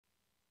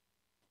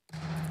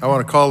I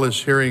want to call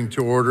this hearing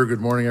to order. Good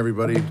morning,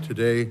 everybody.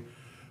 Today,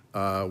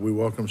 we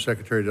welcome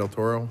Secretary Del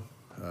Toro,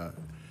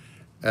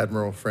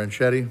 Admiral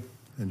Franchetti,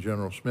 and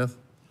General Smith.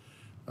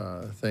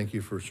 Thank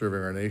you for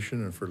serving our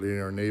nation and for leading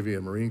our Navy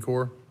and Marine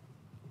Corps.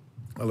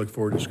 I look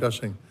forward to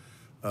discussing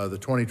the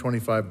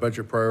 2025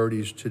 budget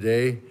priorities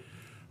today.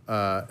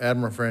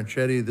 Admiral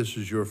Franchetti, this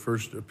is your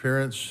first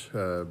appearance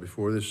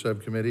before this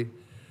subcommittee.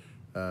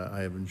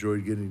 I have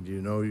enjoyed getting to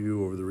know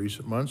you over the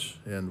recent months,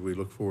 and we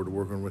look forward to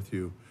working with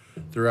you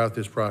throughout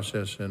this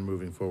process and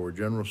moving forward.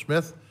 General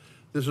Smith,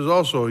 this is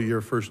also your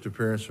first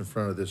appearance in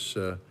front of this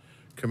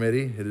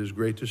committee. It is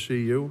great to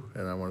see you,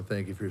 and I want to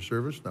thank you for your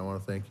service, and I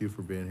want to thank you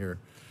for being here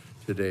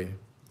today.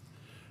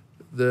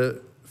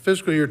 The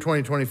fiscal year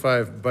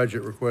 2025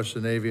 budget request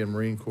of the Navy and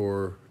Marine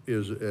Corps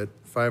is at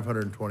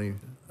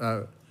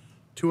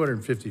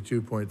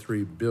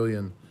 $252.3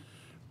 billion,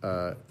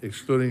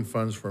 excluding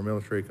funds for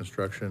military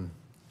construction.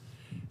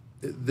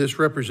 This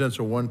represents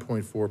a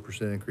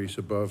 1.4% increase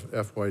above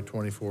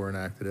FY24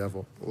 enacted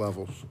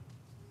levels.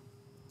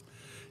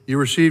 You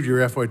received your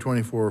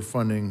FY24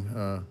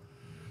 funding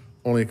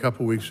only a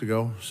couple weeks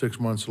ago,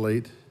 6 months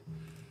late,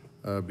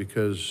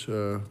 because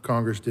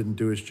Congress didn't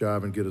do its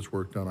job and get its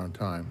work done on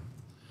time.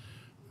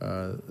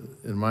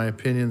 In my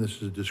opinion,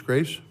 this is a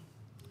disgrace.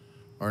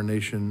 Our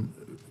nation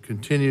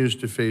continues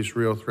to face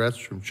real threats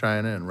from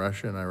China and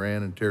Russia and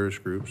Iran and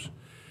terrorist groups.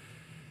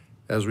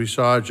 As we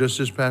saw just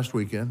this past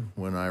weekend,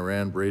 when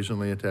Iran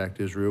brazenly attacked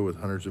Israel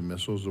with hundreds of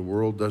missiles, the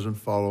world doesn't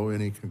follow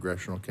any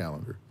congressional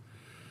calendar.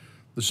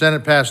 The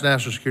Senate passed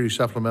National Security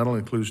Supplemental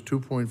includes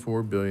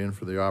 $2.4 billion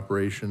for the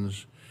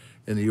operations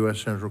in the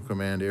U.S. Central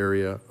Command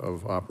area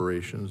of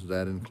operations.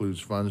 That includes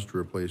funds to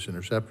replace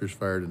interceptors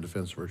fired in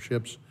defense of our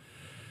ships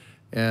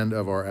and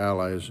of our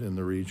allies in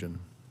the region.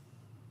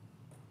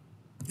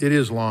 It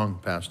is long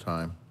past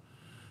time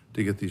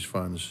to get these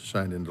funds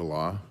signed into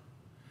law.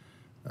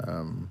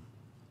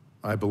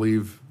 I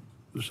believe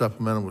the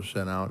supplemental was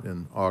sent out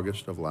in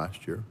August of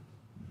last year.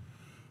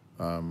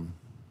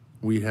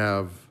 We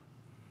have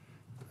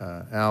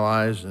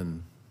allies that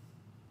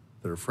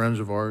are friends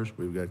of ours.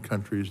 We've got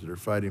countries that are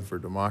fighting for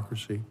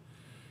democracy.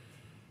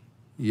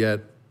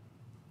 Yet,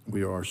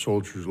 our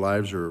soldiers'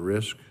 lives are at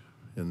risk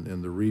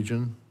in the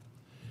region.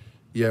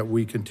 Yet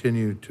we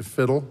continue to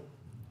fiddle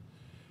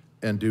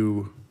and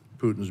do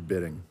Putin's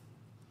bidding.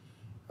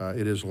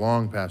 It is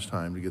long past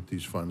time to get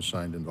these funds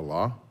signed into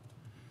law.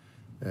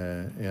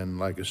 And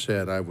like I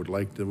said, I would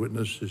like the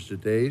witnesses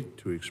today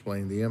to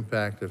explain the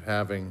impact of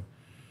having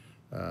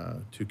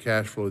to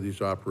cash flow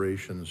these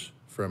operations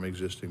from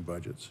existing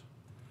budgets.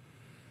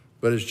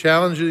 But as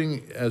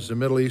challenging as the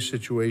Middle East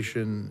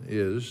situation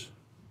is,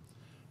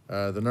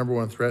 the number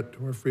one threat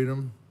to our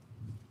freedom,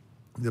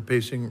 the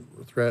pacing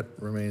threat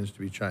remains to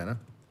be China.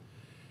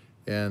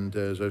 And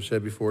as I've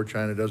said before,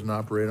 China doesn't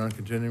operate on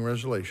continuing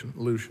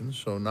resolutions,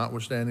 so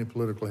notwithstanding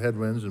political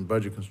headwinds and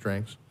budget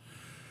constraints,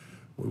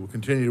 we will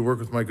continue to work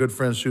with my good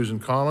friend Susan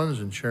Collins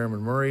and Chairman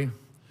Murray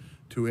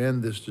to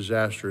end this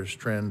disastrous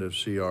trend of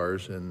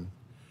CRs and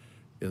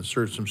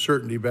insert some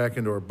certainty back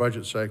into our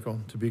budget cycle.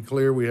 To be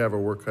clear, we have our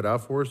work cut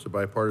out for us. The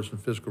Bipartisan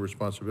Fiscal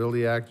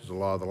Responsibility Act is the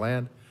law of the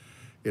land.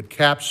 It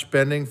caps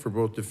spending for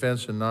both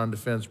defense and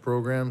non-defense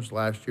programs.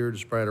 Last year,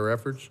 despite our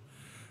efforts,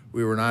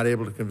 we were not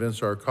able to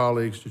convince our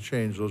colleagues to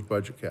change those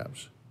budget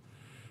caps.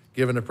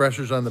 Given the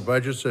pressures on the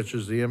budget, such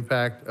as the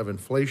impact of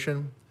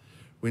inflation,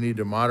 we need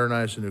to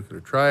modernize the nuclear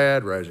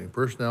triad, rising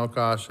personnel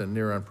costs, and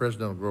near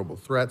unprecedented global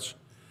threats.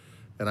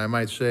 And I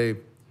might say,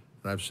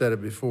 and I've said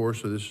it before,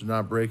 so this is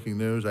not breaking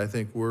news, I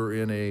think we're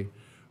in a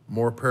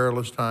more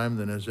perilous time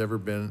than has ever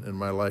been in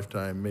my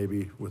lifetime,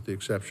 maybe with the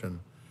exception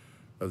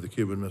of the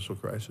Cuban Missile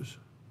Crisis.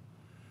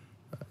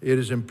 It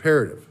is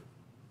imperative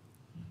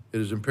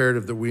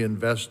that we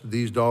invest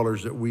these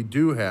dollars that we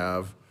do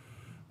have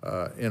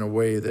in a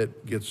way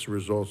that gets the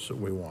results that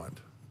we want.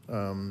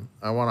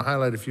 I want to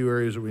highlight a few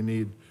areas that we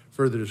need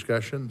further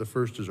discussion. The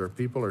first is our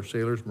people, our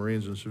sailors,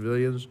 Marines, and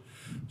civilians.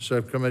 The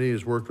subcommittee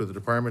has worked with the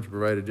department to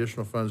provide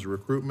additional funds for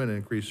recruitment and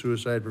increase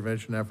suicide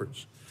prevention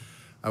efforts.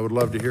 I would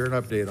love to hear an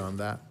update on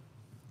that.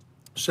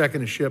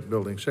 Second is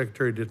shipbuilding.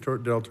 Secretary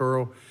Del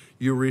Toro,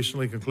 you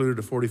recently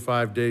concluded a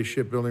 45-day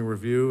shipbuilding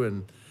review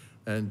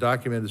and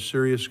documented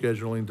serious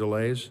scheduling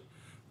delays.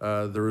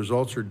 The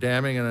results are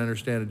damning, and I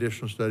understand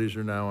additional studies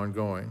are now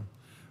ongoing.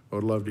 I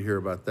would love to hear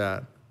about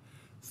that.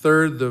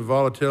 Third, the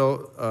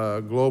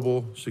volatile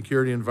global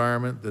security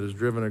environment that has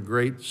driven a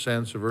great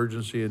sense of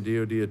urgency in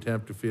DoD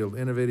attempt to field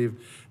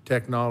innovative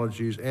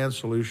technologies and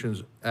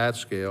solutions at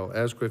scale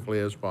as quickly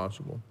as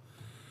possible.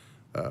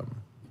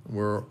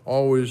 We're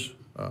always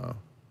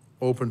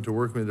open to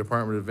working with the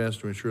Department of Defense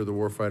to ensure the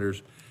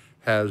warfighters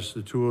has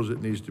the tools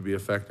it needs to be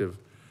effective.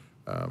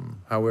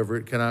 However,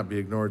 it cannot be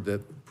ignored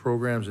that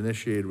programs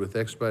initiated with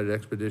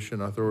expedition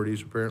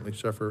authorities apparently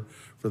suffer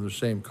from the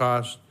same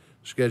cost,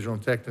 schedule,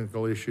 and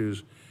technical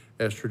issues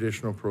as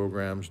traditional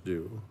programs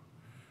do.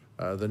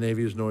 The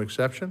Navy is no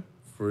exception.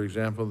 For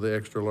example, the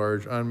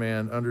extra-large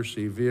unmanned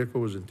undersea vehicle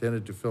was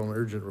intended to fill an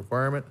urgent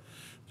requirement,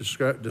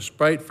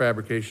 despite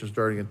fabrication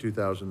starting in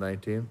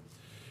 2019.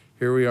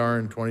 here we are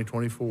in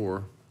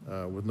 2024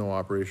 with no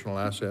operational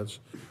assets.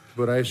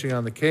 But icing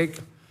on the cake,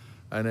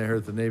 I know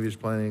heard the Navy is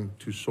planning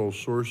to sole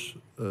source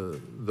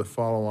the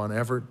follow-on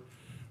effort,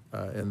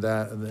 and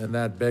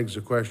that begs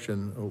the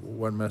question,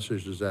 what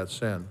message does that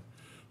send?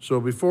 So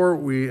before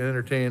we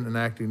entertain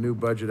enacting new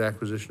budget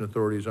acquisition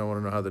authorities, I want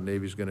to know how the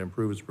Navy is going to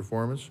improve its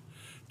performance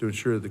to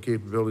ensure that the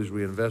capabilities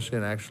we invest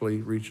in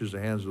actually reaches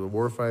the hands of the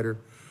warfighter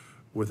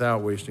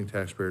without wasting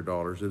taxpayer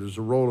dollars. It is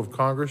the role of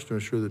Congress to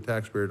ensure that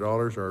taxpayer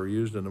dollars are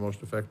used in the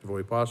most effective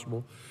way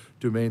possible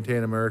to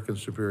maintain American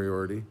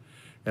superiority.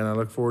 And I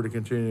look forward to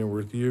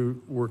continuing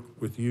to work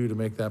with you to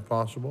make that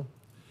possible.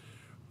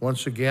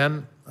 Once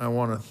again, I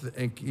want to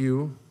thank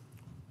you,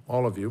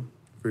 all of you,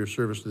 for your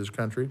service to this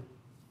country.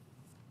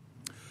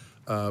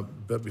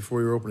 But before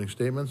your opening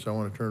statements, I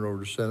want to turn it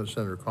over to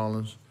Senator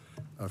Collins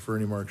for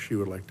any remarks she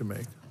would like to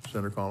make.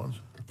 Senator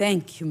Collins.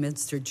 Thank you,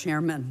 Mr.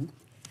 Chairman.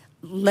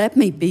 Let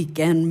me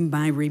begin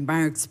my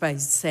remarks by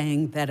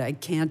saying that I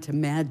can't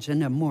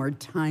imagine a more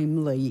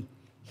timely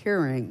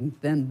hearing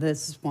than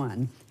this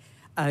one,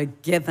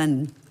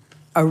 given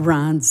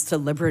Iran's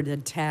deliberate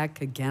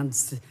attack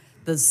against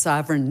the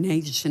sovereign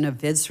nation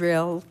of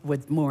Israel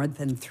with more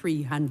than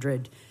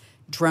 300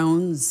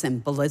 drones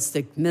and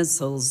ballistic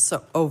missiles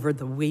over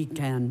the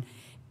weekend,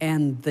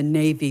 and the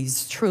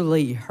Navy's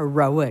truly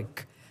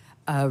heroic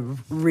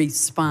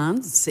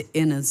response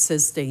in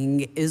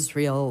assisting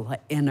Israel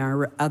and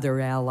our other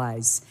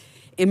allies.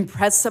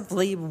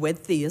 Impressively,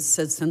 with the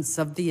assistance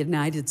of the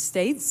United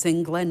States,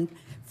 England,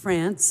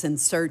 France, and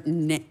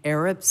certain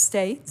Arab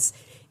states,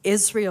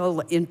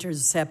 Israel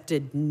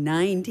intercepted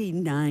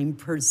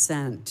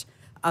 99%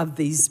 of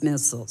these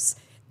missiles.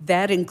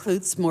 That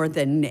includes more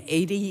than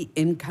 80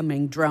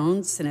 incoming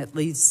drones and at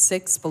least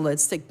 6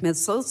 ballistic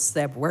missiles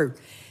that were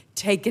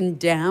taken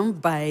down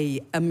by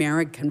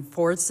American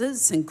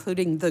forces,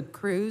 including the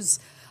crews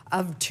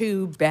of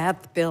 2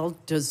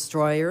 Bath-built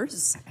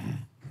destroyers,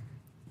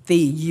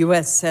 the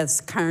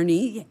USS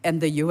Carney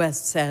and the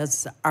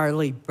USS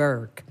Arleigh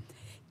Burke.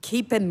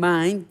 Keep in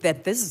mind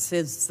that this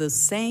is the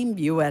same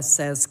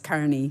USS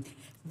Carney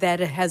that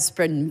has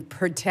been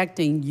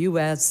protecting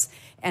U.S.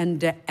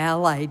 and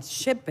Allied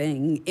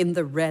shipping in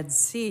the Red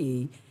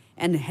Sea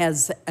and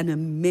has an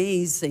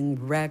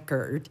amazing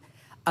record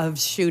of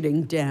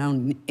shooting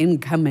down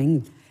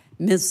incoming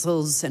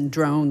missiles and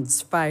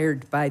drones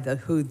fired by the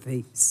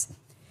Houthis.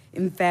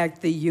 In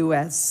fact, the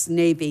U.S.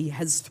 Navy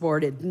has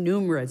thwarted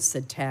numerous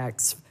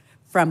attacks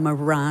from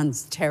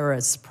Iran's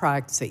terrorist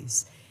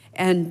proxies.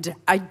 And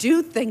I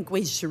do think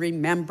we should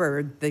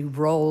remember the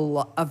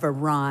role of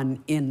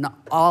Iran in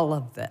all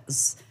of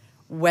this,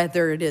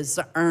 whether it is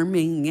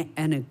arming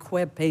and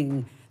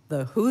equipping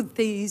the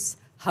Houthis,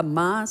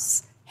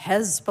 Hamas,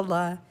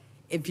 Hezbollah.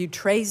 If you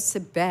trace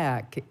it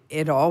back,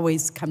 it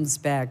always comes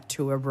back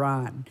to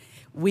Iran.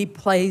 We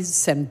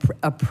place, and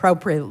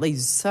appropriately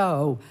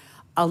so,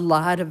 a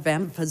lot of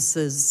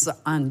emphasis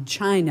on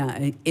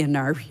China in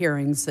our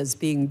hearings as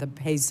being the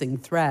pacing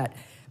threat.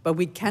 But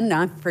we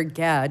cannot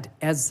forget,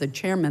 as the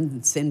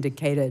chairman's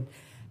indicated,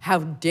 how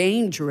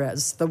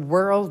dangerous the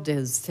world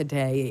is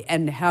today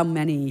and how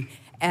many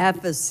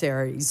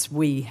adversaries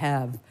we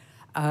have,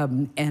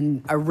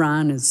 and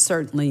Iran is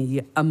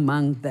certainly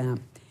among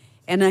them.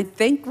 And I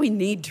think we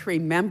need to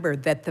remember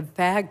that the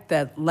fact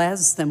that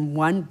less than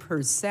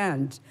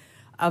 1%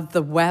 of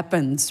the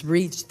weapons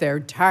reached their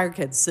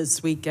targets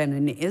this weekend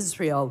in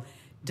Israel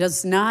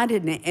does not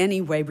in any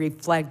way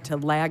reflect a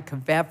lack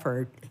of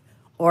effort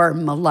or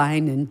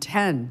malign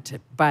intent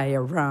by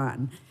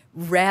Iran.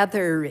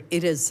 Rather,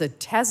 it is a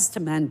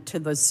testament to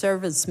the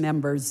service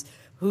members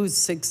who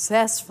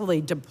successfully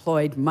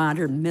deployed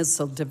modern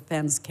missile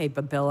defense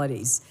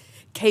capabilities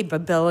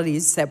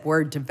that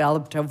were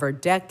developed over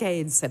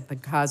decades at the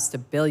cost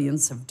of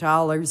billions of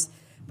dollars,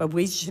 but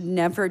we should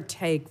never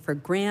take for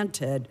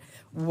granted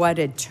what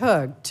it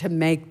took to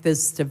make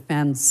this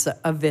defense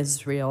of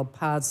Israel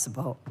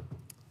possible.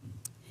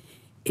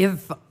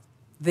 If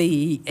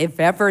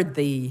ever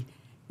the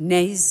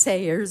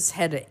naysayers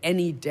had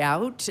any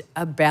doubt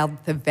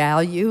about the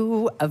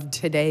value of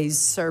today's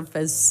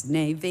surface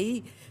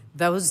Navy,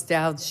 those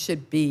doubts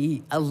should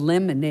be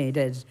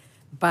eliminated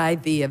by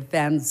the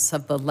events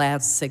of the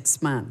last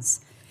 6 months.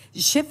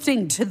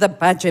 Shifting to the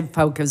budget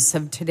focus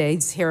of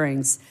today's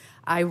hearings,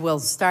 I will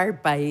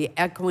start by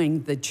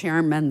echoing the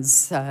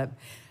chairman's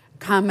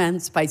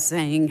comments by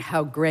saying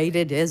how great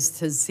it is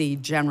to see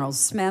General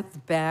Smith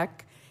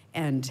back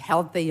and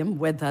healthy and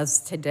with us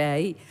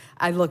today.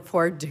 I look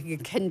forward to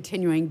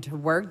continuing to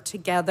work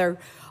together,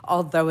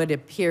 although it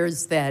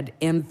appears that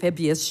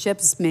amphibious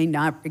ships may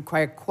not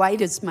require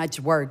quite as much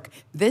work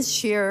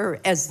this year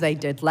as they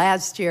did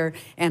last year,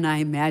 and I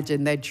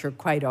imagine that you're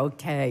quite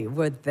okay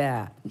with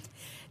that.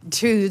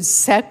 To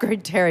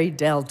Secretary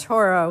Del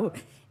Toro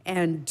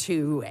and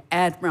to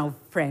Admiral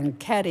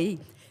Franchetti,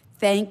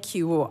 thank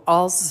you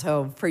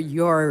also for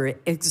your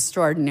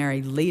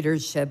extraordinary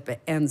leadership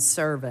and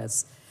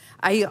service.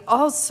 I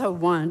also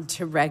want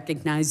to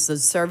recognize the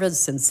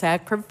service and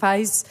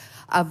sacrifice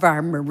of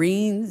our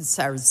Marines,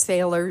 our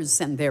sailors,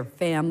 and their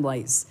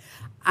families.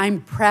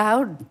 I'm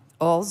proud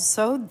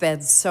also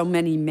that so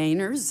many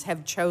Mainers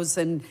have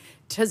chosen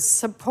to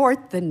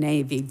support the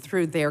Navy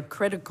through their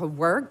critical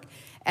work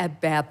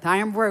at Bath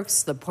Iron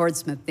Works, the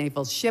Portsmouth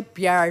Naval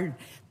Shipyard,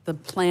 the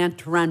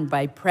plant run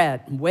by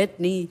Pratt &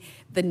 Whitney,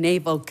 the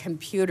Naval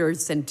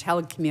Computers and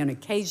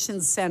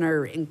Telecommunications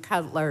Center in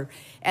Cutler,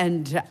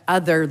 and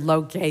other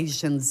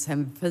locations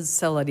and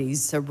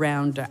facilities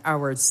around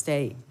our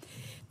state.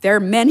 There are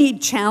many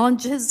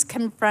challenges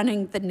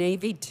confronting the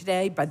Navy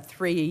today, but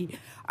three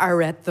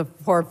are at the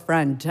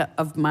forefront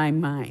of my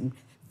mind.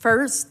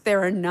 First,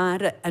 there are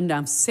not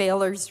enough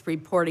sailors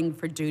reporting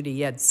for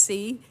duty at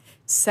sea.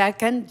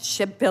 Second,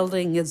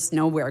 shipbuilding is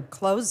nowhere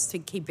close to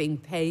keeping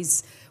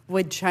pace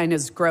with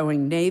China's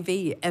growing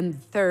Navy.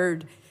 And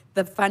third,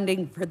 the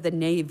funding for the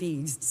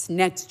Navy's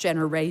next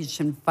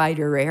generation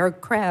fighter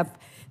aircraft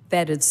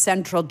that is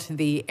central to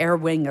the air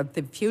wing of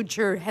the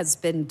future has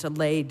been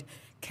delayed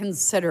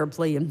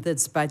considerably in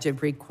this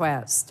budget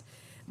request.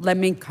 Let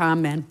me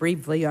comment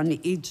briefly on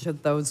each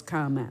of those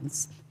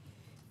comments.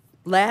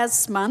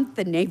 Last month,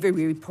 the Navy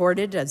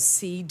reported a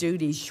sea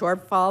duty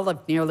shortfall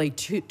of nearly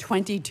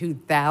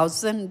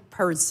 22,000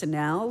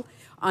 personnel.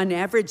 On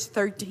average,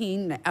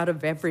 13 out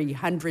of every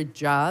 100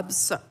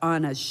 jobs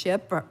on a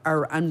ship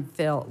are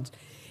unfilled.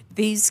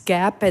 These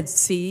gaps at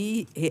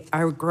sea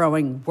are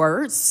growing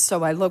worse,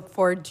 so I look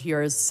forward to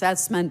your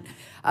assessment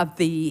of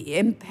the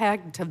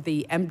impact of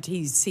the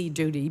empty sea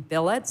duty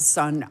billets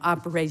on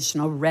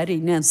operational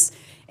readiness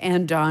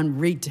and on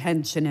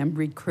retention and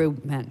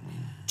recruitment.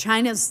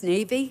 China's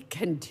Navy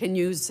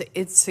continues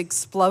its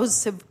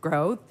explosive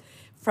growth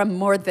from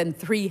more than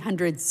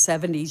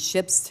 370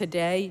 ships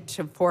today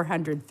to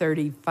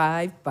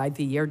 435 by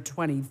the year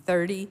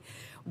 2030,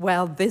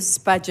 while this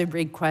budget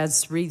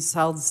request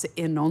results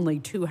in only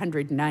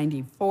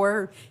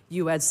 294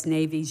 U.S.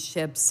 Navy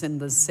ships in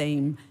the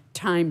same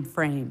time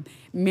frame,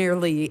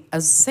 merely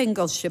a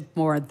single ship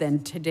more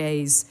than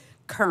today's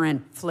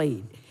current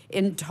fleet.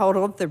 In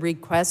total, the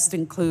request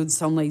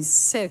includes only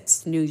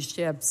 6 new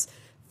ships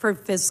for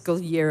fiscal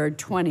year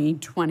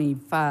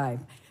 2025.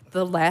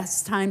 The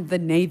last time the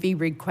Navy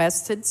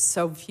requested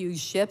so few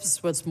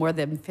ships was more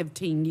than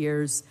 15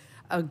 years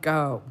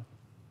ago.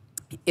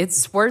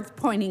 It's worth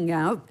pointing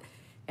out,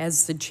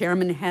 as the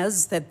chairman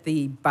has, that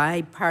the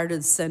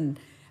bipartisan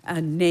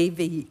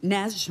Navy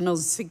National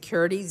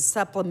Security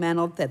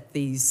Supplemental that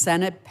the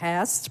Senate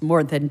passed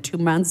more than 2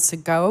 months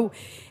ago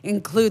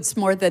includes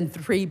more than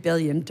 $3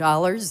 billion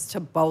to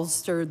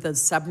bolster the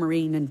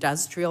submarine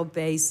industrial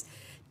base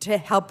to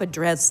help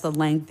address the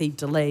lengthy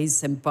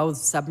delays in both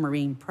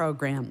submarine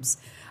programs.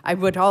 I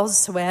would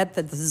also add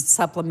that the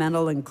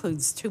supplemental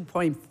includes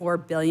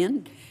 $2.4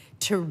 billion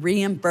to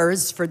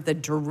reimburse for the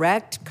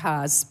direct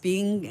costs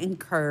being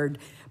incurred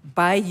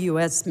by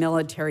U.S.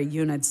 military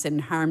units in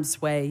harm's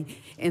way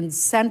in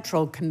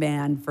Central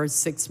Command for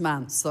 6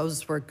 months.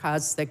 Those were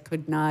costs that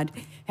could not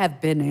have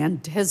been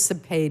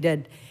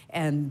anticipated,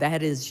 and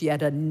that is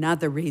yet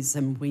another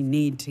reason we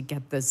need to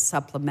get this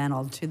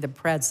supplemental to the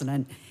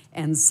President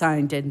and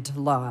signed into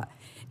law.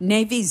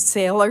 Navy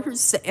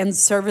sailors and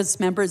service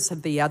members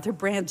of the other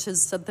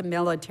branches of the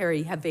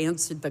military have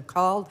answered the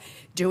call,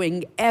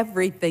 doing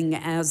everything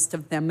asked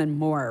of them and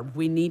more.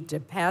 We need to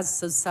pass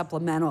the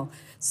supplemental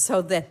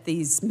so that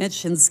these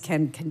missions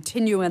can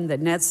continue and the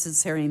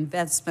necessary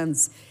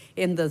investments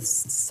in the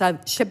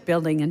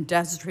shipbuilding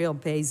industrial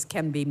base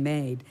can be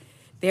made.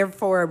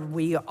 Therefore,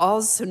 we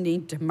also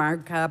need to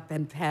mark up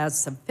and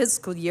pass a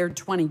fiscal year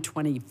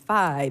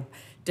 2025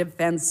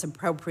 Defense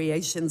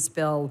Appropriations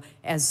Bill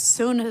as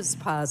soon as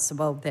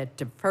possible that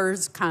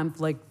defers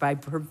conflict by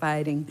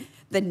providing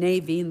the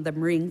Navy and the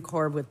Marine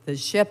Corps with the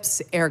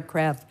ships,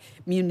 aircraft,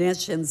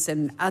 munitions,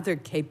 and other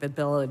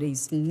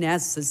capabilities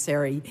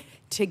necessary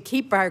to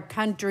keep our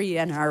country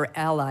and our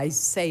allies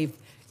safe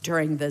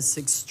during this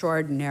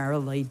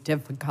extraordinarily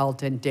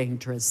difficult and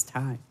dangerous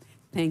time.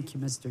 Thank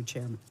you, Mr.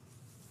 Chairman.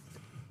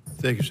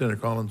 Thank you, Senator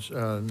Collins.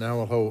 Now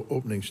we'll hold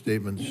opening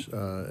statements,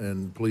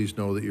 and please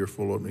know that your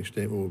full opening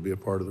statement will be a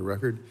part of the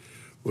record.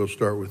 We'll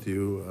start with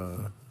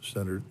you,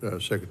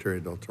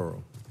 Secretary Del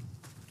Toro.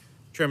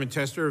 Chairman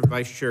Tester,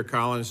 Vice Chair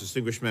Collins,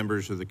 distinguished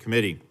members of the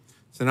committee.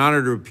 It's an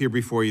honor to appear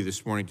before you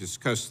this morning to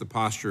discuss the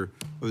posture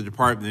of the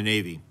Department of the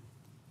Navy.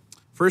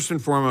 First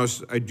and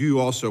foremost, I do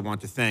also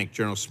want to thank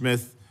General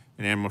Smith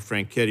and Admiral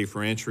Franchetti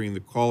for answering the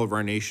call of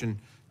our nation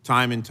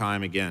time and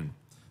time again.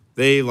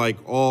 They, like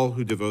all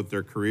who devote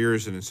their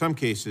careers and in some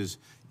cases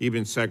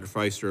even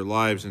sacrifice their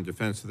lives in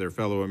defense of their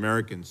fellow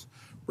Americans,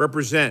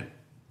 represent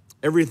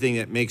everything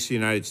that makes the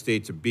United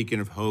States a beacon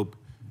of hope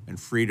and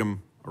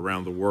freedom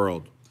around the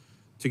world.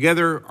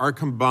 Together, our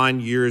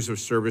combined years of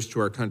service to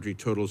our country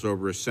totals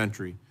over a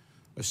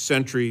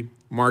century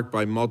marked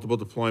by multiple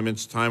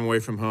deployments, time away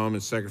from home,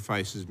 and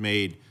sacrifices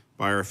made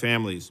by our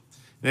families.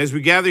 And as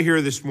we gather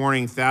here this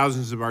morning,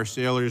 thousands of our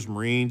sailors,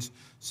 Marines,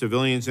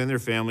 civilians, and their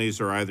families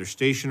are either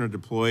stationed or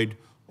deployed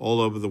all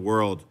over the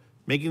world,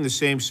 making the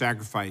same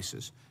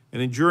sacrifices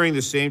and enduring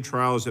the same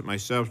trials that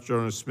myself,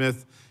 General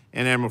Smith,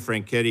 and Admiral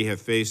Franchetti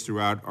have faced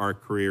throughout our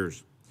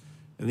careers.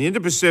 In the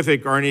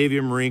Indo-Pacific, our Navy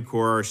and Marine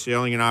Corps are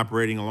sailing and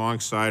operating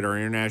alongside our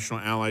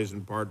international allies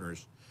and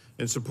partners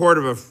in support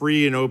of a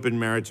free and open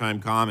maritime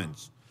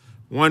commons,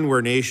 one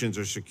where nations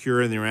are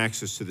secure in their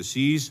access to the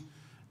seas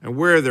and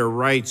where their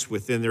rights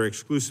within their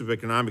exclusive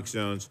economic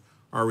zones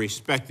are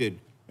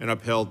respected and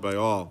upheld by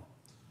all.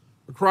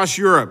 Across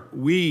Europe,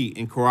 we,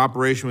 in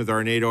cooperation with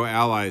our NATO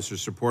allies, are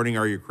supporting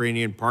our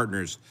Ukrainian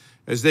partners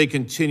as they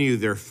continue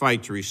their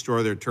fight to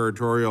restore their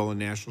territorial and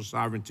national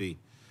sovereignty,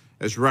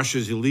 as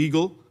Russia's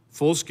illegal,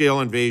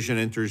 full-scale invasion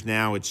enters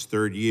now its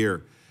third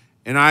year.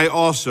 And I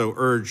also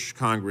urge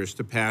Congress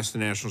to pass the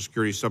National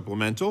Security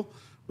Supplemental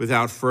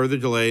without further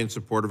delay in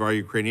support of our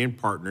Ukrainian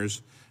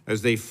partners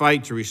as they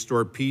fight to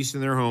restore peace in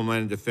their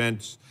homeland and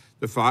defense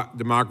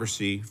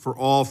democracy for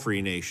all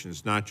free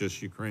nations, not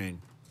just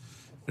Ukraine.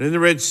 And in the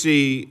Red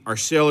Sea, our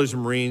sailors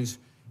and Marines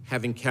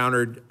have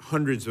encountered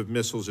hundreds of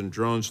missiles and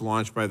drones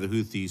launched by the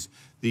Houthis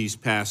these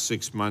past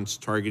 6 months,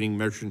 targeting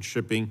merchant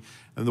shipping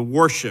and the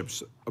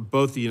warships of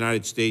both the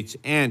United States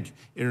and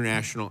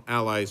international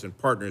allies and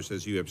partners,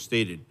 as you have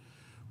stated.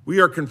 We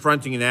are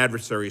confronting an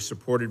adversary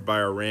supported by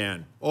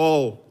Iran.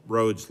 All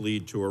roads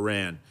lead to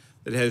Iran,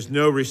 that has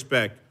no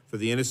respect for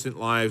the innocent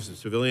lives of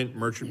civilian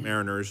merchant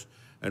mariners,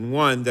 and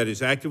one that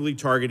is actively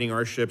targeting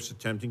our ships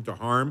attempting to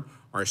harm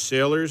our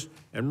sailors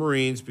and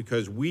Marines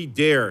because we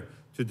dare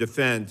to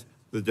defend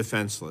the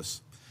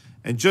defenseless.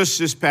 And just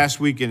this past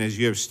weekend, as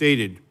you have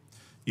stated,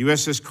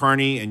 USS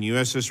Carney and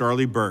USS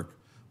Arleigh Burke,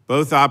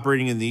 both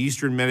operating in the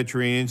eastern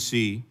Mediterranean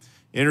Sea,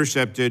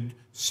 intercepted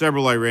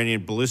several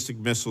Iranian ballistic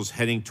missiles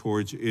heading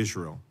towards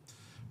Israel.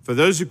 For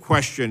those who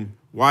question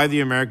why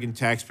the American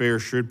taxpayer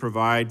should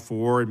provide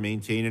for and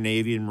maintain a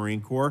Navy and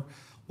Marine Corps,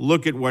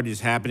 look at what is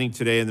happening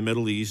today in the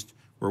Middle East,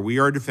 where we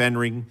are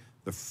defending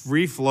the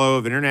free flow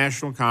of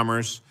international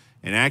commerce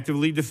and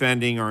actively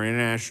defending our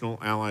international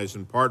allies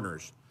and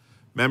partners.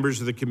 Members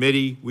of the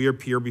committee, we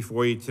appear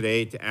before you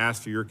today to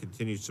ask for your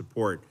continued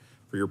support,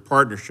 for your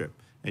partnership,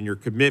 and your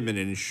commitment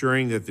in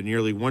ensuring that the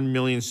nearly 1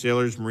 million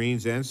sailors,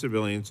 Marines, and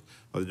civilians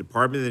of the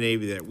Department of the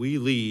Navy that we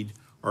lead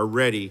are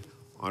ready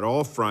on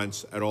all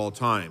fronts at all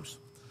times.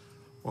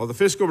 While the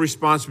Fiscal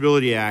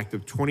Responsibility Act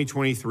of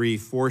 2023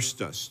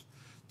 forced us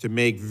to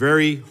make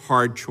very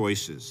hard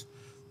choices,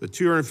 the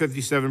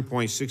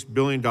 $257.6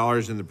 billion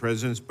in the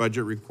President's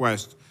budget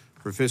request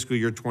for fiscal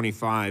year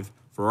 25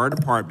 for our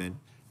department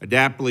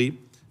adaptly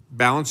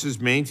balances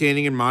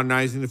maintaining and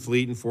modernizing the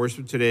fleet and force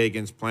of today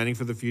against planning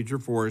for the future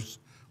force,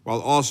 while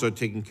also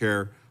taking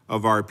care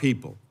of our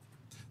people.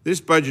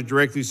 This budget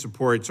directly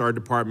supports our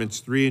department's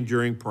three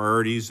enduring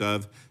priorities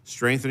of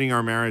strengthening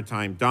our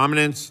maritime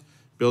dominance,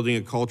 building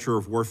a culture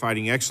of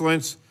warfighting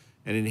excellence,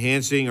 and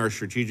enhancing our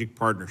strategic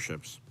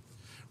partnerships.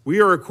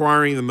 We are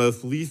acquiring the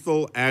most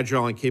lethal,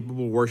 agile, and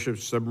capable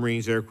warships,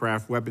 submarines,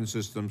 aircraft, weapon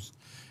systems,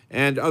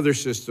 and other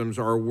systems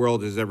our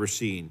world has ever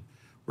seen.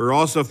 We're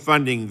also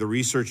funding the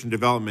research and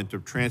development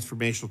of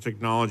transformational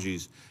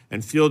technologies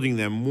and fielding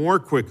them more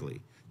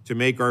quickly to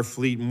make our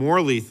fleet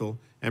more lethal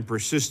and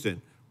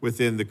persistent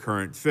within the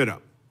current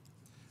fit-up.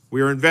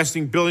 We are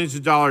investing billions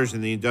of dollars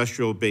in the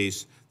industrial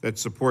base that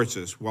supports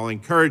us while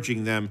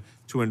encouraging them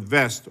to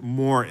invest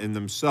more in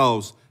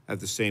themselves at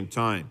the same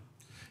time.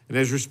 And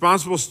as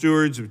responsible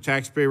stewards of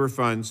taxpayer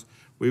funds,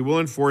 we will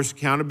enforce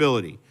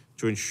accountability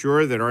to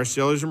ensure that our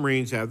sailors and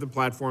Marines have the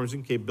platforms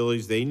and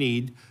capabilities they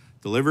need,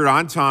 delivered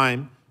on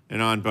time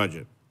and on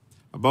budget.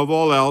 Above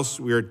all else,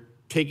 we are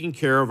taking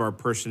care of our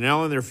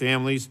personnel and their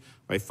families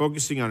by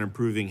focusing on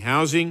improving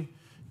housing,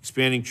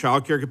 expanding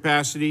child care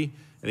capacity,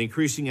 and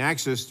increasing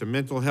access to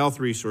mental health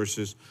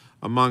resources,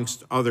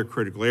 amongst other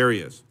critical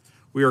areas.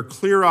 We are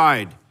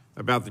clear-eyed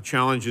about the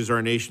challenges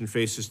our nation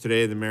faces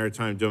today in the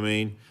maritime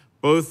domain,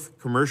 both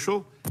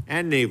commercial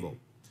and naval.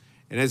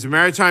 And as a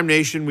maritime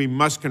nation, we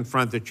must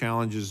confront the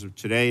challenges of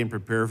today and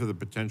prepare for the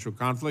potential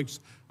conflicts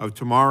of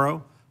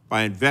tomorrow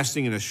by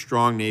investing in a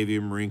strong Navy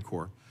and Marine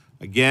Corps.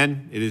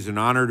 Again, it is an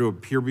honor to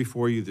appear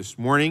before you this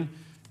morning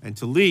and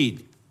to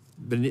lead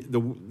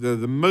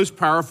the most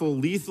powerful,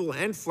 lethal,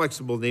 and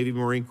flexible Navy and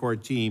Marine Corps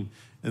team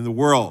in the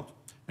world.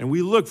 And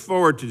we look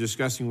forward to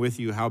discussing with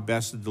you how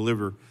best to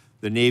deliver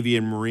the Navy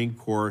and Marine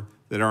Corps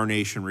that our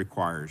nation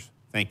requires.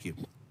 Thank you.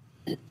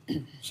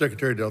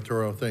 Secretary Del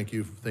Toro, thank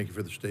you. Thank you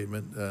for the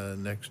statement.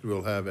 Next,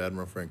 we'll have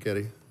Admiral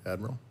Franchetti.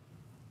 Admiral.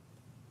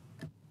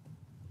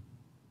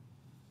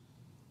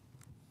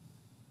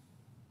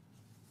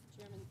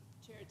 Chairman,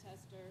 Chair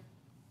Tester,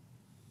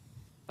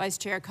 Vice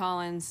Chair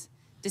Collins,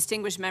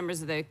 distinguished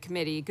members of the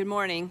committee, good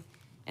morning,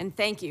 and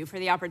thank you for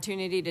the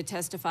opportunity to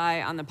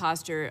testify on the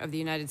posture of the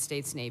United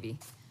States Navy.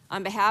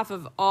 On behalf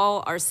of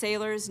all our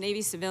sailors,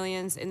 Navy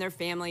civilians, and their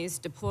families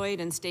deployed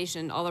and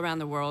stationed all around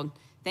the world,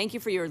 thank you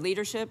for your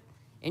leadership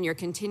and your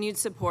continued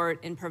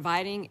support in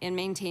providing and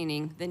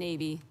maintaining the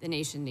Navy the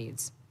nation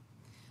needs.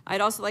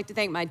 I'd also like to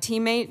thank my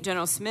teammate,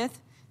 General Smith,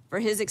 for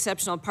his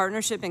exceptional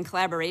partnership and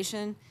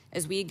collaboration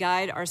as we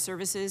guide our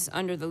services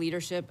under the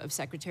leadership of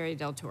Secretary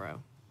Del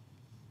Toro.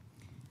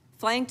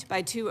 Flanked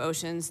by two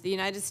oceans, the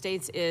United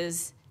States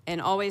is,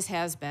 and always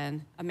has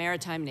been, a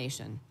maritime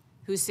nation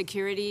whose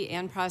security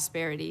and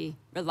prosperity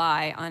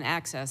rely on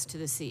access to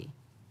the sea.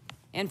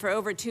 And for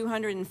over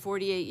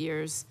 248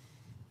 years,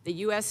 the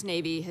U.S.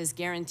 Navy has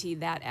guaranteed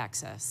that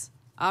access,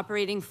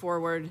 operating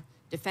forward,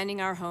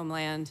 defending our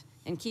homeland,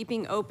 and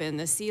keeping open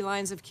the sea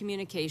lines of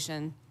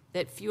communication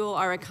that fuel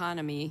our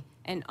economy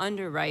and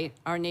underwrite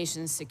our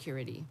nation's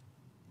security.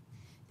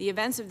 The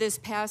events of this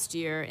past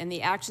year and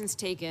the actions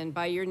taken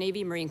by your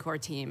Navy Marine Corps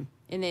team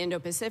in the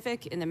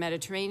Indo-Pacific, in the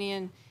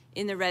Mediterranean,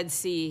 in the Red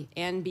Sea,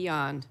 and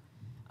beyond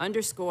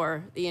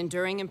underscore the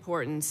enduring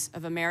importance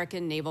of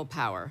American naval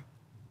power.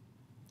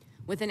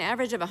 With an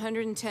average of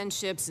 110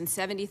 ships and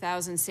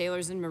 70,000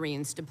 sailors and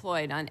Marines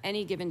deployed on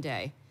any given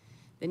day,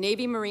 the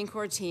Navy Marine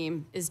Corps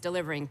team is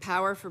delivering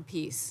power for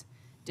peace,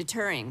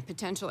 deterring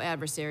potential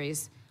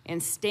adversaries,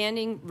 and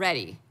standing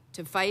ready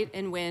to fight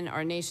and win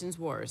our nation's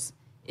wars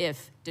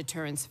if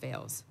deterrence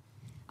fails.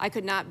 I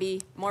could not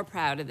be more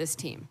proud of this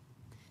team.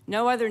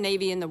 No other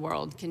Navy in the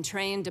world can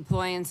train,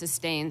 deploy, and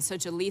sustain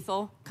such a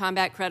lethal,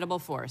 combat-credible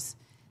force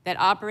that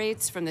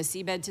operates from the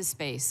seabed to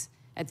space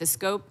at the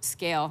scope,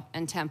 scale,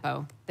 and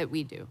tempo that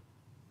we do.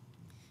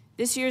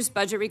 This year's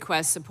budget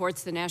request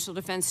supports the National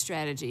Defense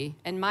Strategy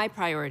and my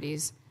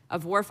priorities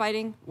of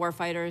warfighting,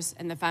 warfighters,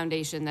 and the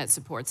foundation that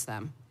supports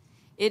them.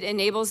 It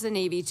enables the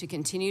Navy to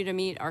continue to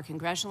meet our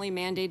congressionally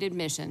mandated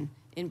mission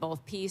in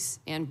both peace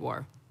and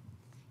war.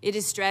 It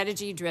is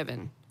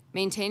strategy-driven,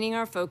 maintaining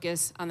our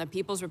focus on the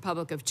People's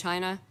Republic of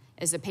China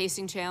as a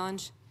pacing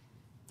challenge,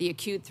 the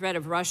acute threat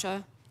of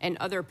Russia, and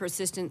other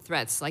persistent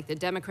threats like the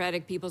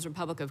Democratic People's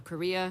Republic of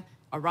Korea,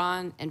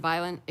 Iran, and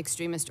violent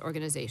extremist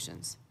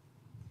organizations.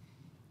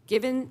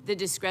 Given the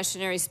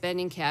discretionary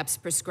spending caps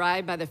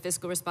prescribed by the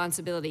Fiscal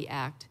Responsibility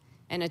Act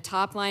and a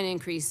top-line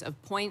increase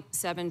of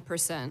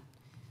 0.7%,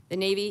 the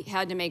Navy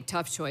had to make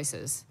tough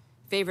choices,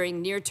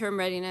 favoring near-term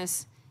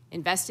readiness,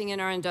 investing in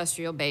our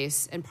industrial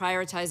base, and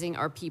prioritizing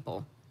our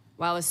people,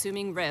 while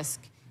assuming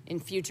risk in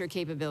future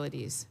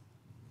capabilities.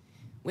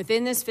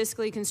 Within this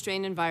fiscally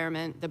constrained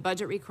environment, the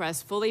budget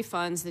request fully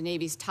funds the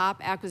Navy's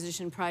top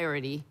acquisition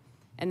priority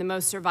and the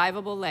most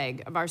survivable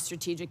leg of our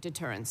strategic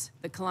deterrence,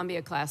 the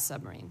Columbia-class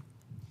submarine.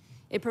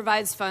 It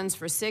provides funds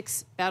for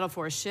 6 Battle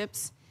Force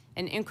ships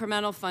and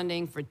incremental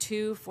funding for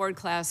 2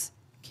 Ford-class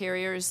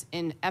carriers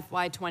in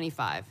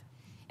FY25,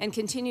 and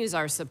continues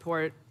our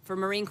support for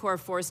Marine Corps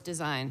force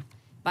design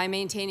by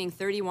maintaining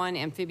 31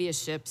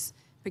 amphibious ships,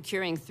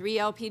 procuring 3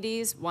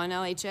 LPDs, 1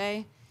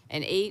 LHA,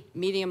 and 8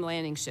 medium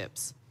landing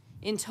ships.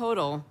 In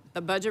total,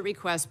 the budget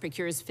request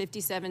procures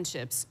 57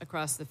 ships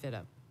across the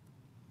fit-up.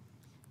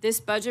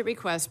 This budget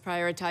request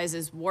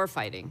prioritizes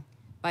warfighting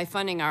by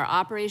funding our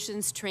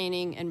operations,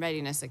 training, and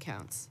readiness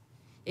accounts.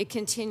 It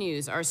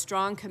continues our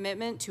strong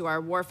commitment to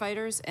our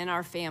warfighters and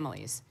our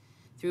families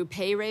through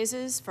pay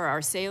raises for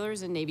our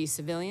sailors and Navy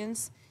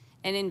civilians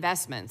and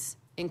investments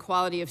in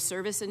quality of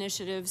service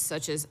initiatives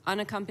such as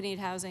unaccompanied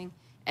housing,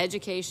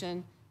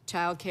 education,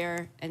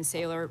 childcare, and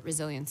sailor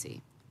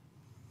resiliency.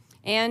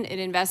 And it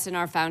invests in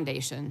our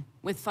foundation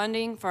with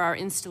funding for our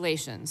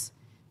installations,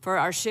 for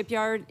our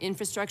shipyard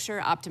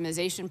infrastructure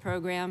optimization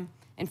program,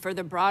 and for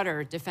the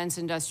broader defense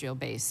industrial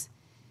base,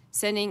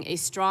 sending a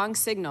strong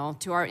signal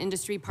to our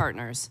industry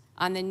partners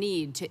on the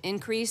need to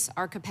increase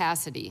our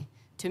capacity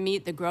to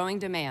meet the growing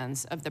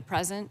demands of the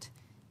present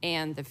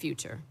and the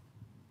future.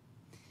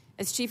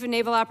 As Chief of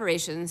Naval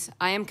Operations,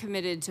 I am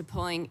committed to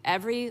pulling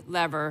every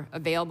lever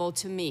available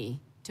to me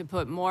to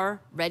put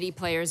more ready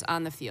players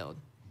on the field,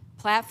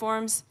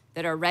 platforms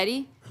that are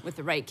ready with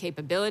the right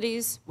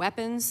capabilities,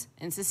 weapons,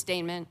 and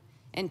sustainment,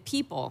 and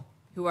people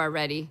who are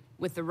ready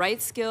with the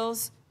right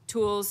skills,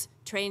 tools,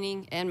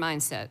 training, and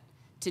mindset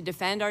to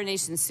defend our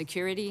nation's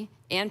security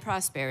and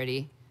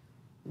prosperity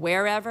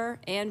wherever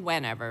and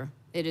whenever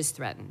it is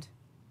threatened.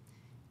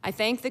 I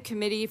thank the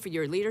committee for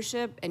your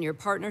leadership and your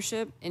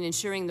partnership in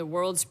ensuring the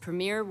world's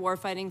premier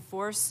warfighting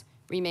force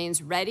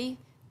remains ready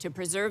to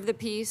preserve the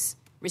peace,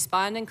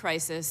 respond in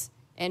crisis,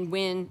 and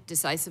win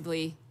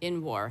decisively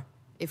in war,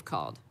 if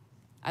called.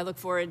 I look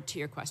forward to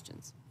your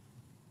questions.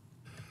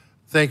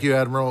 Thank you,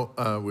 Admiral.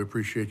 We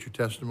appreciate your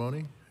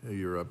testimony.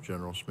 You're up,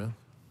 General Smith.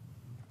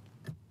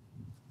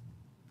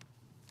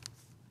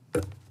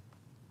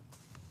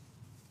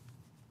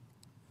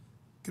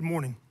 Good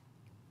morning,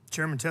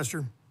 Chairman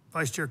Tester,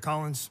 Vice Chair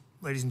Collins,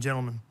 ladies and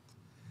gentlemen.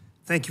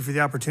 Thank you for the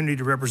opportunity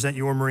to represent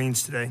your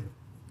Marines today.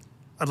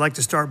 I'd like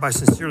to start by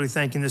sincerely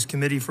thanking this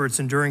committee for its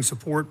enduring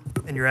support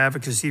and your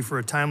advocacy for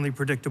a timely,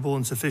 predictable,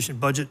 and sufficient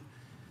budget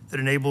that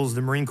enables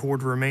the Marine Corps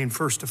to remain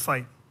first to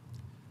fight.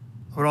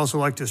 I would also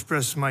like to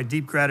express my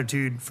deep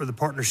gratitude for the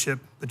partnership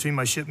between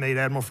my shipmate,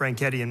 Admiral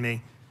Franchetti, and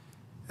me,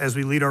 as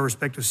we lead our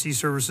respective sea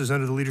services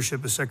under the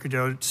leadership of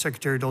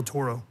Secretary Del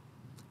Toro.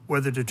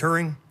 Whether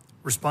deterring,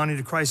 responding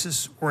to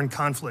crisis, or in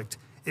conflict,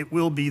 it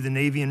will be the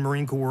Navy and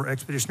Marine Corps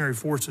expeditionary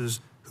forces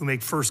who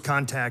make first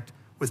contact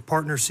with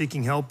partners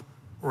seeking help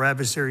or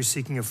adversaries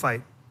seeking a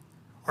fight.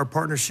 Our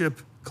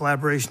partnership,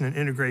 collaboration, and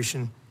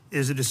integration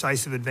is a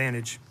decisive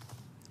advantage.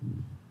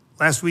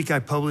 Last week, I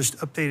published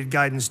updated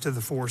guidance to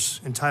the force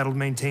entitled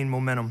Maintain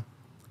Momentum.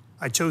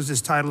 I chose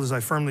this title as I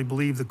firmly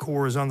believe the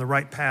Corps is on the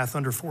right path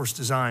under force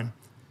design.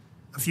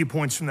 A few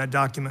points from that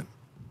document.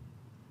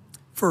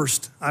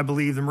 First, I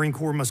believe the Marine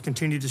Corps must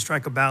continue to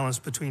strike a balance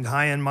between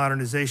high-end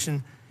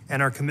modernization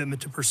and our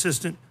commitment to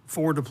persistent,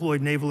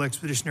 forward-deployed naval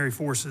expeditionary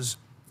forces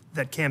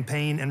that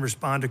campaign and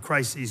respond to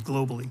crises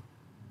globally.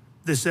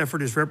 This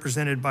effort is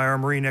represented by our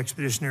Marine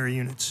Expeditionary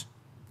Units.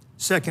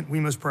 Second, we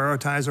must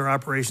prioritize our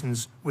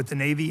operations with the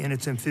Navy and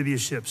its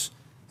amphibious ships,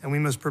 and we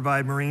must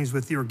provide Marines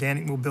with the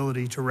organic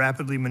mobility to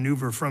rapidly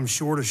maneuver from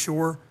shore to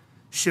shore,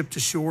 ship to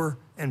shore,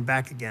 and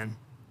back again.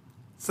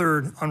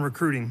 Third, on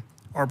recruiting,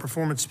 our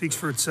performance speaks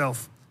for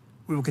itself.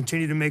 We will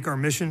continue to make our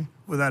mission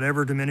without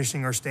ever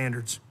diminishing our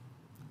standards.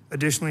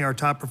 Additionally, our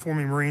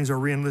top-performing Marines are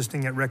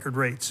re-enlisting at record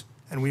rates,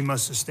 and we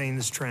must sustain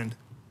this trend.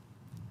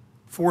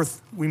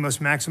 Fourth, we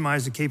must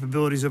maximize the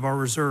capabilities of our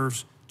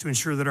reserves to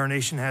ensure that our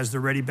nation has the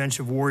ready bench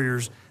of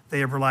warriors they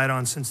have relied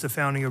on since the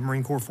founding of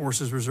Marine Corps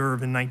Forces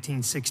Reserve in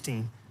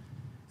 1916.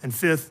 And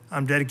fifth,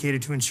 I'm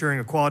dedicated to ensuring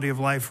a quality of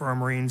life for our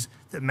Marines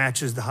that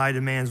matches the high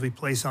demands we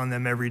place on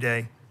them every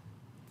day.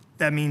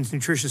 That means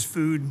nutritious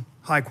food,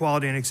 high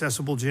quality and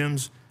accessible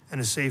gyms, and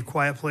a safe,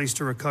 quiet place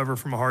to recover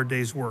from a hard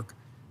day's work.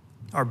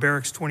 Our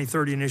Barracks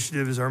 2030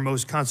 initiative is our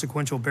most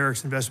consequential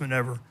barracks investment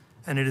ever,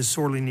 and it is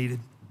sorely needed.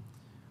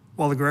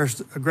 While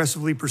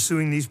aggressively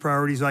pursuing these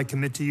priorities, I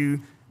commit to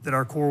you that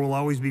our Corps will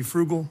always be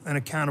frugal and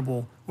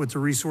accountable with the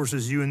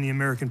resources you and the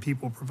American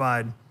people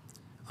provide.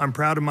 I'm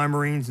proud of my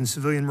Marines and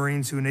civilian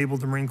Marines who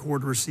enabled the Marine Corps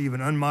to receive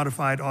an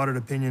unmodified audit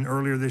opinion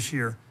earlier this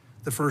year,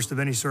 the first of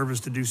any service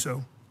to do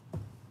so.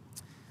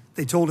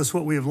 They told us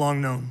what we have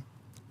long known,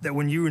 that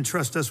when you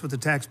entrust us with the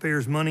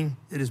taxpayers' money,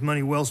 it is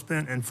money well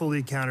spent and fully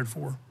accounted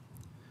for.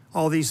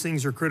 All these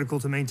things are critical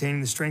to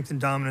maintaining the strength and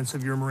dominance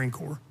of your Marine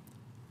Corps.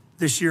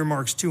 This year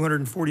marks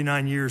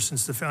 249 years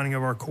since the founding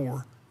of our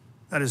Corps.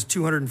 That is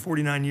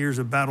 249 years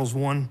of battles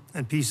won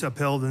and peace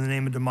upheld in the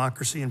name of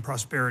democracy and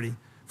prosperity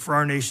for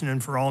our nation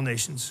and for all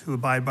nations who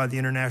abide by the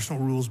international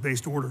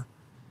rules-based order.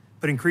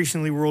 But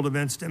increasingly, world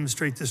events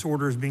demonstrate this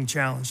order is being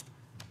challenged.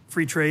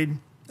 Free trade,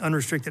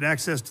 unrestricted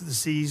access to the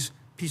seas,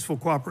 peaceful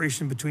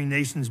cooperation between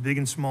nations big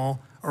and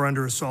small are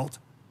under assault.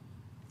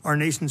 Our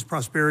nation's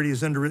prosperity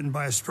is underwritten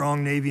by a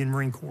strong Navy and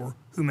Marine Corps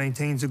who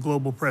maintains a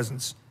global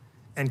presence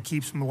and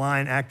keeps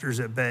malign actors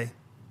at bay.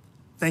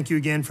 Thank you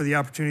again for the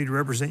opportunity to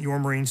represent your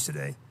Marines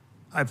today.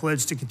 I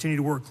pledge to continue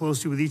to work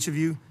closely with each of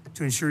you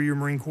to ensure your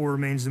Marine Corps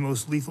remains the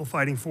most lethal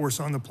fighting force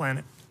on the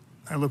planet.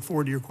 I look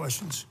forward to your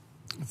questions.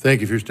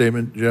 Thank you for your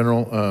statement,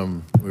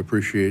 General. We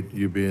appreciate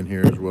you being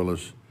here as well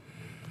as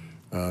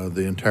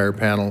the entire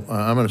panel.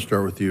 I'm going to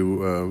start with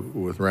you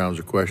with rounds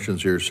of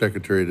questions here.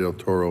 Secretary Del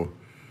Toro,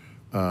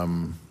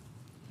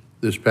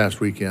 this past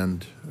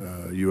weekend,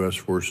 U.S.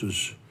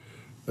 forces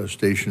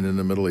stationed in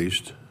the Middle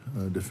East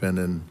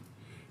defending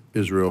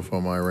Israel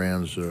from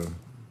Iran's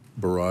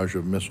barrage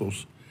of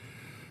missiles.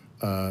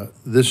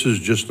 This is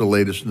just the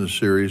latest in a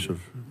series of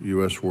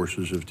U.S.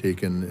 forces have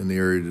taken in the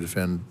area to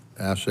defend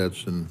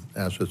assets and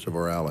assets of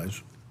our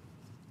allies.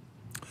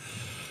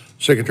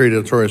 Secretary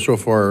Del Toro, so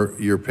far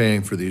you're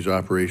paying for these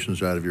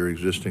operations out of your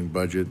existing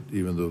budget,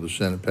 even though the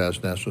Senate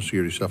passed National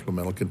Security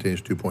Supplemental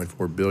contains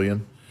 $2.4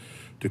 billion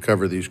to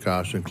cover these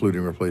costs,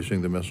 including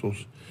replacing the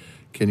missiles.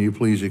 Can you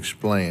please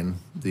explain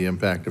the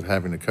impact of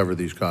having to cover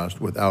these costs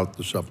without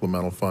the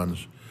supplemental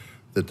funds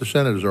that the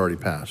Senate has already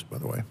passed, by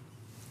the way?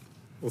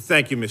 Well,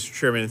 thank you, Mr.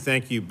 Chairman, and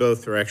thank you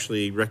both for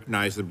actually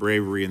recognizing the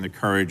bravery and the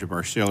courage of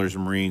our sailors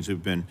and Marines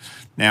who've been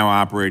now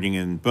operating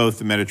in both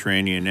the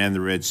Mediterranean and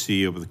the Red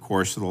Sea over the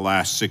course of the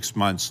last 6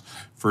 months.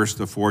 First,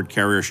 the Ford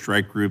Carrier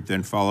Strike Group,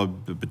 then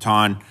followed the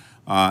Baton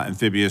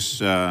Amphibious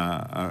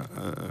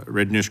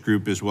Readiness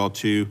Group as well,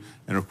 too,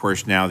 and of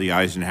course now the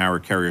Eisenhower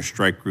Carrier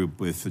Strike Group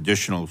with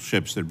additional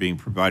ships that are being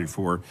provided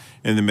for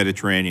in the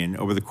Mediterranean.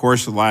 Over the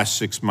course of the last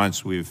 6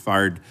 months, we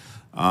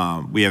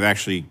have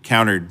actually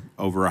countered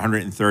over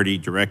 130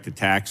 direct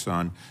attacks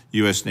on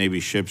U.S. Navy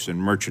ships and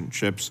merchant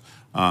ships.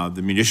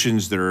 The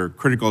munitions that are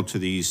critical to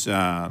these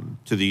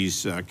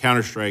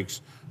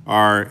counterstrikes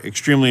are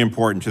extremely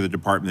important to the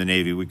Department of the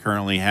Navy. We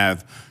currently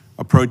have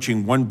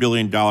approaching $1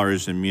 billion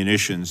in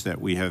munitions that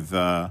we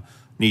have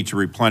need to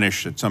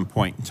replenish at some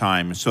point in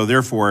time. And so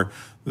therefore,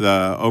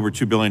 the over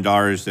 $2 billion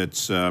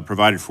that's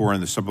provided for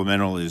in the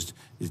supplemental is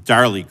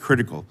direly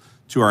critical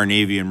to our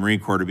Navy and Marine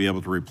Corps to be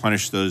able to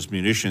replenish those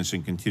munitions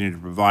and continue to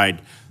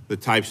provide the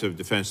types of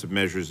defensive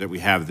measures that we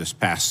have this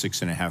past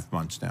 6.5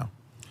 months now.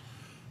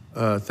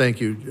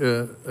 Thank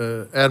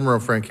you. Admiral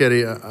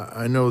Franchetti,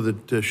 I know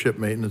that ship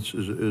maintenance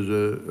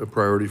is a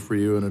priority for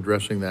you in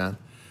addressing that.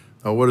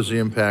 What is the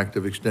impact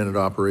of extended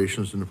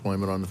operations and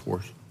deployment on the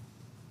force?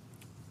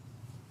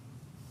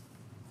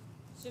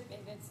 Ship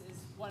maintenance is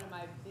one of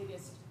my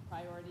biggest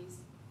priorities.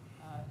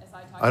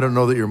 I don't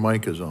know that your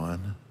mic is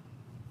on.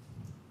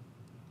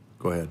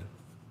 Go ahead.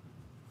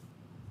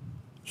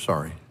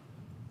 Sorry.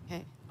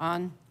 Okay,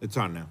 on. It's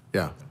on now.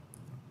 Yeah.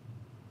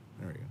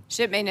 There we go.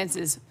 Ship maintenance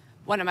is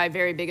one of my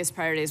very biggest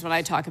priorities when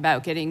I talk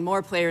about getting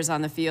more players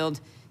on the field.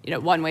 You know,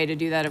 one way to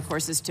do that, of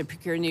course, is to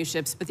procure new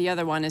ships, but the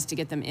other one is to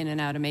get them in and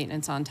out of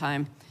maintenance on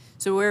time.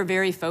 So we're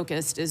very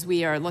focused as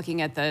we are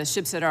looking at the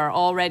ships that are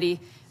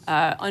already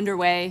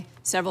underway,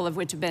 several of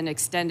which have been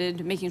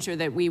extended, making sure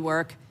that we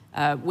work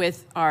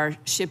with our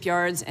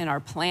shipyards and our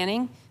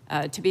planning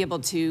to be able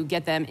to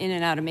get them in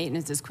and out of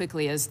maintenance as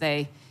quickly as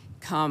they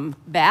come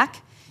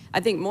back. I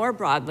think more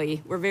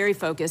broadly, we're very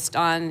focused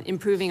on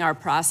improving our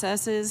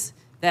processes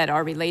that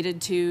are related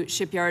to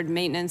shipyard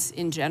maintenance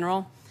in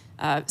general.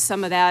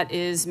 Some of that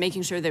is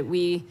making sure that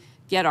we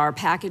get our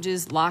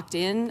packages locked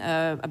in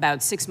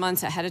about 6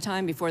 months ahead of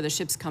time before the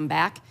ships come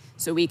back,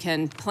 so we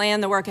can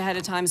plan the work ahead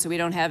of time so we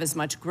don't have as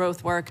much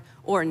growth work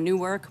or new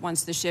work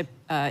once the ship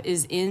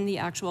is in the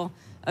actual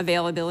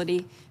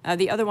availability.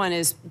 The other one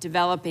is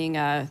developing,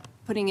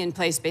 putting in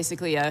place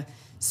basically a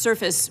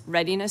surface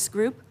readiness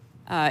group.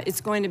 It's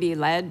going to be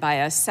led by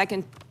a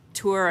second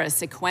tour, a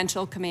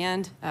sequential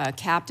command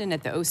captain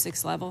at the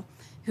 06 level,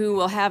 who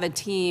will have a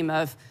team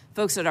of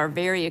folks that are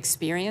very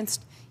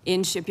experienced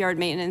in shipyard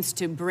maintenance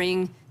to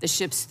bring the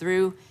ships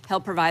through,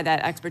 help provide that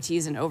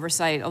expertise and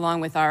oversight,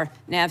 along with our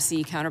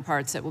NAVSEA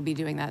counterparts that will be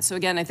doing that. So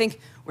again, I think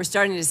we're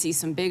starting to see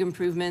some big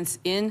improvements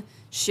in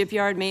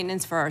shipyard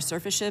maintenance for our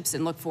surface ships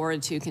and look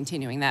forward to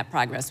continuing that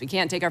progress. We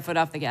can't take our foot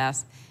off the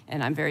gas,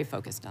 and I'm very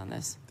focused on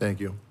this. Thank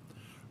you.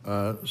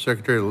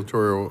 Secretary Del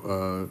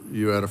Toro,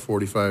 you had a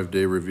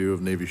 45-day review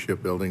of Navy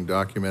shipbuilding,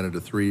 documented a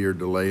 3-year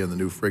delay in the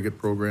new frigate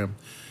program,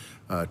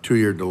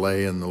 2-year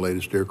delay in the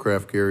latest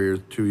aircraft carrier,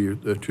 2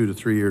 to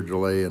 3 year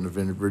delay in the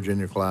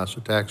Virginia-class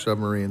attack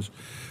submarines,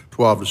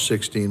 12 to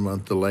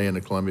 16-month delay in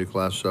the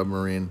Columbia-class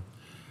submarine.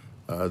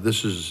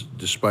 This is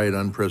despite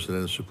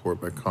unprecedented support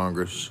by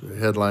Congress.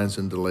 Headlines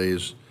and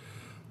delays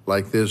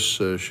like this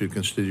should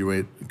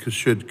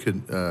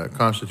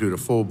constitute a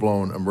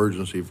full-blown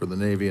emergency for the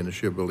Navy and the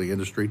shipbuilding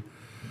industry.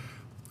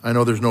 I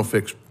know there's no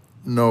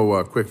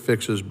quick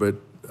fixes, but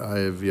I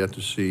have yet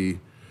to see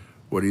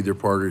what either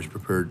party is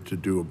prepared to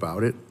do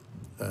about it,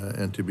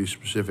 and to be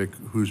specific,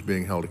 who's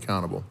being held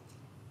accountable.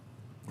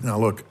 Now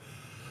look,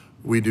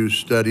 we do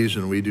studies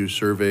and we do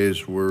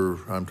surveys where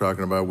I'm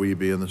talking about we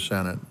being the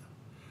Senate,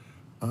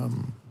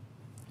 and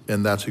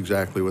that's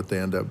exactly what they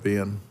end up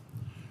being.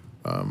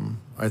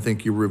 I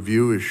think your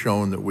review has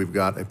shown that we've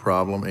got a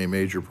problem, a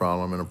major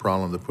problem, and a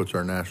problem that puts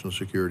our national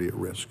security at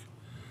risk.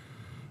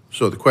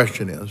 So the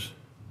question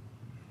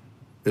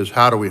is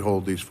how do we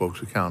hold these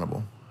folks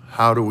accountable?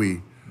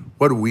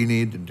 What do we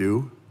need to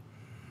do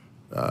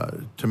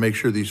to make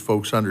sure these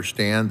folks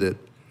understand that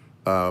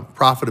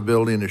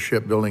profitability in the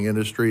shipbuilding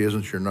industry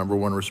isn't your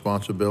 #1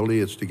 responsibility?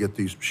 It's to get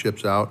these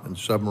ships out and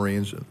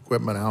submarines and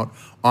equipment out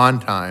on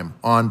time,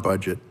 on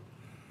budget,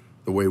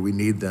 the way we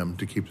need them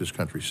to keep this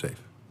country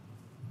safe.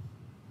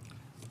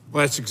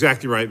 Well, that's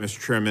exactly right,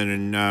 Mr. Chairman.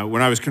 And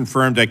when I was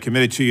confirmed, I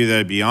committed to you that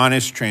I'd be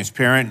honest,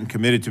 transparent, and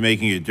committed to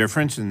making a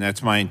difference, and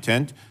that's my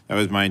intent. That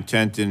was my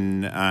intent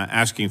in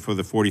asking for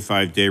the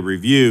 45-day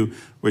review,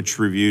 which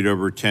reviewed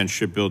over 10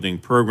 shipbuilding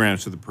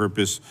programs for the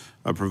purpose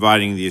of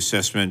providing the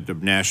assessment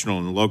of national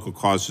and local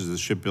causes of the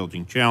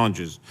shipbuilding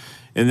challenges.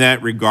 In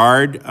that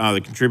regard,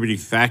 the contributing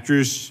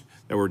factors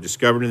that were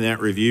discovered in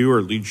that review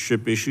are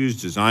leadership issues,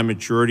 design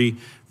maturity,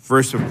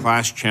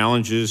 first-of-class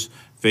challenges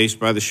faced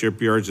by the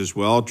shipyards as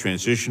well,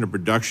 transition to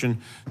production,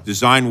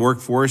 design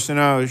workforce, and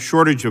a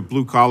shortage of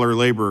blue-collar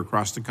labor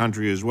across the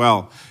country as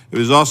well. It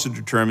was also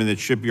determined that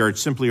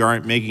shipyards simply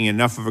aren't making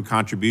enough of a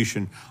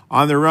contribution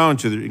on their own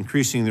to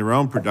increasing their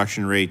own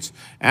production rates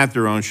at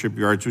their own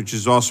shipyards, which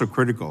is also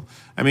critical.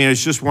 I mean,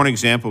 it's just one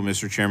example,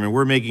 Mr. Chairman.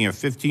 We're making a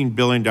 $15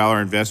 billion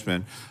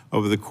investment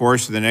over the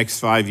course of the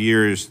next 5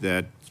 years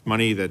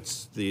money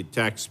that's the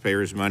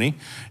taxpayers' money,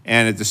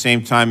 and at the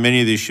same time, many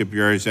of these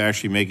shipyards are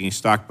actually making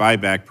stock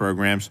buyback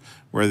programs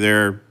where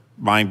they're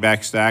buying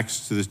back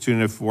stocks to the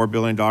tune of $4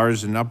 billion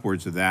and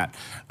upwards of that.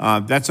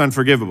 That's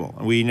unforgivable.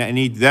 We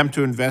need them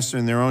to invest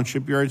in their own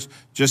shipyards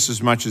just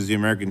as much as the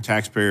American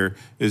taxpayer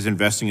is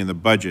investing in the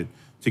budget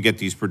to get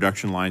these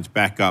production lines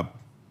back up.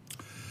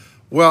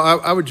 Well,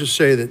 I would just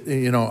say that,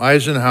 you know,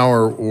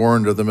 Eisenhower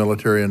warned of the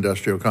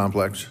military-industrial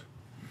complex.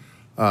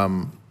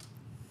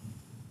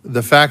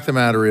 The fact of the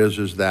matter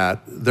is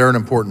that they're an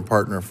important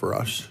partner for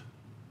us.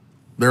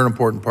 They're an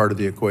important part of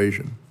the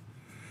equation.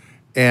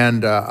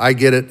 And I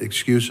get it,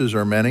 excuses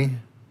are many,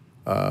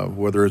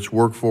 whether it's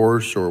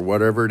workforce or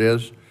whatever it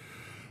is.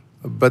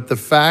 But the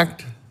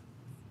fact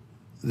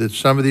that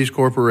some of these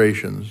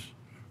corporations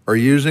are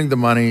using the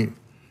money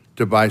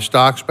to buy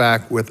stocks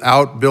back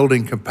without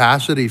building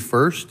capacity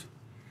first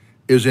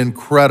is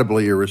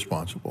incredibly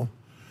irresponsible.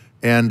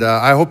 And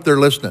I hope they're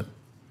listening.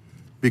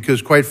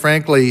 Because quite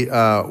frankly,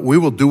 we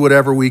will do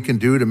whatever we can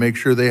do to make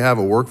sure they have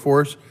a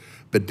workforce,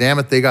 but damn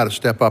it, they got to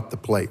step up the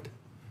plate.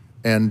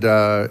 And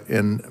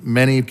in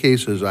many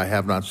cases, I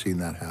have not seen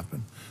that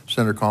happen.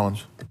 Senator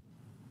Collins.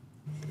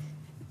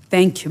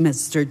 Thank you,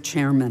 Mr.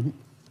 Chairman.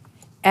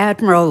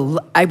 Admiral,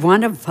 I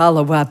want to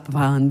follow up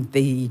on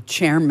the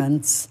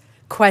chairman's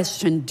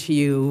question to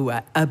you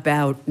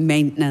about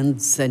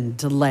maintenance and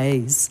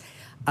delays.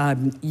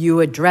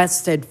 You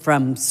addressed it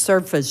from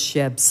surface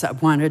ships. I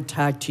want to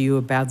talk to you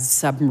about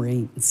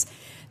submarines.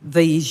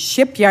 The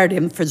Shipyard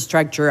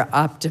Infrastructure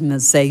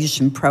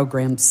Optimization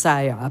Program,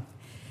 SIOP,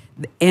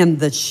 and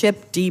the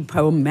Ship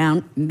Depot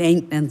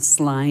Maintenance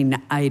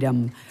Line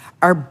item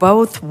are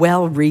both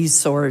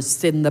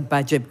well-resourced in the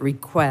budget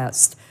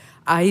request.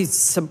 I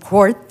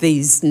support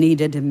these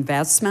needed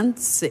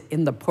investments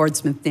in the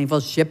Portsmouth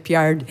Naval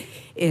Shipyard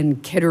in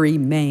Kittery,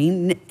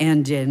 Maine,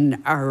 and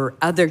in our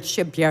other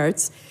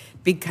shipyards,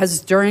 because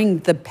during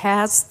the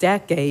past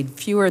decade,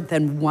 fewer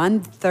than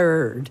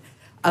 1/3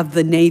 of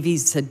the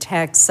Navy's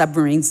attack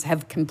submarines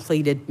have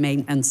completed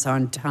maintenance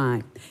on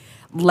time.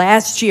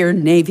 Last year,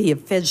 Navy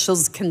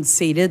officials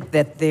conceded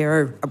that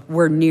there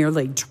were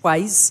nearly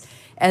twice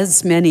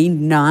as many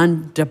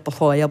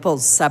non-deployable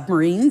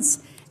submarines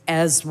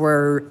as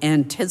were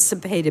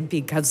anticipated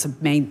because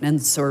of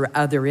maintenance or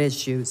other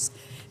issues.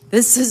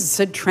 This is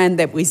a trend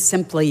that we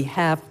simply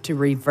have to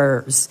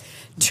reverse.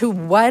 To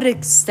what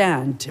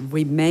extent, if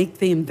we make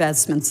the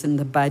investments in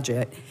the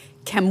budget,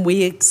 can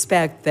we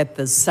expect that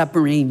the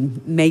submarine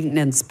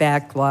maintenance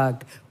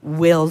backlog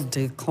will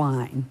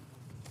decline?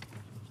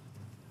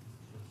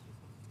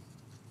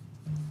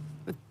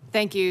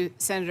 Thank you,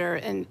 Senator.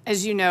 And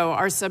as you know,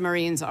 our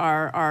submarines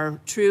are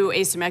our true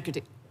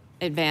asymmetric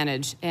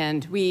advantage,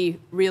 and we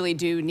really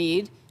do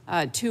need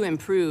to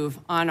improve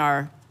on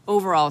our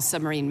overall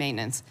submarine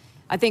maintenance.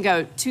 I think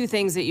two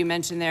things that you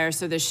mentioned there.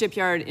 So the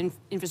Shipyard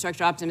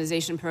Infrastructure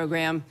Optimization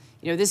Program,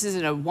 this is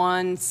a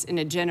once in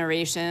a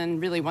generation,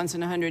 really once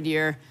in a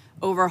 100-year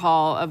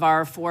overhaul of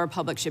our 4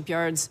 public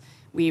shipyards.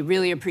 We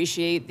really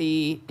appreciate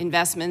the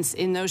investments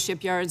in those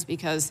shipyards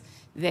because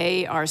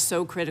they are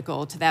so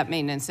critical to that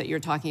maintenance that you're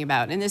talking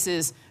about. And this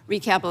is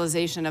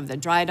recapitalization of the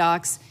dry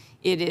docks.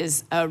 It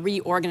is a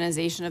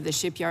reorganization of the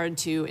shipyard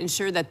to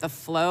ensure that the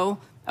flow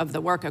of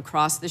the work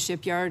across the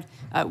shipyard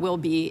will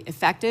be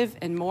effective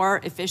and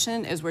more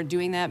efficient as we're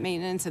doing that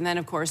maintenance. And then,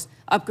 of course,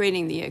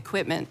 upgrading the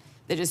equipment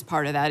that is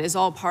part of that is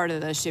all part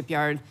of the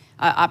shipyard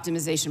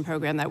optimization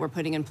program that we're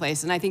putting in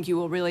place. And I think you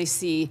will really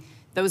see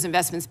those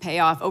investments pay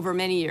off over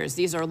many years.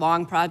 These are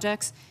long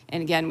projects,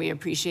 and again, we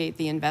appreciate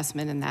the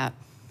investment in that.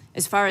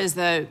 As far as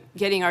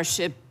getting our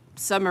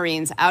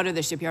submarines out of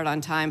the shipyard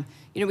on time,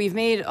 we've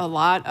made a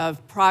lot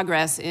of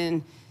progress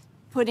in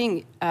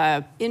putting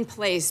in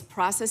place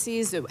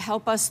processes that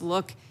help us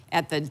look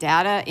at the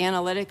data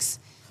analytics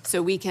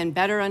so we can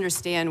better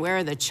understand where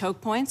are the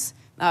choke points,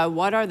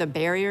 what are the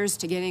barriers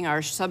to getting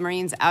our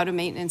submarines out of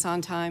maintenance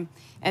on time,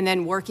 and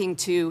then working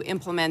to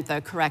implement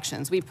the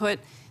corrections. We put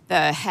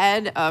the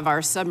head of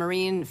our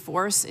submarine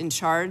force in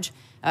charge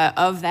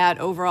of that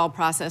overall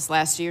process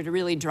last year to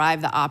really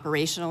drive the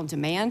operational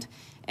demand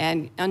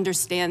and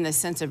understand the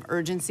sense of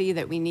urgency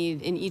that we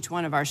need in each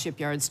one of our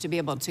shipyards to be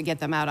able to get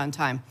them out on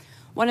time.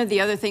 One of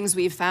the other things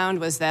we found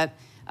was that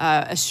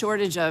a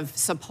shortage of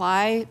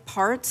supply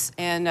parts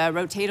and a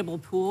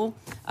rotatable pool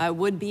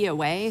would be a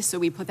way, so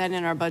we put that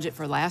in our budget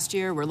for last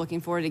year. We're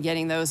looking forward to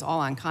getting those all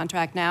on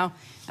contract now.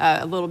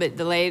 A little bit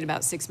delayed,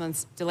 about 6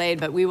 months delayed,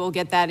 but we will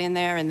get that in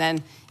there and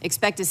then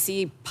expect to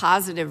see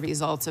positive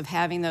results of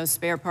having those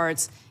spare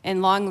parts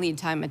and long lead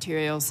time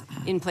materials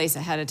in place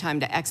ahead of time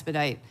to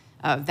expedite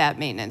that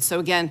maintenance. So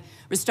again,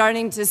 we're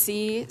starting to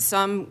see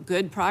some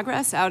good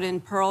progress out in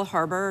Pearl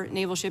Harbor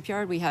Naval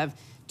Shipyard. We have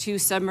 2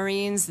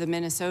 submarines, the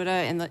Minnesota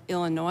and the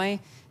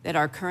Illinois, that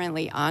are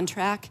currently on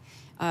track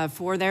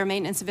for their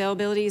maintenance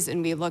availabilities,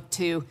 and we look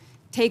to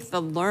take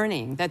the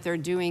learning that they're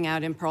doing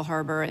out in Pearl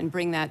Harbor and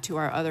bring that to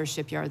our other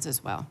shipyards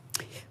as well.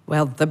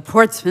 Well, the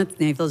Portsmouth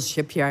Naval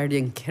Shipyard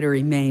in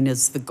Kittery, Maine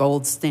is the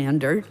gold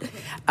standard,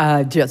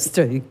 just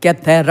to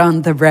get that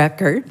on the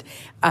record.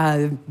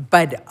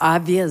 But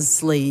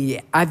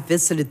obviously, I've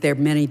visited there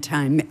many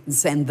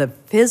times, and the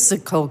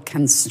physical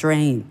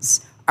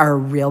constraints are a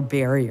real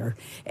barrier.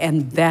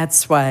 And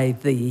that's why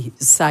the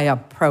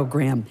SIOP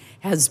program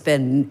has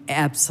been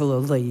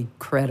absolutely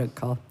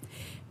critical.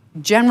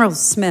 General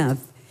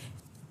Smith,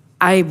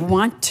 I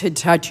want to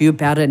talk to you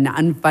about an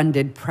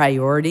unfunded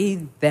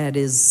priority that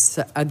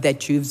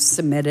you've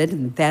submitted,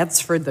 and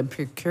that's for the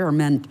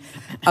procurement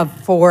of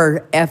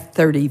 4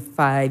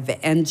 F-35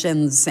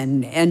 engines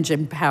and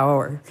engine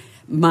power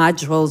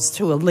modules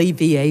to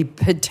alleviate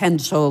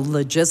potential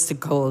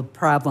logistical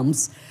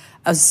problems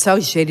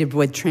associated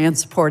with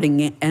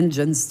transporting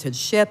engines to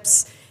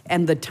ships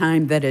and the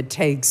time that it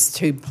takes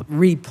to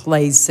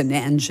replace an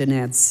engine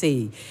at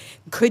sea.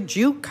 Could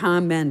you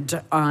comment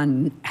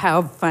on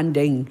how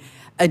funding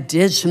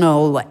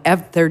additional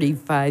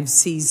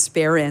F-35C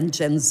spare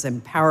engines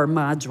and power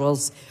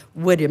modules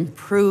would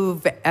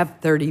improve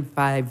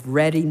F-35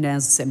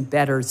 readiness and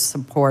better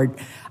support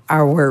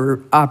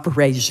our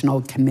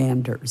operational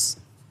commanders?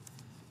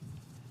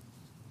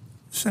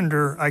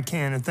 Senator, I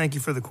can, and thank you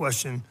for the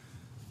question.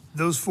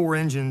 Those 4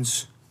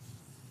 engines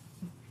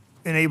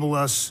enable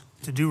us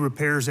to do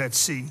repairs at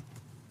sea,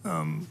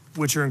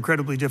 which are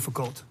incredibly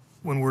difficult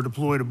when we're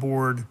deployed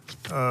aboard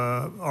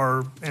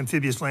our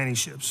amphibious landing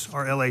ships,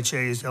 our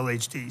LHAs,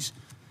 LHDs.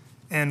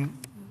 And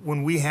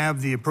when we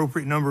have the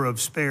appropriate number of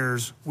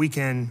spares, we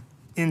can,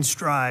 in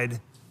stride,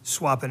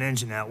 swap an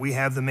engine out. We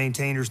have the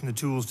maintainers and the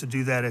tools to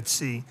do that at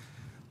sea.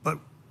 But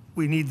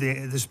we need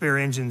the spare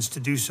engines to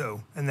do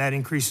so, and that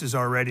increases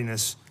our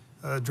readiness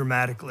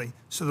dramatically.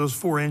 So those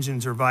 4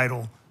 engines are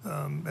vital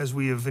as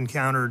we have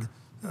encountered,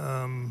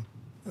 I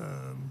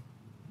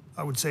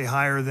would say,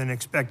 higher than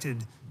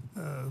expected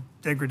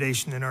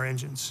degradation in our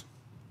engines.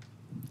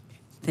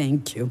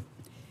 Thank you.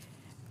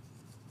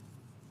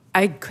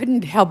 I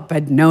couldn't help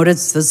but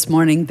notice this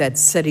morning that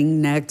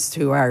sitting next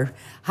to our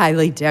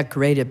highly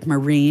decorated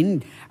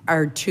Marine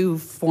are 2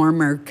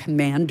 former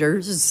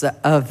commanders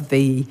of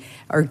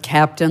or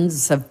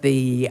captains of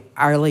the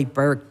Arleigh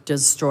Burke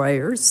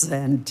destroyers,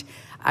 and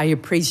I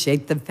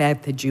appreciate the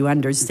fact that you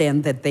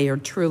understand that they are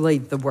truly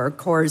the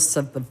workhorse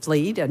of the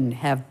fleet and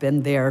have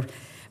been there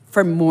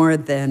for more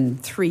than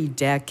 3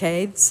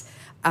 decades.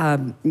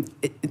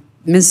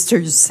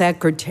 Mr.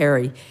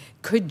 Secretary,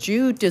 could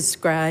you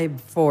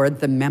describe for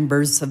the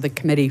members of the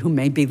committee who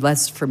may be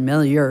less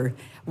familiar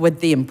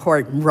with the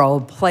important role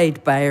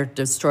played by our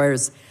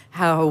destroyers,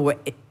 how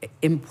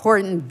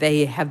important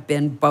they have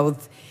been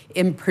both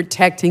in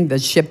protecting the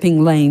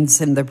shipping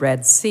lanes in the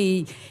Red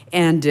Sea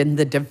and in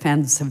the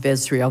defense of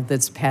Israel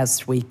this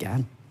past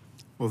weekend?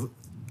 Well,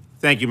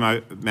 thank you,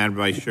 Madam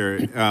Vice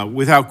Chair.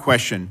 Without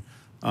question,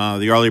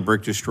 the Arleigh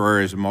Burke destroyer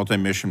is a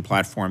multi-mission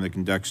platform that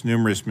conducts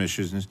numerous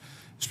missions,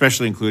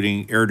 especially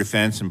including air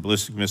defense and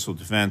ballistic missile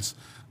defense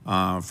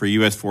for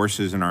U.S.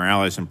 forces and our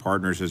allies and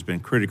partners, has been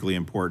critically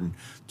important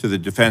to the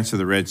defense of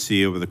the Red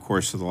Sea over the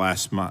course of the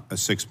last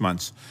 6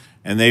 months.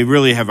 And they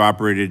really have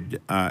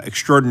operated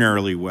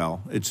extraordinarily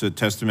well. It's a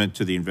testament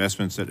to the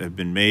investments that have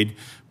been made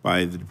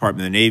by the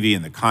Department of the Navy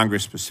and the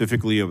Congress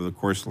specifically over the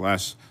course of the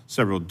last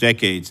several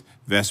decades,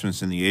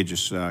 investments in the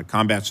Aegis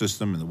combat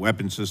system and the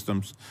weapon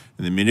systems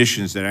and the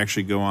munitions that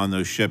actually go on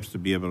those ships to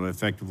be able to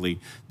effectively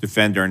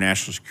defend our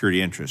national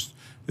security interests.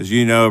 As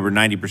you know, over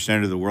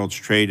 90% of the world's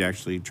trade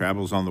actually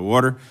travels on the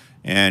water,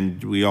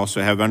 and we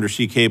also have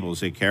undersea cables.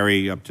 They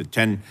carry up to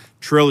 10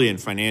 trillion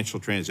financial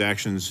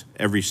transactions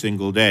every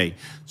single day.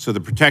 So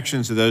the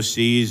protections of those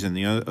seas and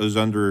those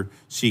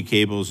undersea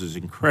cables is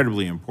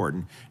incredibly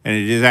important, and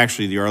it is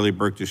actually the Arleigh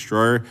Burke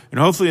destroyer, and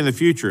hopefully in the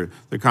future,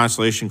 the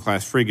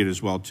Constellation-class frigate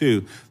as well,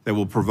 too, that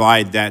will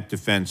provide that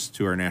defense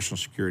to our national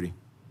security.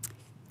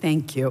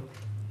 Thank you.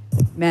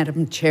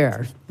 Madam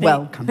Chair,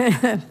 welcome.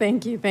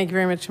 Thank you. Thank you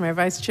very much to my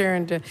Vice Chair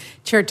and to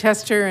Chair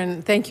Tester,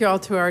 and thank you all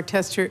to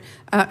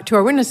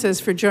our witnesses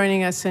for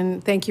joining us,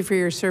 and thank you for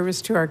your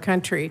service to our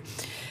country.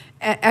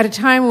 At a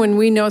time when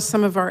we know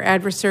some of our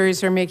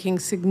adversaries are making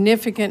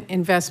significant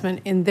investment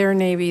in their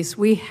navies,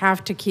 we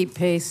have to keep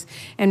pace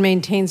and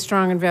maintain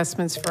strong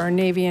investments for our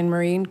Navy and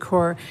Marine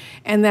Corps.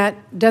 And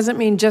that doesn't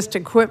mean just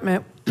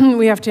equipment.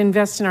 We have to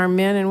invest in our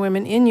men and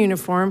women in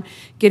uniform,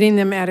 getting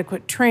them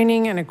adequate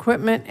training and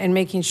equipment, and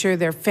making sure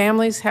their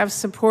families have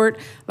support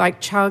like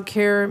child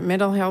care,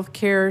 mental health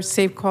care,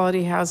 safe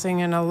quality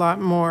housing, and a lot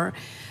more.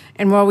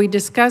 And while we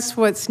discuss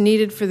what's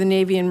needed for the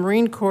Navy and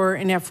Marine Corps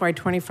in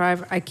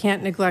FY25, I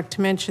can't neglect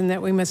to mention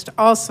that we must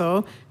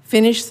also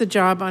finish the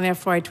job on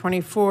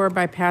FY24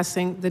 by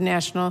passing the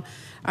National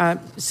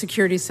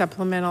Security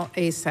Supplemental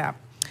ASAP.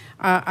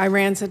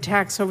 Iran's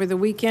attacks over the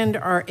weekend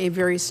are a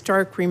very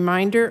stark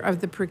reminder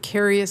of the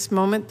precarious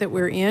moment that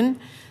we're in,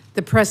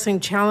 the pressing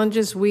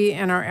challenges we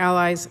and our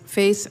allies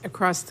face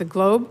across the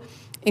globe,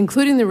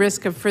 including the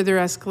risk of further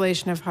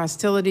escalation of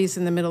hostilities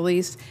in the Middle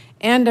East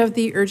and of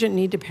the urgent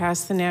need to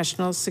pass the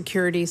National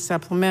Security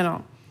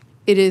Supplemental.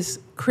 It is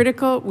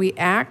critical we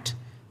act,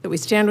 that we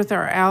stand with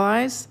our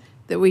allies,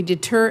 that we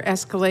deter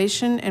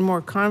escalation and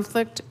more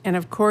conflict, and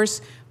of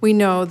course, we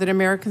know that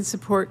American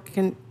support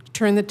can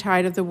turn the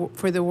tide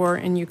for the war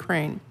in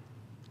Ukraine.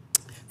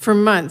 For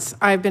months,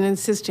 I've been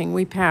insisting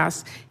we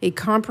pass a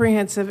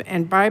comprehensive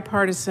and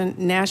bipartisan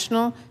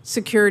National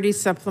Security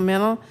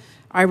Supplemental.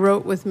 I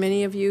wrote with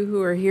many of you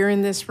who are here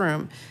in this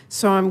room,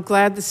 so I'm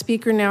glad the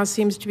Speaker now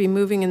seems to be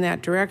moving in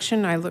that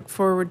direction. I look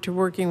forward to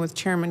working with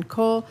Chairman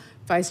Cole,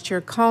 Vice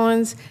Chair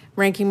Collins,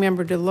 Ranking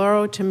Member Del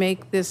Toro to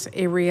make this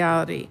a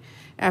reality.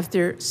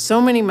 After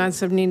so many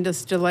months of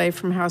needless delay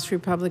from House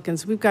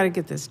Republicans, we've got to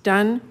get this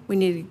done. We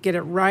need to get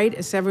it right,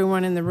 as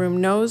everyone in the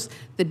room knows.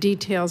 The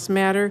details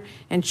matter,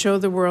 and show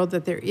the world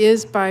that there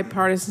is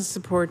bipartisan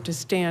support to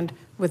stand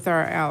with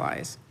our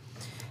allies.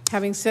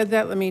 Having said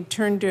that, let me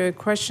turn to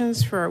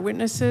questions for our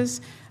witnesses.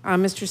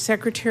 Mr.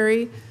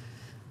 Secretary,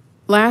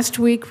 last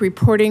week,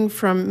 reporting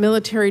from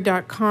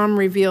military.com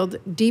revealed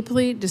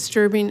deeply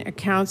disturbing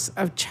accounts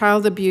of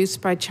child abuse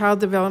by Child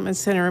Development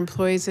Center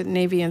employees at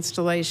Navy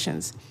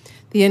installations.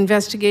 The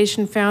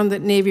investigation found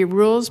that Navy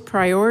rules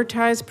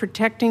prioritize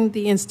protecting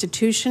the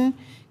institution,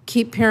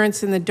 keep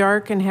parents in the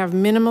dark, and have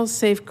minimal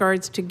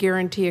safeguards to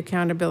guarantee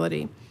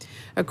accountability.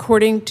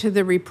 According to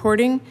the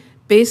reporting,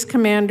 base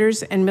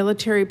commanders and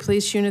military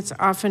police units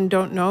often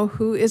don't know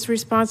who is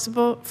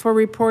responsible for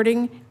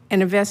reporting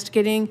and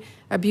investigating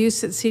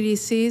abuse at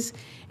CDCs,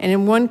 and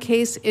in one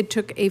case, it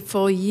took a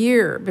full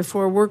year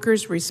before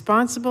workers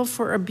responsible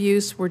for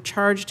abuse were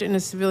charged in a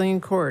civilian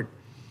court.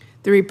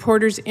 The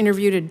reporters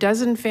interviewed a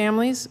dozen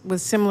families with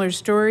similar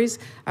stories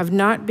of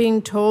not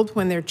being told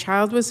when their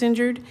child was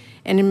injured,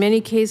 and in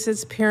many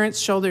cases, parents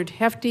shouldered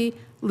hefty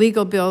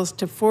legal bills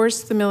to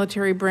force the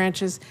military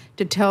branches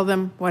to tell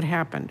them what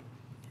happened.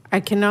 I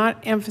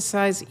cannot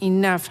emphasize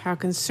enough how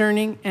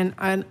concerning and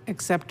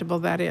unacceptable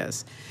that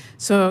is.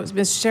 So,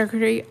 Mr.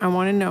 Secretary, I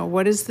want to know,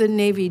 what is the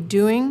Navy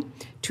doing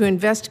to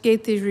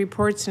investigate these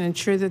reports and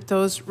ensure that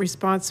those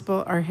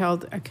responsible are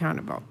held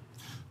accountable?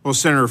 Well,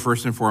 Senator,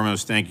 first and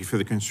foremost, thank you for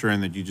the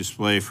concern that you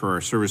display for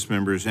our service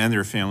members and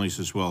their families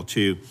as well,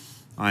 too.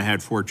 I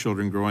had 4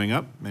 children growing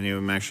up. Many of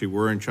them actually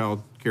were in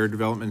child care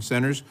development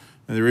centers.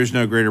 And there is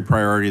no greater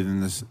priority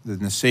than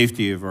the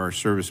safety of our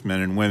servicemen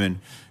and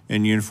women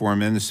in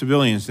uniform and the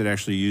civilians that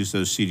actually use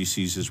those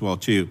CDCs as well,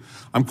 too.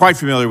 I'm quite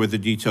familiar with the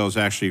details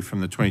actually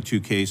from the 22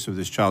 case of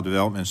this child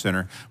development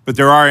center, but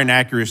there are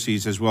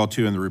inaccuracies as well,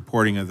 too, in the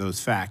reporting of those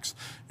facts.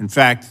 In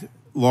fact,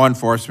 law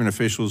enforcement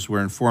officials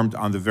were informed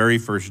on the very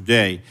first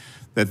day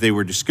that they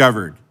were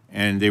discovered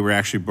and they were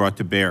actually brought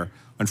to bear.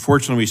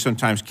 Unfortunately, we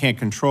sometimes can't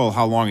control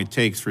how long it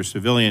takes for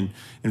civilian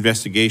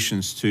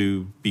investigations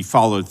to be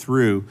followed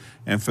through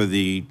and for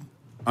the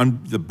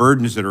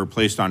burdens that are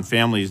placed on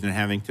families and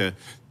having to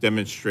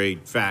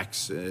demonstrate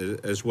facts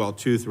as well,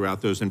 too,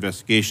 throughout those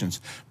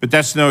investigations. But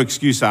that's no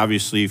excuse,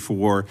 obviously,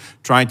 for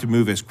trying to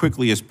move as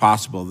quickly as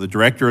possible. The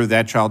director of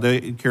that child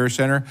care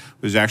center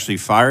was actually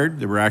fired.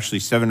 There were actually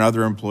 7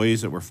 other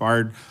employees that were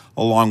fired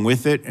along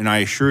with it. And I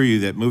assure you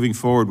that moving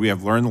forward, we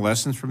have learned the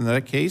lessons from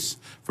that case,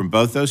 from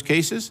both those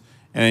cases,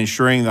 and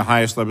ensuring the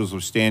highest levels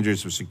of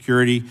standards of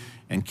security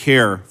and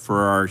care for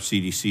our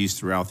CDCs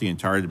throughout the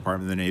entire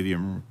Department of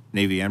the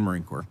Navy and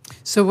Marine Corps.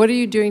 So what are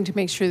you doing to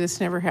make sure this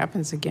never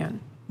happens again?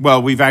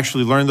 Well, we've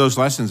actually learned those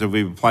lessons, and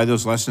we've applied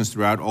those lessons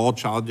throughout all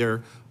child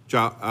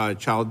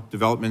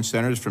development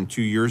centers from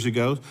 2 years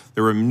ago.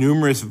 There were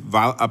numerous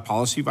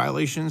policy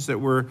violations that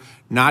were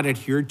not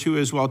adhered to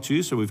as well,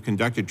 too, so we've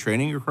conducted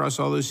training across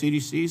all those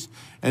CDCs.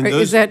 And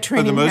those, is that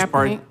training for the most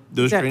happening? part,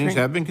 those trainings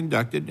have been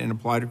conducted and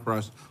applied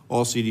across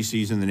all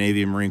CDCs in the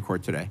Navy and Marine Corps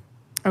today.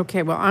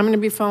 Okay, well, I'm going to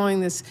be following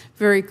this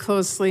very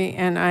closely,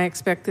 and I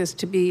expect this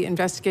to be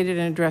investigated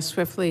and addressed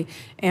swiftly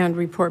and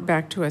report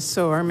back to us.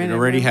 So our men It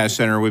already has,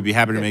 Senator. We'd be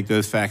happy to make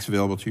those facts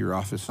available to your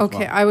office as well.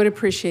 Okay, I would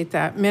appreciate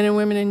that. Men and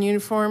women in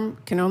uniform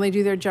can only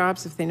do their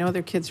jobs if they know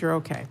their kids are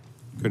okay.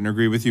 Couldn't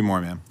agree with you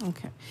more, ma'am.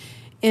 Okay.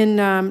 In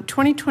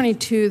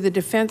 2022, the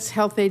Defense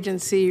Health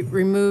Agency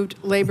removed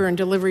labor and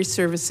delivery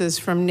services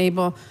from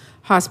Naval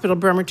Hospital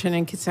Bremerton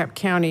in Kitsap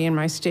County in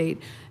my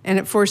state, and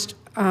it forced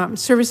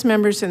service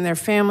members and their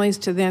families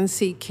to then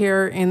seek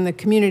care in the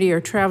community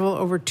or travel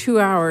over 2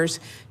 hours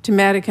to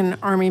Madigan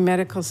Army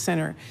Medical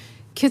Center.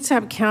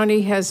 Kitsap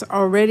County has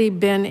already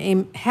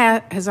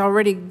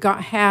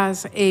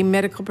has a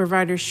medical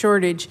provider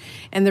shortage,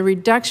 and the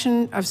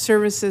reduction of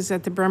services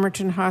at the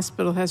Bremerton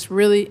Hospital has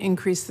really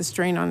increased the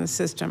strain on the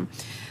system.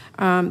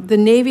 The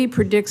Navy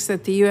predicts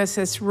that the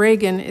USS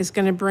Reagan is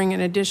going to bring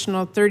an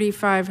additional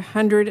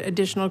 3,500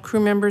 additional crew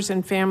members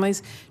and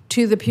families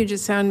to the Puget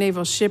Sound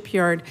Naval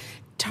Shipyard.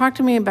 Talk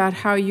to me about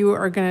how you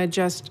are going to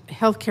adjust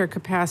healthcare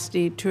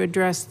capacity to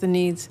address the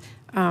needs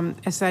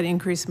as that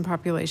increase in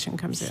population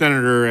comes in.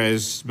 Senator,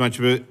 as much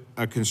of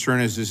a concern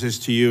as this is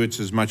to you, it's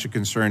as much a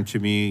concern to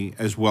me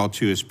as well,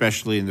 too,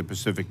 especially in the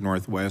Pacific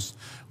Northwest,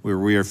 where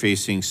we are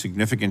facing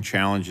significant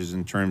challenges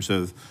in terms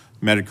of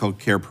medical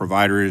care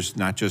providers,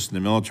 not just in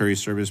the military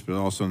service, but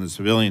also in the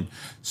civilian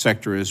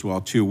sector as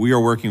well, too. We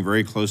are working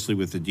very closely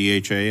with the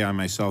DHA. I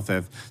myself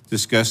have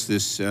discussed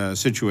this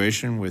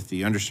situation with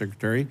the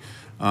Undersecretary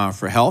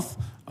for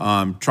Health,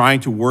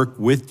 trying to work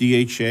with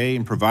DHA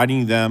and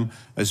providing them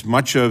as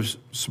much of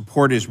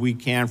support as we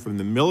can from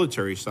the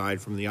military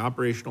side, from the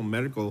operational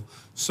medical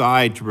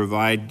side, to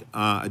provide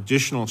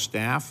additional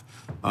staff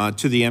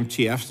to the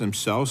MTFs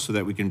themselves so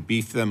that we can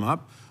beef them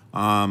up.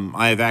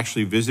 I have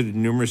actually visited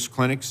numerous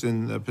clinics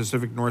in the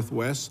Pacific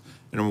Northwest,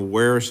 and I'm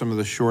aware of some of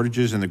the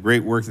shortages and the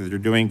great work that they're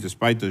doing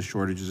despite those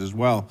shortages as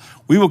well.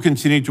 We will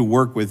continue to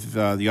work with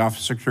the Office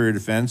of Secretary of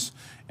Defense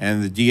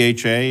and the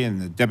DHA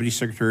and the Deputy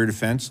Secretary of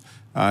Defense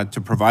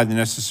to provide the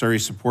necessary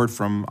support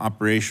from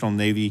operational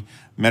Navy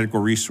medical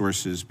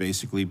resources,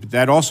 basically. But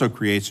that also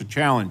creates a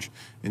challenge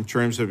in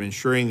terms of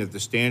ensuring that the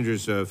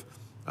standards of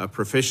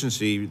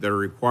proficiency that are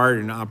required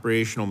in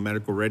operational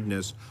medical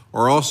readiness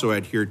are also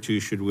adhered to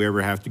should we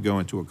ever have to go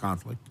into a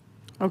conflict.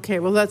 Okay,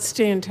 well, let's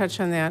stay in touch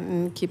on that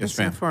and keep us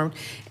ma'am. informed.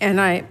 And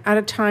out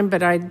of time,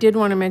 but I did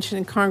want to mention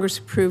that Congress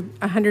approved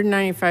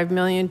 $195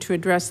 million to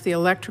address the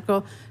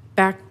electrical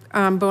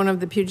backbone of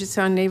the Puget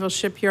Sound Naval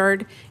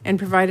Shipyard and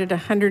provided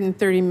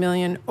 $130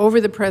 million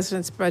over the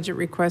President's budget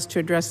request to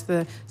address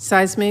the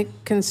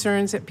seismic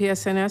concerns at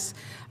PSNS.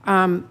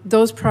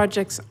 Those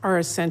projects are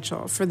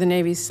essential for the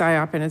Navy's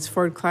SIOP and its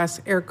Ford-class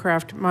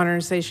aircraft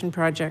modernization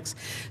projects.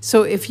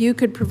 So if you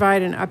could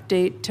provide an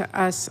update to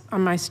us,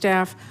 on my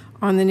staff,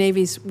 on the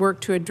Navy's work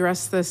to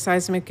address the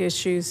seismic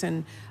issues,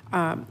 and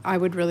I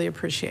would really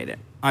appreciate it.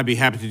 I'd be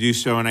happy to do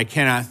so, and I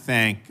cannot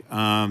thank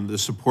the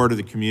support of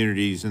the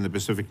communities in the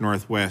Pacific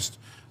Northwest,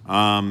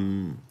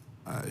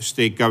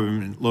 state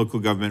government, local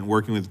government,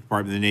 working with the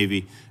Department of the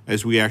Navy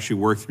as we actually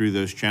worked through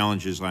those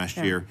challenges last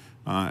year.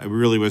 it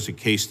really was a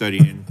case study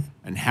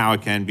in how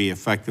it can be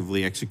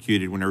effectively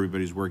executed when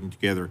everybody's working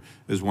together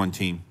as one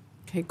team.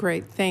 Okay,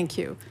 great. Thank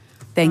you.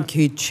 Thank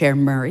you, Chair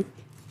Murray.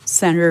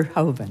 Senator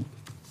Hoeven.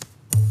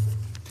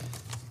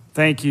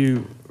 Thank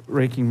you,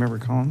 Ranking Member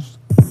Collins.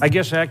 I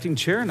guess acting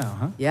chair now,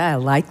 huh? Yeah, I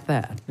like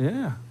that.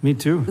 Yeah, me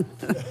too.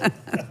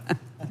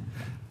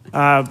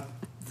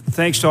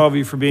 Thanks to all of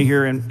you for being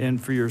here and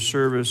for your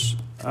service.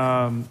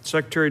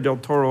 Secretary Del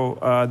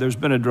Toro, there's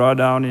been a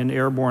drawdown in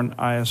airborne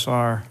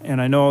ISR, and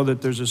I know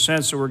that there's a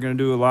sense that we're going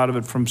to do a lot of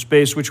it from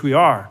space, which we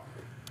are.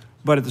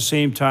 But at the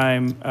same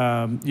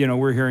time, you know,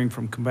 we're hearing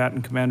from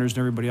combatant commanders and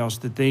everybody else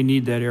that they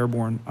need that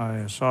airborne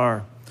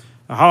ISR.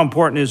 How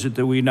important is it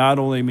that we not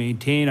only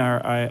maintain our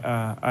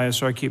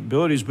ISR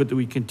capabilities, but that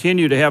we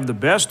continue to have the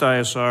best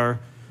ISR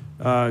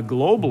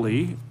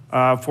globally,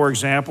 for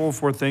example,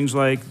 for things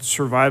like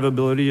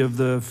survivability of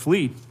the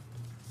fleet?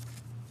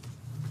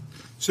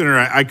 Senator,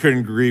 I couldn't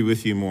agree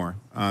with you more.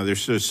 There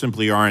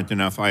simply aren't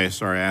enough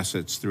ISR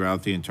assets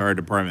throughout the entire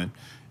department,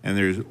 and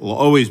there will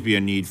always be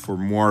a need for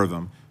more of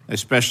them,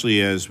 especially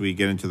as we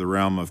get into the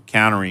realm of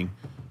countering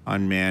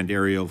unmanned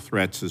aerial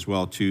threats as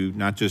well, to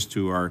not just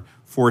to our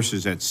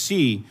forces at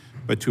sea,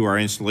 but to our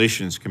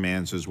installations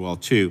commands as well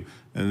too.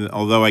 And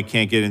although I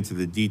can't get into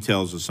the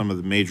details of some of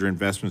the major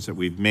investments that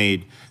we've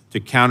made to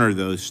counter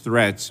those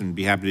threats, and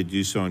be happy to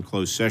do so in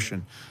closed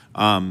session,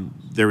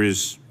 there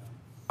is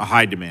a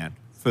high demand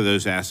for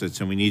those assets,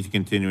 and we need to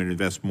continue to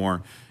invest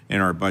more in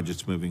our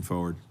budgets moving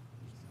forward.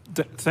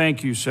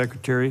 Thank you,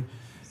 Secretary.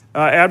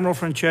 Admiral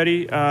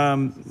Franchetti,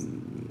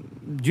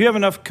 do you have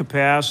enough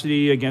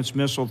capacity against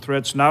missile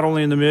threats, not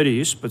only in the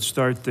Mideast, but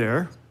start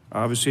there?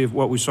 Obviously,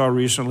 what we saw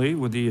recently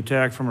with the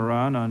attack from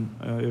Iran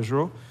on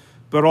Israel,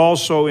 but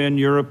also in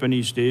Europe and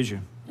East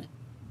Asia.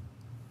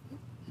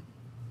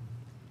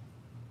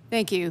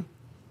 Thank you.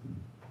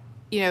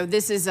 You know,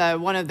 this is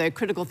one of the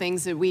critical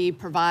things that we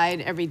provide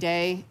every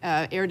day,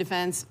 air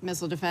defense,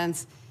 missile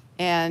defense,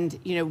 and,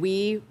 you know,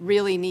 we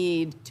really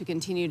need to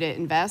continue to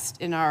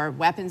invest in our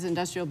weapons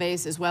industrial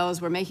base, as well as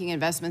we're making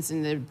investments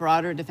in the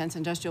broader defense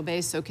industrial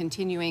base, so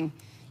continuing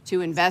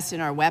to invest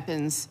in our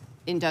weapons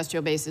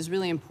industrial base is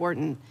really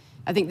important.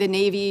 I think the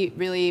Navy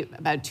really,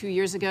 about 2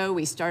 years ago,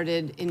 we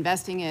started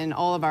investing in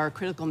all of our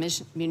critical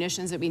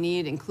munitions that we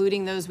need,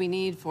 including those we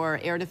need for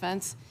air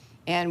defense,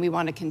 and we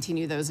want to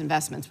continue those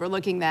investments. We're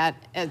looking at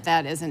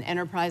that as an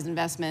enterprise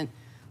investment,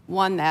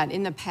 one that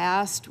in the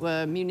past,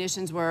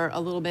 munitions were a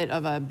little bit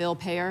of a bill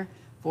payer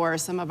for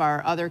some of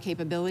our other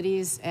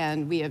capabilities,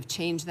 and we have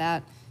changed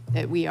that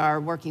we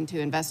are working to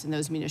invest in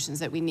those munitions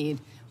that we need.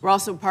 We're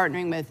also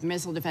partnering with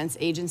Missile Defense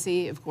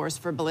Agency, of course,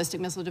 for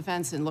ballistic missile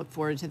defense, and look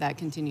forward to that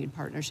continued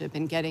partnership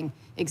and getting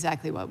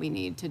exactly what we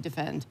need to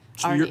defend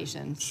our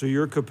nation. So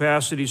your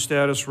capacity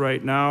status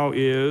right now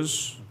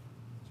is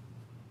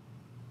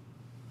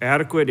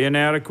adequate,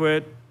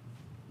 inadequate?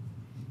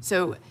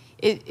 So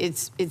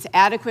it's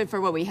adequate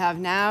for what we have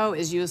now.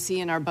 As you'll see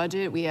in our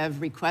budget, we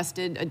have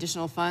requested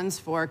additional funds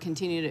for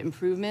continued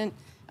improvement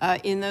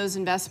in those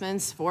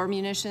investments for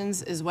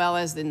munitions, as well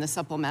as in the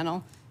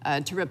supplemental,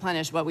 to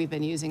replenish what we've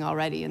been using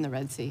already in the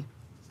Red Sea.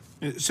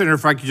 Senator,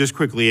 if I could just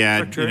quickly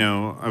add, you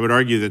know, I would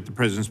argue that the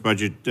president's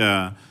budget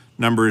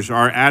numbers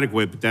are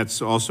adequate, but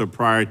that's also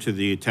prior to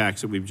the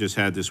attacks that we've just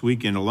had this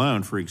weekend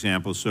alone, for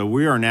example. So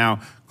we are now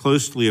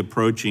closely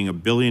approaching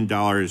 $1 billion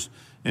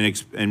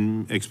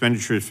in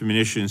expenditures for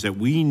munitions that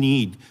we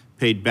need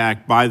paid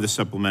back by the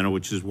supplemental,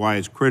 which is why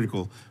it's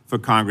critical for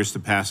Congress to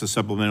pass a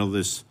supplemental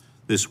this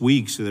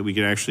week so that we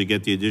can actually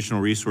get the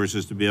additional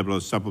resources to be able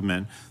to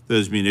supplement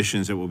those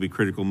munitions that will be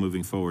critical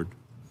moving forward.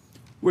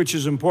 Which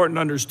is important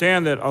to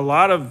understand that a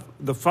lot of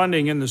the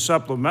funding in the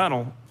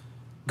supplemental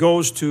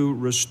goes to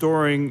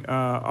restoring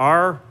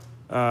our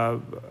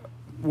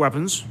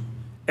weapons,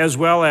 as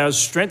well as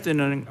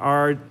strengthening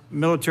our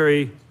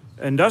military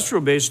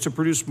industrial base to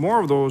produce more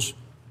of those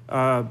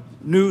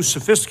new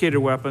sophisticated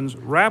weapons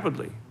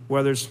rapidly,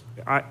 whether it's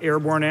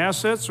airborne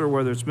assets or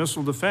whether it's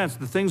missile defense,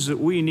 the things that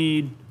we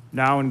need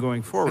now and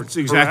going forward. That's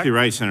exactly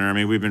right, Senator. I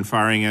mean, we've been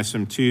firing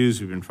SM-2s,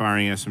 we've been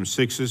firing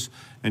SM-6s,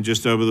 and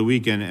just over the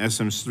weekend,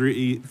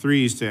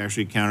 SM-3s to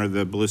actually counter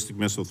the ballistic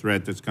missile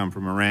threat that's come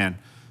from Iran.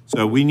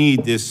 So we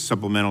need this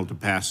supplemental to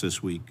pass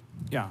this week.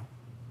 Yeah.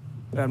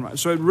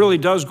 So it really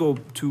does go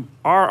to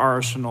our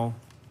arsenal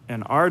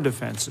and our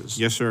defenses.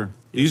 Yes, sir.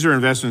 These are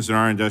investments in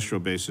our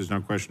industrial base. There's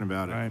no question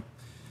about it.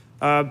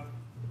 Right.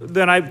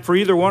 Then for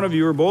either one of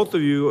you or both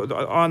of you,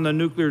 on the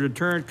nuclear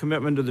deterrent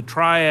commitment to the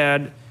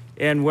triad,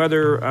 and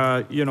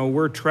whether you know,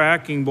 we're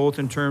tracking both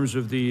in terms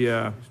of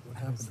the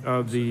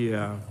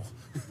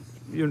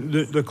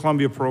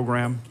Columbia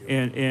program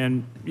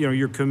and you know,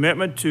 your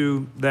commitment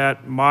to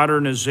that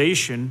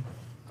modernization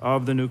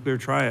of the nuclear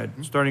triad.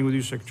 Starting with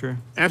you, Secretary.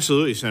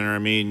 Absolutely, Senator. I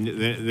mean,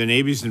 the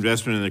Navy's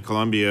investment in the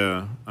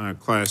Columbia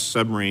class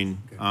submarine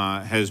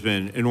has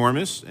been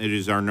enormous. It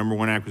is our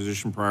 #1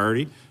 acquisition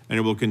priority, and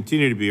it will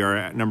continue to be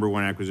our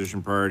 #1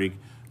 acquisition priority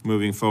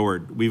moving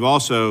forward. We've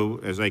also,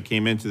 as I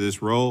came into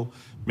this role,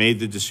 made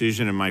the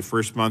decision in my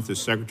first month as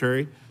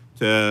Secretary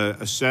to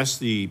assess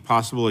the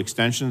possible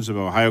extensions of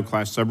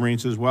Ohio-class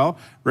submarines as well,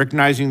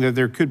 recognizing that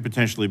there could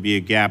potentially be a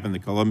gap in the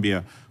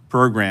Columbia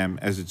program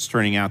as it's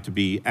turning out to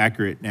be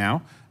accurate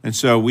now. And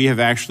so we have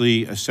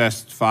actually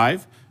assessed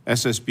 5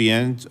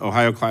 SSBNs,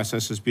 Ohio-class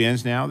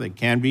SSBNs now that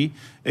can be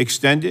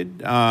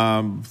extended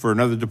for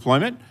another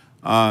deployment,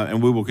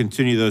 and we will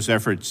continue those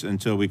efforts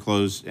until we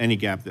close any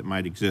gap that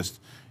might exist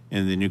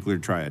in the nuclear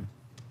triad.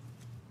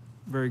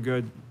 Very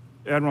good.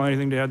 Admiral,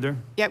 anything to add there?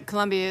 Yep,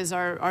 Columbia is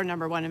our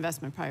 #1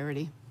 investment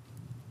priority.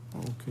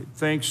 Okay,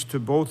 thanks to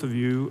both of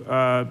you.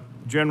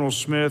 General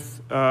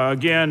Smith,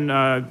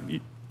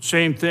 again,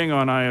 same thing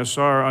on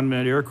ISR,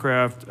 unmanned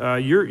aircraft.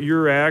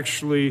 You're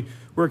actually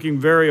working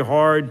very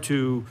hard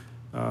to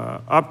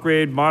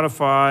upgrade,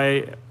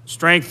 modify,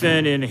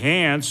 strengthen,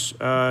 enhance,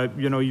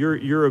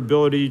 your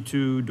ability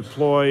to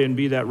deploy and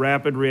be that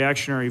rapid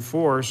reactionary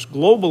force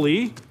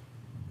globally.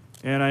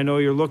 And I know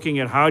you're looking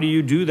at how do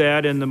you do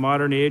that in the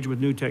modern age with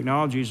new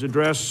technologies.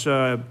 Address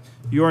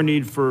your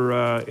need for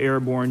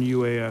airborne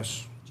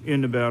UAS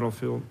in the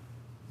battlefield.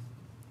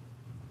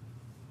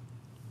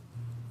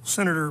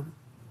 Senator,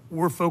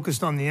 we're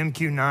focused on the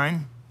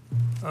MQ-9.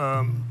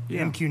 The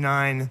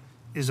MQ-9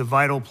 is a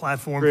vital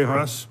platform for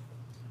us.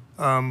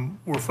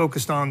 We're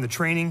focused on the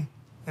training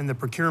and the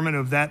procurement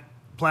of that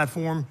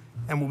platform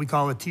and what we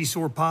call a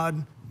TSOR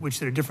pod,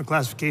 which at a different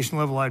classification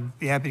level I'd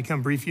be happy to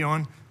come brief you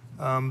on.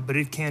 But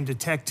it can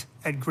detect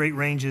at great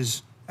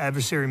ranges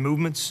adversary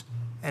movements,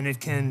 and it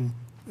can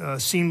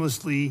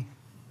seamlessly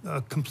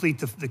complete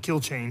the kill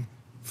chain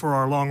for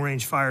our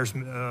long-range fires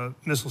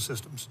missile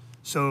systems.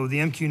 So the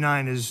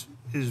MQ-9 is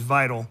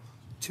vital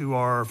to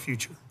our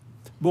future.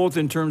 Both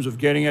in terms of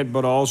getting it,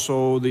 but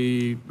also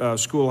the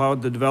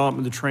schoolhouse, the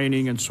development, the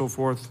training, and so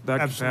forth, that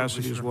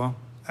capacity as well?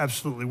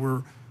 Absolutely.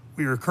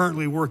 We are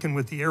currently working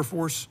with the Air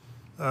Force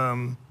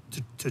to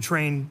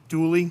train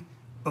dually,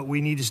 but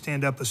we need to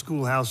stand up a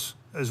schoolhouse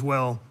as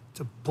well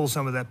to pull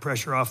some of that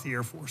pressure off the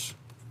Air Force.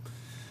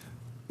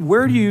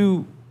 Where do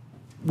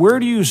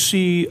you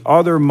see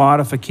other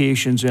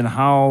modifications in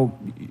how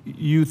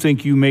you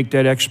think you make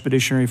that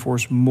expeditionary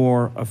force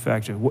more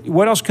effective?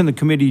 What else can the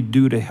committee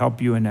do to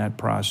help you in that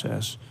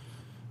process?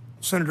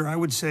 Senator, I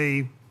would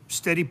say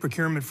steady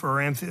procurement for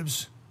our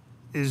amphibs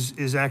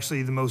is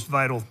actually the most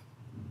vital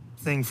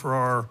thing for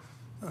our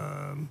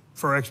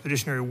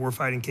expeditionary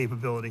warfighting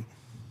capability.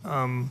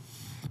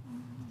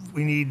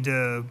 We need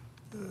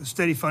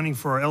steady funding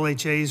for our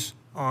LHAs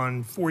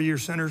on 4-year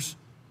centers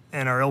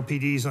and our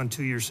LPDs on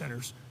 2-year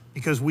centers,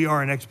 because we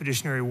are an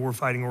expeditionary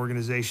warfighting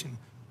organization.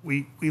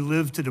 We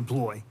live to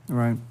deploy.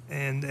 Right.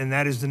 And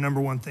that is the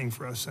 #1 thing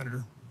for us,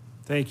 Senator.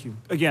 Thank you.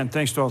 Again,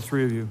 thanks to all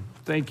 3 of you.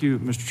 Thank you,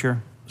 Mr.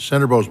 Chair.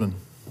 Senator Bozeman.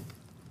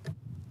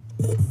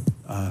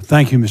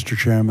 Thank you, Mr.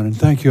 Chairman, and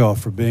thank you all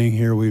for being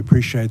here. We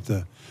appreciate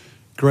the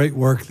great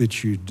work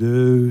that you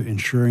do,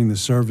 ensuring the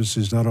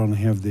services not only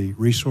have the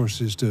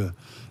resources to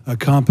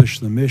accomplish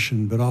the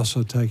mission, but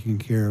also taking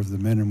care of the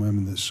men and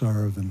women that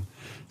serve and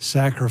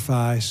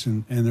sacrifice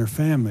and their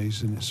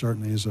families, and it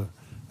certainly is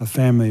a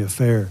family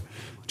affair.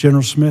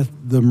 General Smith,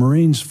 the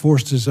Marines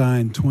Force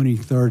Design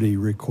 2030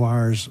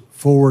 requires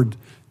forward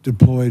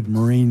deployed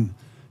Marine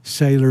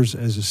sailors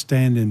as a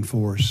stand-in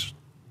force.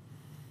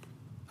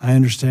 I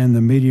understand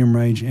the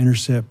medium-range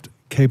intercept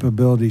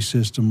capability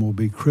system will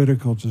be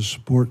critical to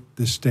support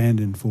this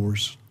stand-in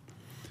force.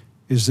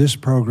 Is this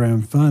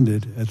program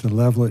funded at the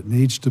level it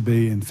needs to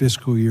be in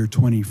fiscal year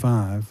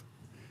 25?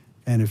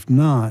 And if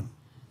not,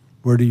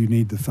 where do you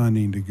need the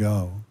funding to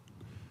go?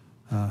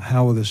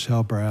 How will this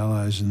help our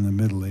allies in the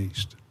Middle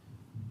East?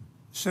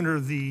 Senator,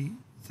 the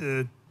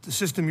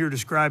system you're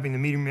describing, the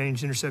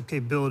medium-range intercept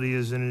capability,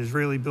 is an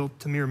Israeli-built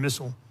Tamir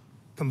missile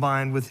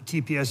combined with the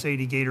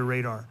TPS-80 Gator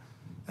radar.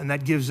 And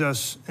that gives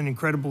us an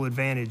incredible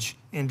advantage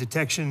in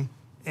detection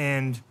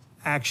and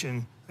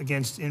action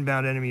against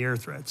inbound enemy air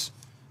threats.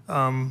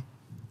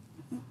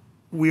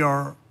 We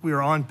are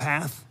on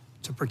path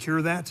to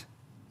procure that.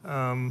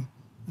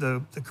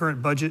 The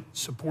current budget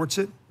supports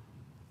it,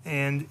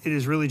 and it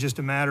is really just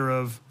a matter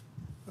of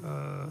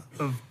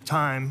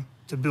time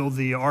to build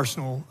the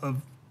arsenal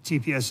of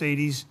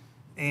TPS-80s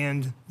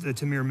and the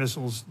Tamir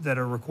missiles that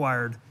are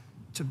required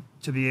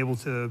to be able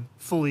to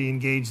fully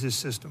engage this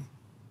system.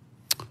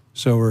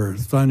 So we're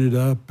funded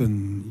up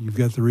and you've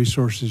got the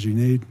resources you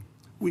need?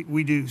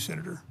 We do,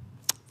 Senator.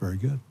 Very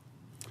good.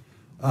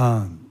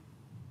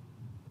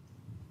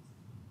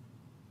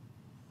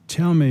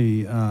 Tell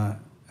me,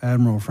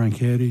 Admiral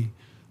Franchetti,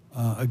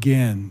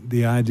 again,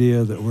 the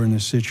idea that we're in a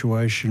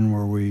situation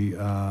where we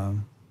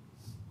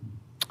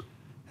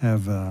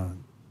have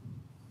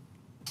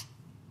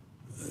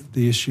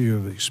the issue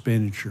of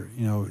expenditure,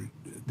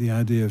 the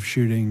idea of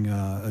shooting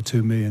a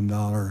 $2 million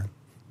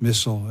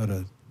missile at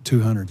a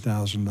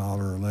 $200,000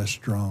 or less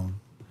drone.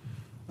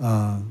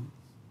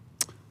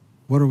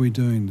 What are we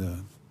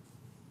doing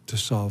to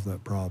solve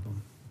that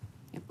problem?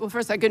 Well,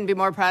 first, I couldn't be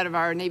more proud of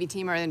our Navy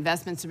team, our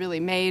investments really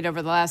made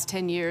over the last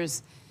 10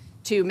 years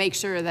to make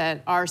sure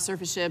that our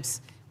surface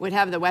ships would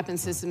have the weapon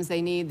systems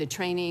they need, the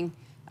training,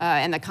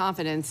 and the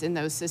confidence in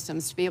those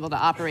systems to be able to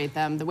operate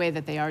them the way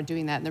that they are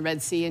doing that in the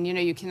Red Sea. And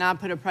you cannot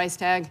put a price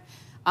tag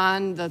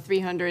on the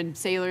 300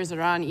 sailors that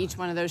are on each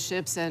one of those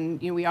ships,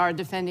 and we are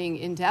defending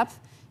in depth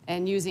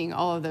and using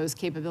all of those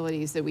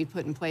capabilities that we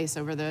put in place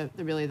over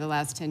really the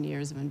last 10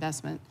 years of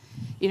investment.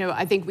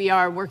 I think we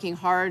are working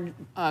hard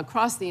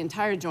across the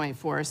entire joint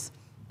force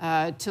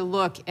to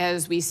look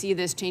as we see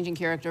this changing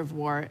character of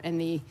war and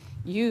the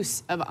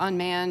use of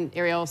unmanned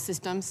aerial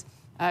systems.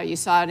 You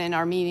saw it in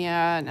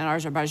Armenia and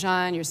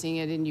Azerbaijan. You're seeing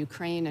it in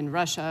Ukraine and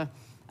Russia.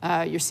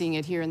 You're seeing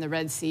it here in the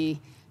Red Sea,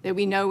 that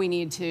we know we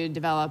need to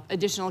develop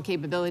additional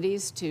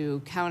capabilities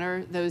to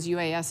counter those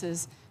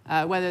UASs,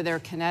 whether they're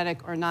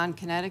kinetic or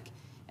non-kinetic,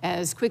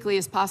 as quickly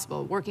as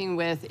possible, working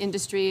with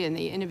industry and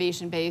the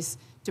innovation base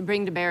to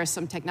bring to bear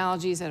some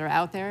technologies that are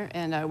out there,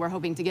 and we're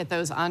hoping to get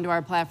those onto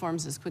our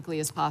platforms as quickly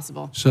as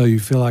possible. So you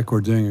feel like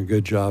we're doing a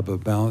good job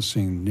of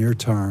balancing near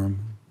term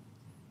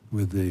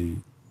with the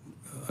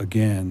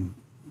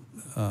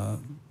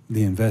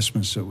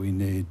investments that we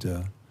need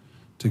to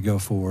go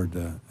forward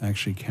to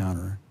actually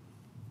counter.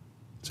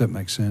 Does that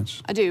make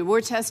sense? I do. We're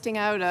testing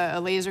out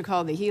a laser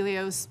called the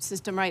Helios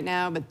system right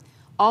now, but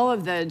all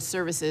of the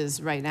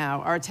services right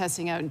now are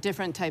testing out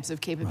different types of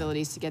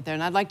capabilities to get there.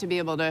 And I'd like to be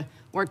able to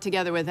work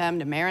together with them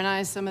to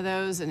marinize some of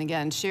those and,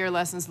 again, share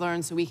lessons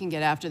learned so we can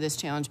get after this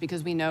challenge,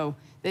 because we know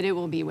that it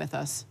will be with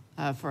us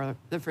for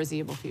the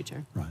foreseeable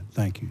future. Right.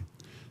 Thank you.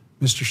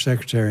 Mr.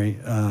 Secretary,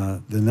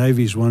 the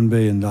Navy's $1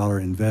 billion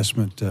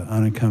investment to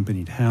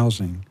unaccompanied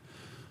housing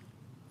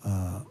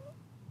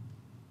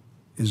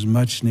is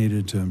much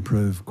needed to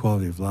improve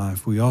quality of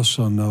life. We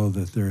also know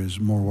that there is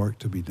more work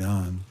to be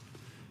done.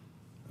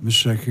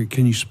 Mr. Secretary,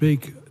 can you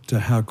speak to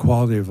how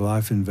quality of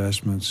life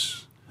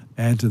investments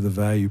add to the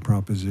value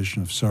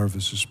proposition of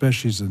service,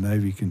 especially as the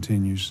Navy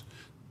continues,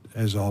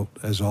 as all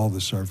the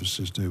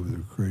services do with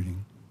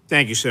recruiting?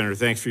 Thank you, Senator.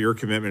 Thanks for your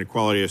commitment to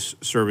quality of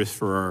service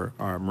for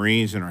our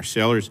Marines and our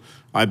sailors.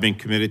 I've been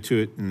committed to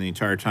it in the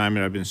entire time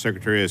that I've been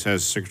Secretary, as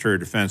has Secretary of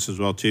Defense as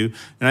well, too.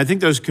 And I think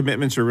those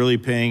commitments are really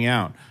paying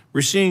out.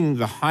 We're seeing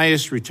the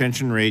highest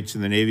retention rates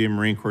in the Navy and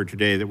Marine Corps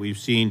today that we've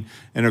seen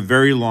in a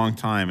very long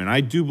time. And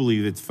I do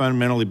believe it's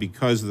fundamentally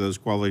because of those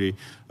quality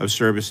of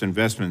service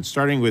investments,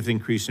 starting with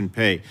increase in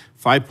pay.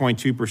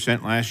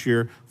 5.2% last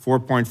year,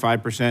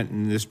 4.5%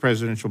 in this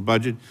presidential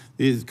budget.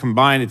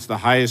 Combined, it's the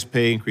highest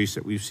pay increase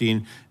that we've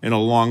seen in a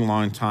long,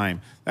 long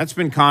time. That's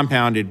been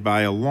compounded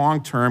by a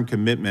long-term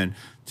commitment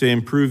to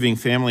improving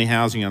family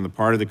housing on the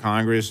part of the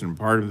Congress and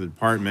part of the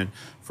department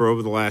for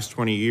over the last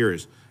 20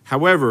 years.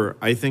 However,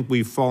 I think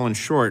we've fallen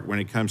short when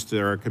it comes to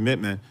our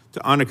commitment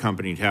to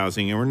unaccompanied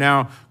housing, and we're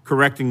now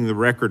correcting the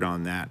record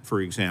on that,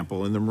 for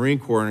example. In the Marine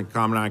Corps, and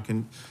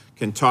Commandant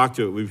can talk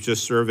to it, we've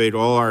just surveyed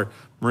all our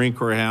Marine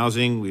Corps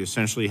housing. We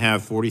essentially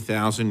have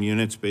 40,000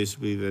 units,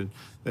 basically,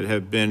 that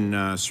have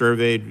been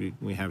surveyed.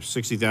 We have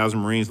 60,000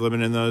 Marines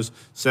living in those.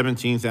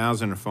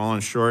 17,000 have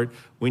fallen short.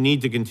 We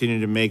need to continue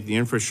to make the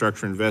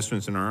infrastructure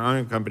investments in our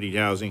unaccompanied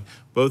housing,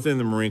 both in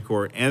the Marine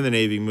Corps and the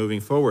Navy, moving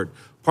forward.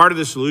 Part of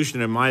the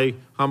solution, in my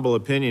humble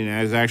opinion,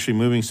 is actually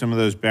moving some of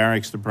those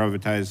barracks to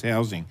privatized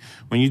housing.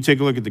 When you take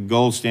a look at the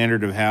gold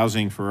standard of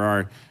housing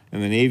for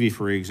in the Navy,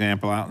 for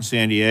example, out in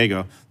San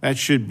Diego, that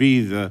should be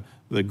the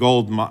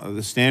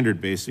the standard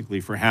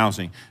basically for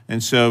housing.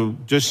 And so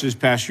just this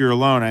past year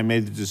alone, I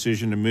made the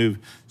decision to move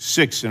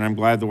 6, and I'm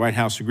glad the White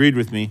House agreed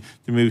with me,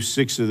 to move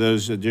 6 of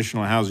those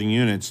additional housing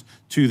units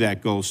to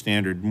that gold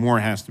standard. More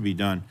has to be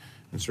done.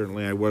 And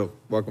certainly I will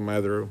welcome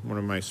one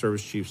of my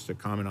service chiefs to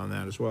comment on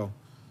that as well.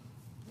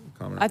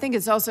 I think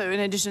it's also, in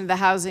addition to the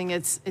housing,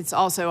 it's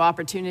also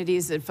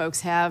opportunities that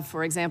folks have,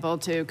 for example,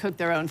 to cook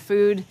their own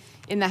food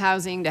in the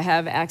housing, to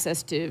have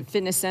access to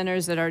fitness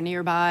centers that are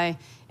nearby,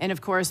 and of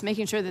course,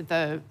 making sure that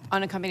the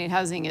unaccompanied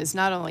housing is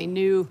not only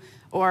new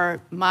or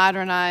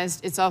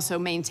modernized, it's also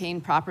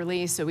maintained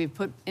properly. So we've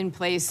put in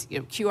place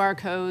QR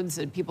codes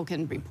that people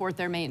can report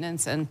their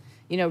maintenance, and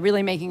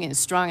really making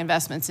strong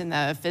investments in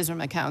the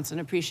FSRM accounts, and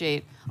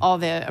appreciate all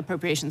the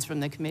appropriations from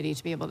the committee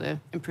to be able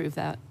to improve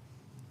that.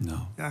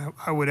 No.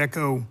 I would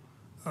echo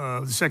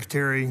the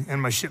Secretary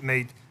and my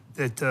shipmate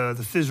that the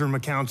FSRM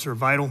accounts are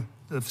vital,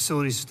 the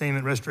Facility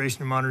Sustainment,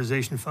 Restoration, and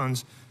Modernization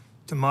Funds,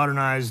 to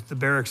modernize the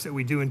barracks that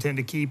we do intend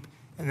to keep,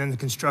 and then the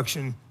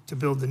construction to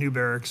build the new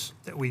barracks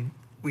that we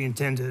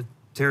intend to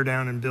tear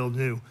down and build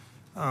new.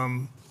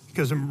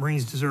 Because the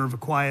Marines deserve a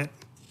quiet,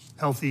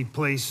 healthy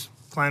place,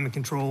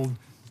 climate-controlled,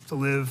 to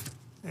live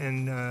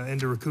and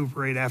to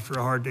recuperate after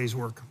a hard day's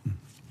work.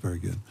 Very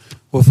good.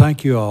 Well,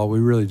 thank you all. We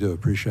really do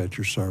appreciate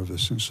your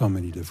service in so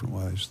many different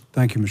ways.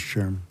 Thank you, Mr.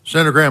 Chairman.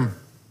 Senator Graham.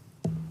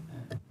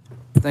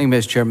 Thank you,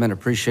 Mr. Chairman.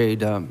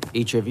 Appreciate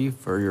each of you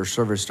for your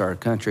service to our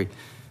country.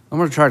 I'm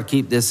going to try to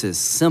keep this as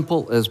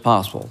simple as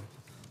possible.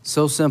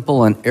 So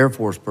simple an Air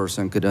Force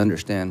person could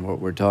understand what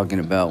we're talking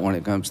about when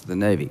it comes to the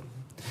Navy.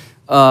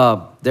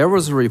 There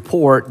was a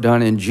report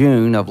done in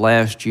June of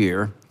last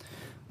year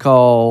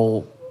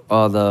called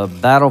the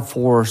Battle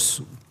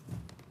Force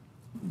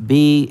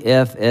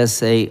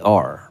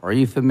BFSAR. Are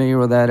you familiar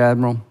with that,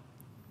 Admiral?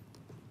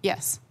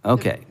 Yes.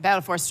 Okay. The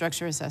Battle Force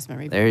Structure Assessment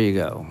Report. There you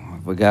go.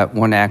 We got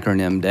one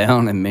acronym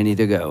down and many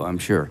to go, I'm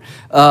sure.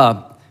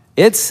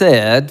 It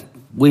said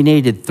we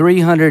needed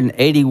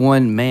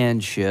 381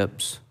 manned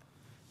ships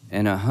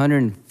and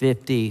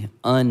 150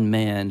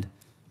 unmanned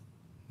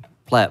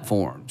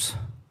platforms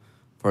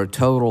for a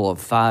total of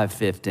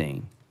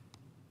 515.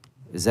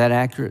 Is that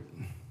accurate?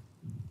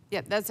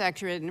 Yep, that's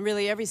accurate. And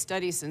really, every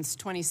study since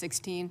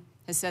 2016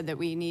 has said that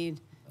we need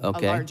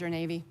Okay. a larger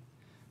Navy.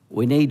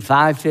 We need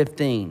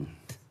 515.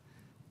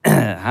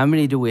 How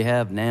many do we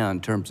have now in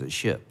terms of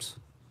ships?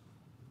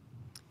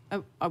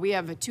 We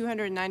have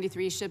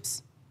 293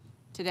 ships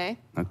today,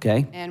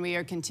 Okay. and we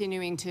are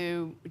continuing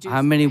to do.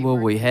 How many some will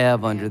work we with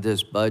have Command. under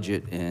this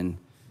budget in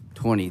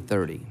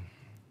 2030?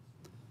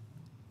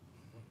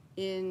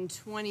 In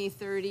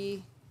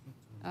 2030,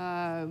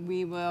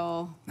 we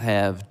will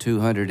Have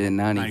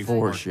 294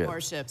 94. ships.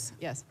 4 ships.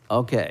 Yes.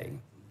 Okay.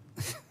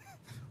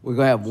 We're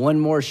going to have one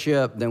more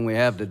ship than we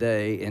have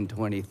today in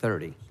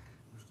 2030.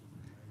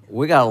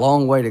 We got a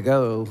long way to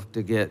go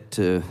to get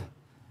to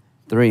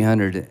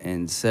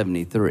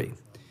 373.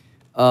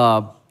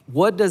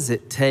 What does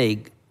it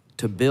take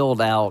to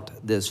build out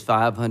this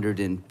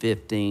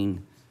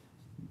 515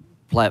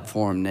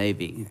 platform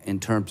Navy in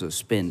terms of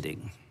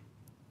spending?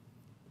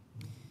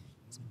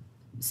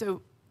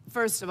 So,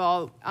 first of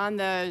all, on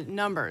the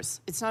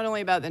numbers, it's not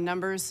only about the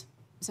numbers,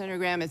 Senator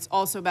Graham, it's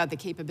also about the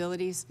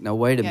capabilities. No,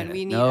 wait a Again, minute.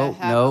 we need No, to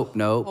have no, a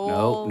no,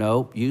 whole-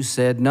 no, no. You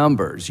said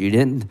numbers. You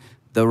didn't.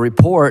 The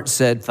report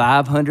said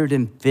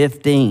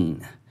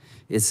 515.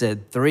 It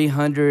said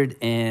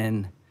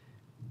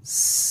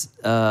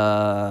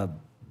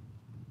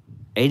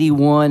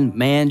 381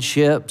 manned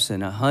ships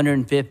and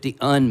 150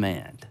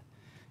 unmanned.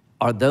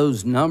 Are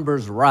those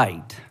numbers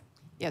right?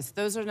 Yes,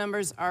 those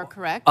numbers are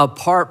correct.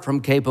 Apart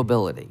from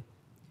capability.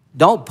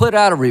 Don't put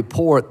out a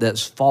report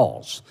that's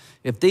false.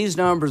 If these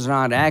numbers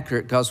are not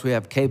accurate because we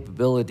have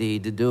capability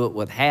to do it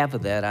with half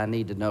of that, I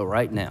need to know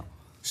right now.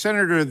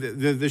 Senator,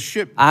 the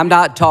ship. I'm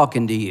not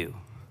talking to you.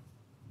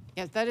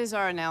 Yes, that is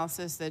our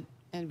analysis that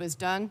it was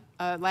done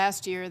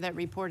last year that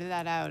reported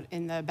that out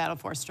in the Battle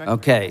Force Structure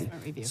Okay,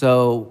 Assessment Review.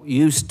 so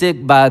you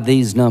stick by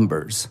these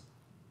numbers,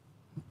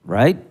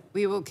 right?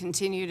 We will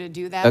continue to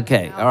do that.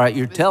 Okay, all right,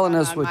 you're Analysis was telling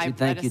done us on what my you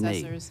think you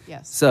need. predecessors,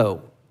 Yes.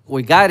 So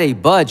we got a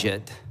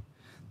budget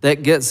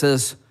that gets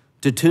us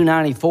to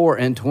 294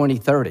 in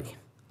 2030.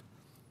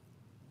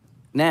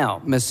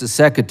 Now, Mr.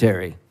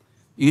 Secretary,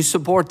 you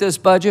support this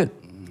budget?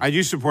 I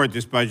do support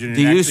this budget. and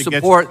Do it you actually gets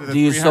us support, to the do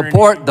you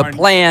support the 381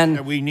 plan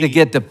that we to need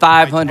get to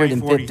by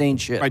 515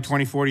 ships? By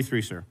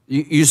 2043, sir.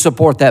 You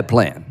support that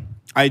plan?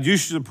 I do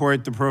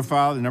support the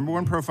profile, the number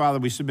one profile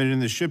that we submitted in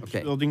the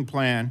shipbuilding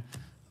plan.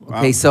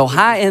 Okay, so with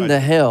how this in the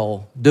budget.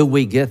 hell do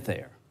we get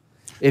there?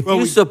 If Well,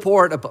 you we-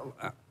 support,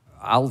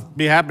 I'll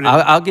Be happy to.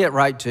 I'll get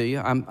right to you.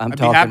 I'm I'd be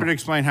talking. happy to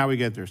explain how we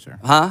get there, sir.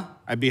 Huh?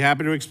 I'd be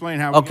happy to explain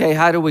how we get Okay,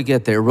 how do we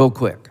get there, real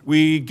quick?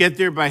 We get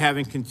there by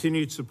having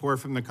continued support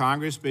from the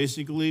Congress,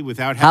 basically,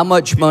 without How having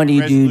much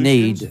money do you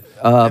resolutions. need?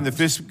 And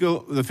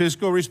the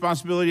Fiscal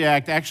Responsibility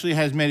Act actually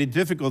has made it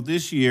difficult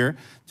this year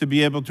to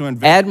be able to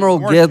invest. in Admiral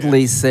more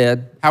Gidley ships.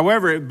 said,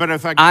 However, but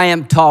if I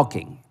am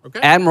talking. Okay.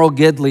 Admiral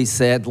Gidley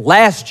said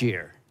last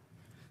year,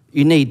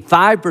 you need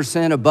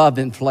 5% above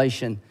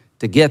inflation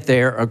to get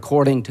there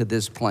according to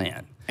this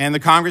plan. And the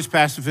Congress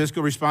passed the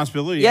Fiscal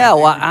Responsibility Yeah, Act,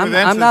 well, which I'm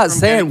prevents us not from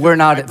saying getting we're to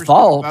not at 5%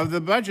 fault. Of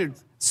the budget.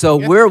 So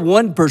Yeah. we're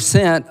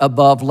 1%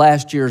 above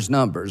last year's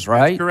numbers,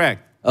 right?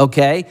 correct.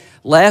 Okay.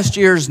 Last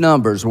year's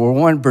numbers were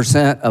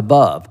 1%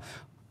 above.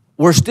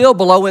 We're still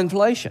below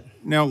inflation.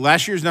 No,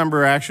 last year's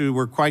number actually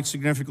were quite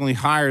significantly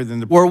higher than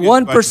the We're previous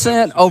 1% budget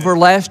that was over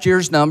last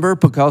year's number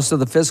because of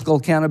the Fiscal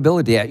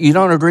Accountability Act. You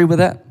don't agree with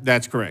that? submitted.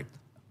 That's correct.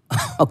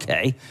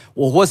 Okay.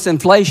 Well, what's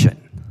inflation?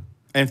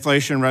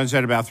 Inflation runs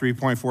at about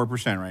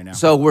 3.4% right now.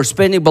 So we're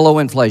spending below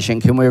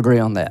inflation. Can we agree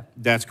on that?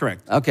 That's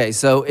correct. Okay,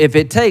 so if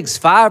it takes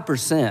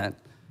 5%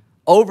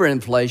 over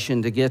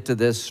inflation to get to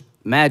this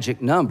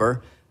magic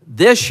number,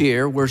 this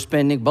year we're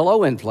spending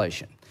below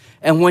inflation.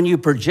 And when you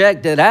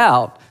project it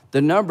out,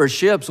 the number of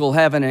ships we'll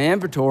have in an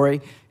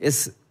inventory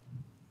is,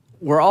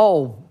 we're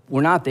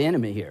not the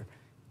enemy here,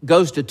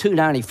 goes to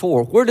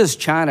 294. Where does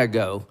China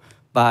go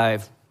by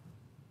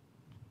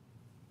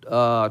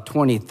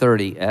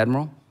 2030,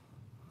 Admiral?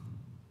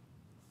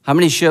 How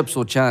many ships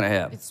will China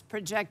have? It's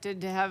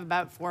projected to have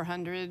about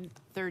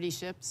 430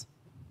 ships.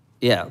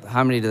 Yeah,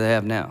 how many do they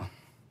have now?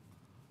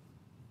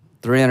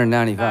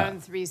 395.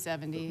 Around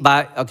 370.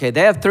 Okay,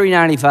 they have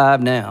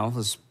 395 now.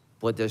 That's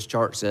what this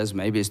chart says.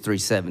 Maybe it's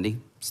 370.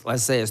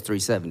 Let's say it's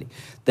 370.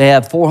 They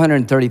have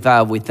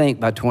 435, we think,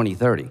 by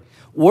 2030.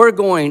 We're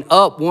going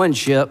up one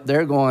ship.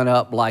 They're going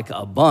up like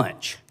a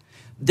bunch.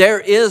 There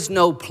is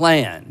no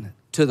plan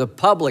to the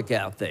public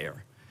out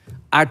there.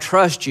 I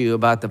trust you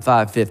about the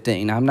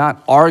 515. I'm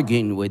not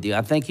arguing with you.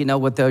 I think you know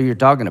what the hell you're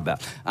talking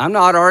about. I'm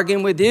not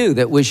arguing with you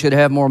that we should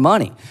have more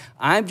money.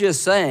 I'm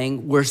just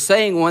saying we're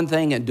saying one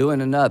thing and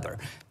doing another.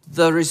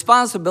 The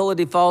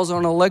responsibility falls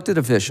on elected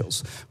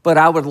officials. But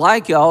I would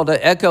like y'all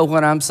to echo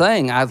what I'm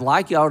saying. I'd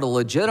like y'all to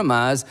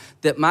legitimize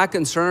that my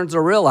concerns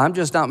are real. I'm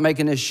just not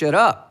making this shit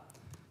up.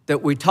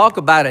 That we talk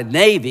about a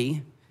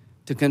Navy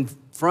to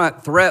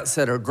confront threats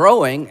that are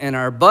growing, and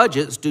our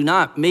budgets do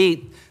not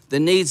meet the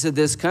needs of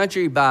this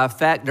country by a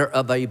factor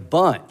of a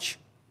bunch.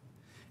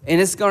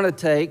 And it's going to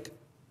take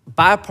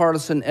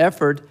bipartisan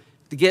effort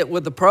to get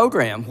with the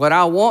program. What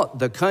I want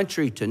the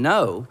country to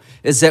know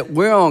is that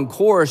we're on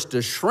course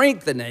to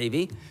shrink the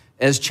Navy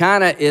as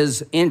China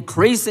is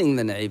increasing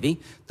the Navy.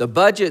 The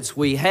budgets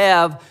we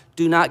have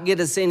do not get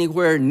us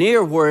anywhere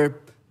near where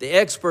the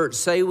experts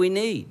say we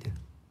need.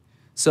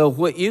 So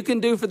what you can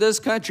do for this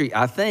country,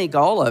 I think,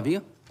 all of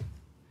you,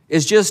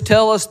 is just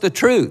tell us the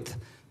truth,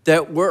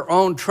 that we're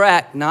on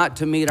track not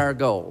to meet our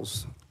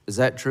goals. Is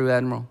that true,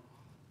 Admiral?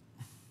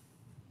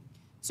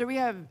 So we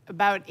have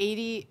about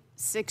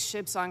 86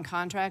 ships on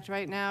contract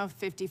right now,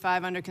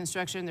 55 under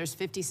construction. There's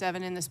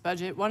 57 in this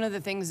budget. One of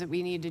the things that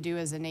we need to do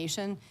as a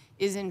nation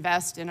is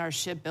invest in our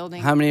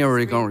shipbuilding. How many are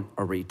we going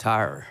to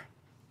retire?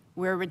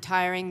 We're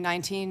retiring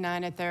 19,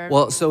 9 at their...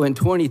 Well, so in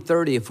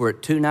 2030, if we're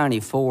at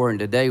 294 and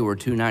today we're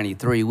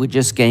 293, we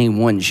just gained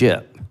one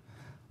ship.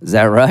 Is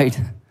that right?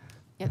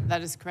 Yeah,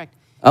 that is correct.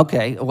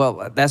 Okay,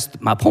 well, that's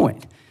my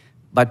point.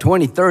 By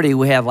 2030,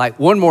 we have like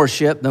one more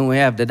ship than we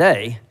have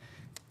today,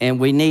 and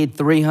we need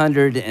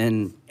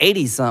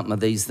 380-something of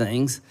these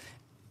things,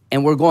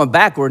 and we're going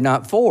backward,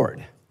 not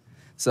forward.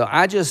 So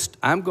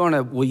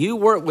will you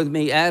work with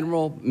me,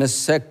 Admiral, Mr.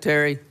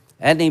 Secretary?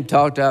 I hadn't even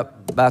talked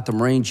about the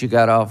Marines you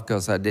got off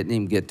because I didn't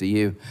even get to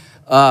you.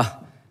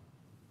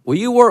 Will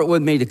you work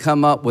with me to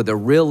come up with a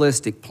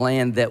realistic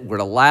plan that would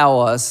allow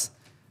us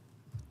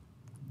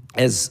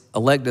as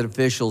elected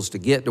officials to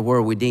get to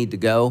where we need to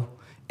go?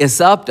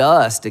 It's up to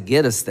us to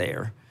get us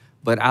there,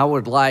 but I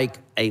would like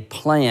a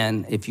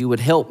plan, if you would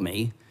help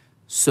me,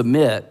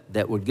 submit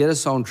that would get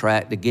us on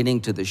track to getting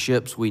to the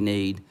ships we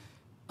need,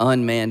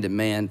 unmanned and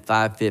manned,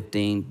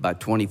 515 by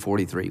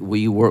 2043. Will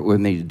you work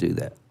with me to do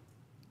that?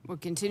 We're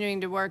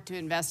continuing to work to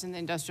invest in the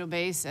industrial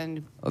base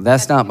and... Well,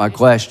 that's not my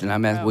question.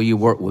 I'm asking, will you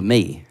work with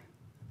me?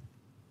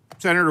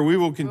 Senator, we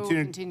will We will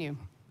continue. continue.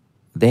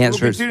 The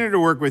answer We'll is continue to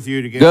work with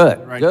you to get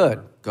good, right.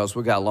 good, because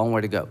we got a long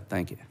way to go.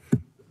 Thank you.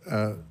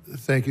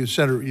 Thank you,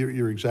 Senator.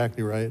 You're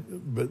exactly right,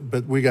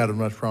 but we got as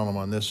much problem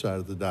on this side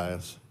of the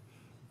dais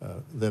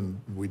than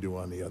we do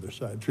on the other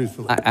side,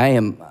 truthfully.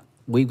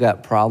 We've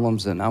got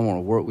problems, and I want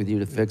to work with you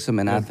to fix them,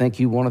 and I think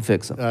you want to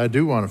fix them. I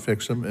do want to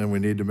fix them, and we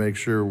need to make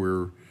sure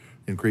we're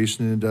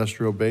increasing the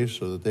industrial base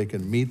so that they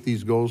can meet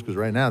these goals, because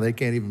right now they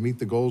can't even meet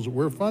the goals that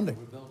we're funding.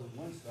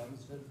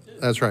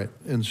 That's right.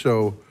 And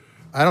so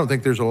I don't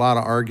think there's a lot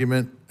of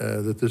argument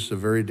that this is a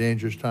very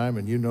dangerous time,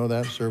 and you know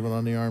that, serving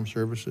on the armed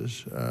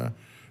services.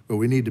 But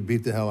we need to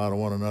beat the hell out of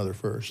one another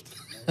first.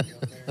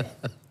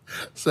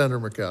 Senator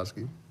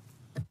Murkowski.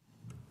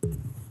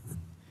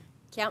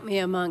 Count me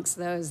amongst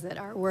those that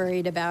are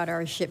worried about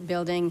our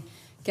shipbuilding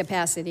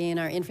capacity and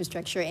our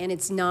infrastructure. And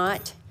it's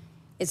not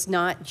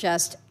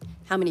just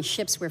how many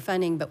ships we're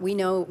funding, but we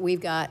know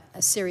we've got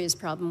a serious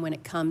problem when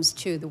it comes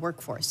to the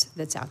workforce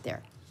that's out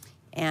there.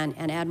 And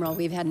Admiral,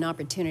 we've had an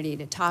opportunity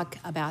to talk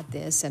about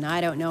this, and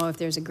I don't know if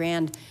there's a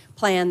grand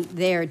plan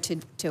there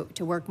to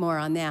work more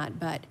on that,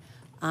 but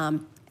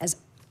as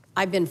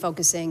I've been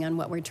focusing on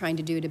what we're trying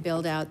to do to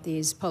build out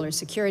these polar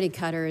security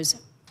cutters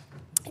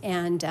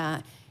and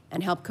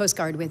help Coast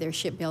Guard with their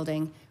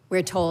shipbuilding,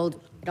 we're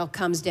told it all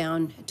comes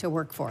down to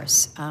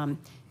workforce.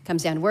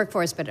 Comes down to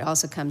workforce, but it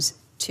also comes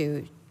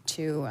to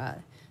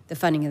the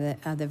funding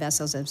of the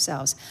vessels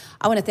themselves.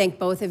 I want to thank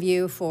both of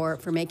you for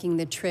making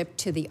the trip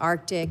to the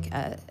Arctic.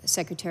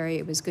 Secretary,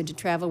 it was good to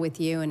travel with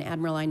you, and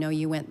Admiral, I know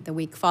you went the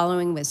week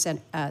following with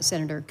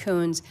Senator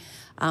Coons.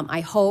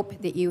 I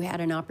hope that you had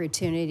an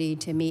opportunity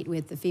to meet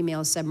with the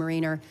female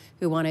submariner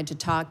who wanted to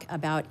talk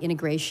about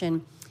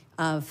integration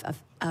of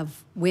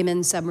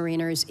women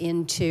submariners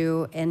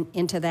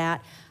into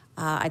that.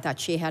 I thought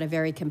she had a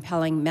very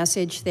compelling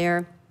message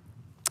there.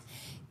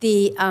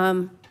 The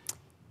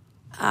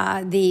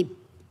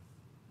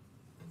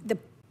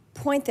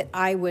point that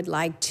I would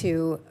like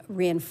to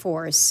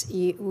reinforce,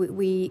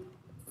 we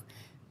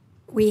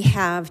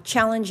have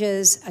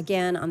challenges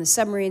again on the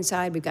submarine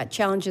side. We've got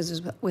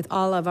challenges with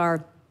all of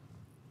our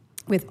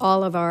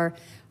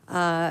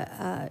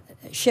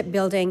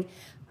shipbuilding,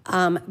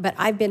 but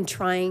I've been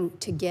trying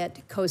to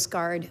get Coast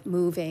Guard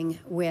moving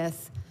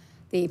with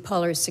the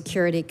polar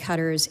security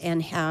cutters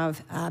and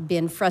have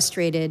been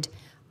frustrated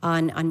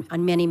on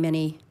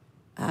many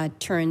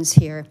turns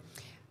here.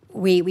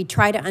 We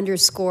try to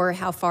underscore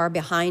how far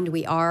behind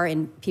we are,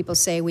 and people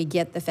say we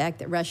get the fact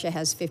that Russia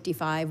has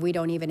 55. We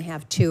don't even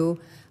have 2.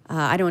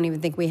 I don't even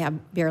think we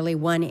have barely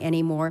 1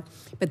 anymore.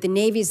 But the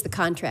Navy's the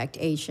contract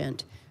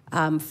agent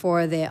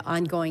for the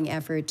ongoing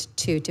effort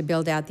to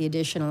build out the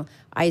additional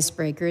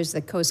icebreakers.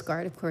 The Coast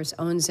Guard, of course,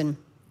 owns and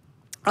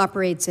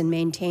operates and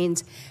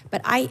maintains.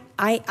 But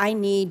I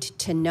need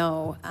to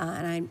know,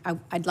 and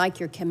I'd like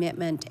your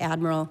commitment,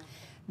 Admiral,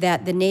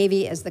 that the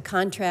Navy, as the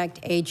contract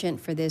agent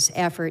for this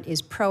effort,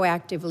 is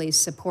proactively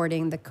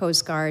supporting the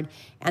Coast Guard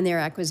and their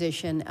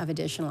acquisition of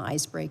additional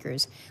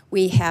icebreakers.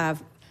 We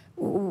have,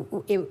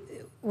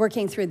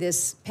 working through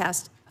this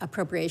past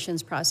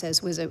appropriations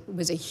process was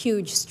a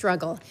huge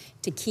struggle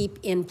to keep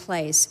in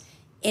place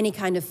any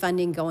kind of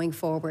funding going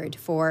forward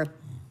for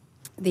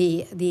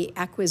the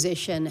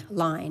acquisition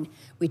line.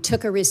 We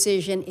took a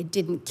rescission. It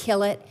didn't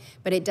kill it,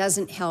 but it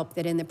doesn't help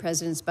that in the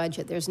president's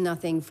budget there's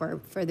nothing for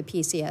the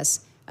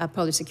PCS,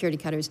 Polar Security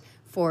Cutters,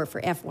 for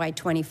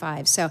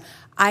FY25. So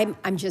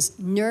I'm just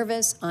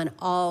nervous on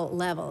all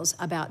levels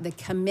about the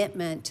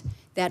commitment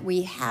that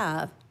we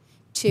have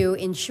to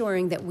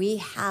ensuring that we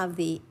have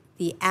the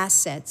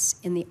assets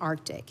in the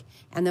Arctic.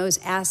 And those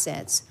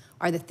assets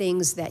are the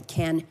things that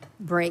can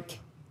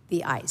break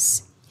the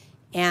ice.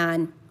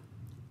 And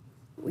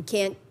we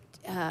can't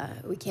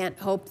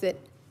hope that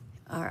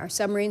our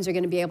submarines are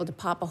going to be able to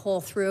pop a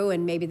hole through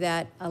and maybe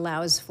that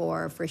allows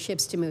for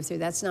ships to move through.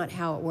 That's not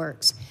how it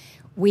works.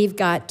 We've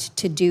got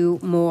to do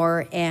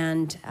more,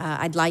 and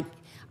I'd like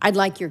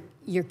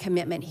your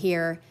commitment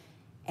here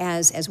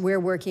as we're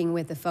working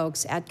with the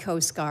folks at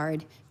Coast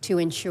Guard to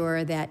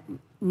ensure that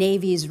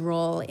Navy's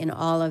role in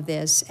all of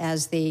this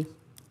as the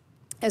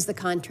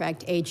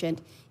contract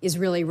agent is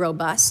really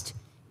robust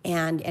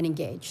and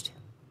engaged.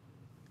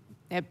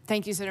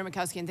 Thank you, Senator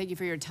Murkowski, and thank you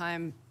for your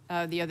time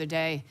the other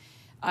day.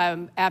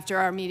 After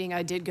our meeting,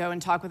 I did go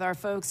and talk with our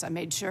folks. I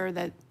made sure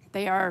that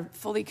they are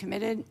fully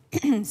committed,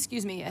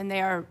 excuse me, and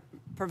they are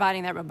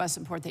providing that robust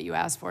support that you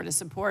asked for to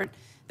support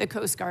the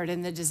Coast Guard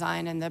in the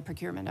design and the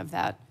procurement of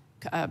that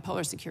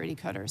Polar Security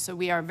Cutter. So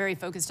we are very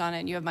focused on it,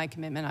 and you have my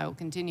commitment. I will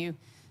continue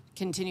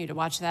to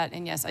watch that.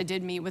 And yes, I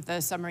did meet with the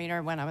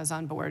submariner when I was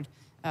on board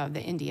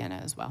the Indiana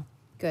as well.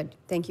 Good.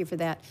 Thank you for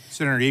that.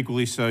 Senator,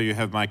 equally so, you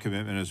have my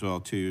commitment as well,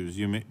 too.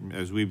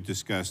 As we've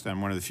discussed,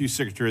 I'm one of the few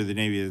Secretary of the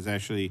Navy that has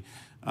actually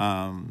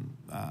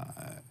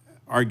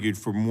argued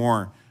for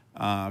more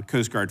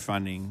Coast Guard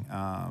funding,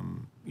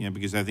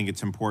 because I think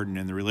it's important,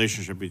 and the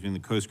relationship between the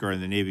Coast Guard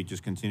and the Navy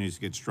just continues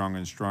to get stronger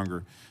and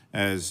stronger,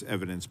 as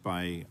evidenced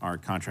by our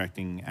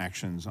contracting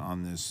actions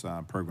on this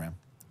program.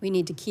 We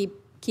need to keep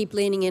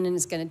leaning in, and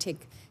it's going to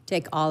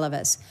take all of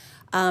us.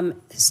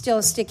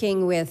 Still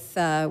sticking with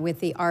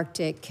the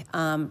Arctic,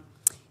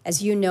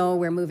 as you know,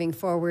 we're moving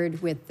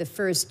forward with the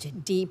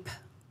first deep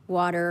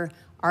water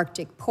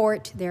Arctic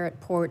port there at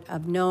Port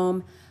of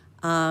Nome.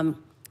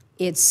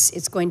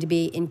 It's going to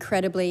be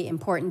incredibly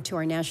important to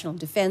our national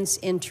defense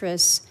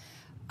interests.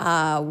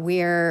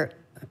 We're,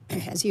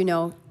 as you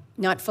know,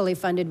 not fully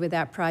funded with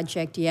that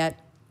project yet,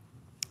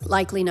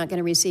 likely not going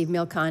to receive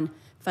MILCON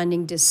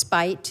funding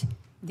despite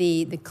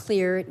the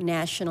clear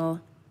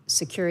national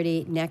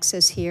security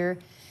nexus here.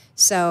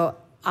 So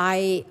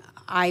I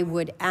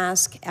would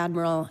ask,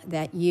 Admiral,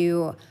 that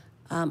you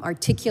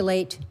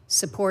articulate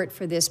support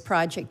for this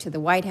project to the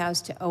White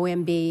House, to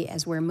OMB,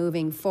 as we're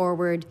moving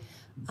forward.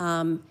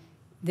 The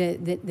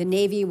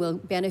Navy will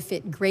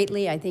benefit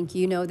greatly. I think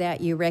you know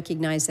that, you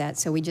recognize that.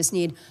 So we just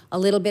need a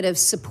little bit of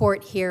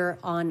support here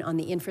on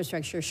the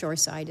infrastructure shore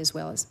side as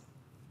well as.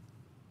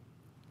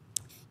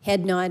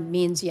 Head nod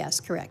means yes,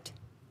 correct?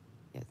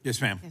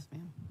 Yes, ma'am. Yes,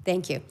 ma'am.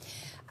 Thank you.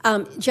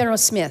 General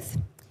Smith,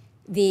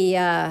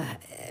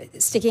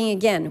 sticking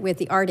again with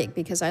the Arctic,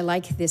 because I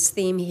like this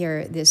theme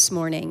here this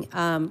morning.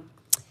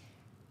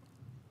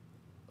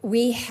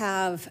 We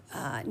have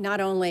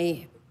not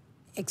only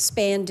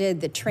expanded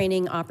the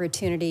training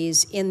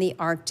opportunities in the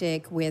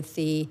Arctic with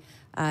the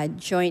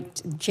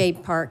joint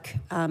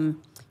JPARC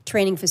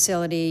training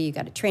facility. You've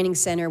got a training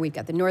center. We've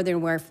got the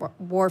Northern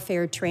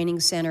Warfare Training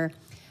Center.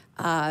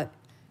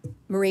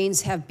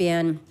 Marines have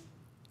been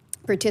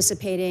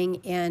participating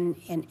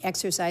in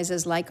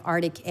exercises like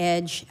Arctic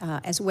Edge,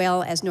 as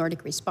well as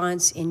Nordic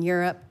Response in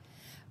Europe.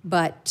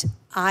 But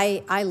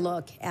I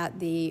look at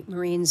the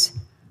Marines'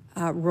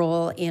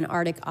 role in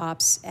Arctic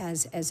ops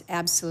as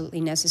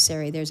absolutely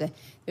necessary. There's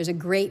a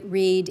great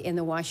read in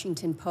the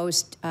Washington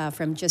Post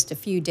from just a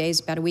few days,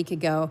 about a week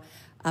ago,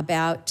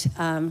 about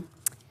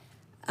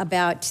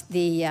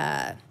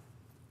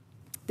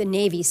the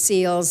Navy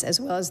SEALs as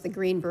well as the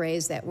Green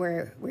Berets that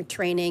were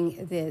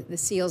training. The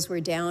SEALs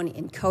were down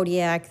in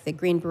Kodiak. The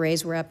Green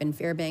Berets were up in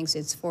Fairbanks.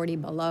 It's 40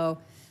 below.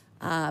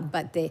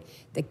 But the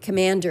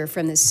commander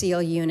from the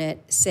SEAL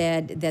unit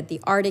said that the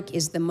Arctic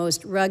is the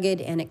most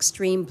rugged and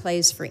extreme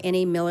place for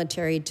any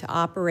military to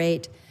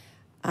operate.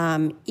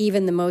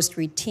 Even the most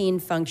routine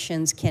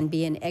functions can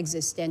be an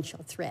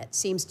existential threat.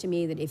 Seems to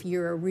me that if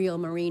you're a real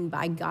Marine,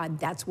 by God,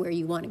 that's where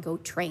you want to go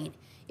train.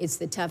 It's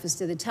the toughest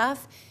of the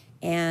tough.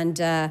 And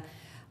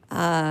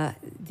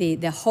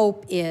the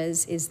hope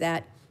is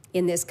that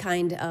in this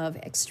kind of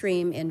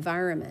extreme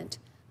environment,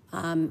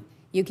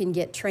 you can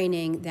get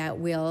training that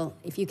will,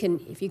 if you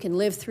can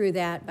live through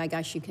that, by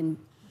gosh, you can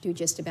do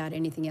just about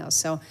anything else.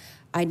 So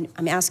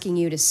I'm asking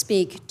you to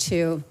speak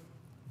to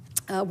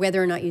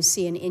whether or not you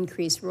see an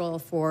increased role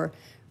for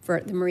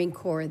the Marine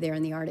Corps there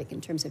in the Arctic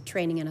in terms of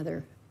training and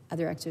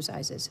other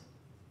exercises.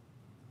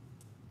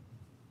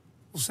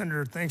 Well,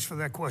 Senator, thanks for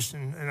that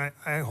question. And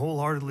I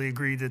wholeheartedly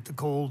agree that the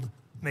cold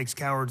makes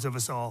cowards of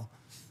us all.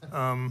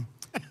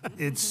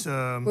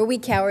 Were we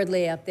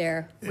cowardly up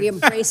there? We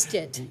embraced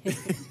it.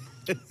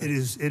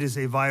 It is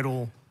a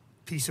vital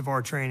piece of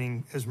our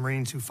training as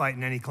Marines who fight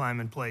in any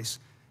climate and place.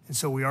 And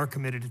so we are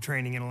committed to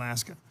training in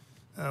Alaska.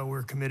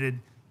 We're committed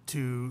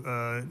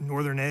to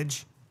Northern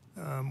Edge.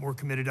 We're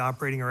committed to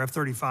operating our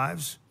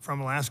F-35s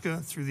from Alaska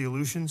through the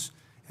Aleutians,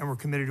 and we're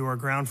committed to our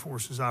ground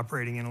forces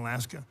operating in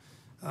Alaska.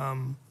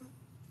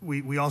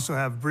 We also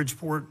have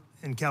Bridgeport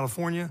in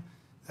California.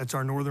 That's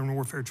our Northern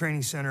Warfare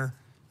Training Center.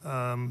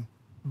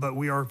 But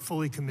we are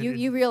fully committed.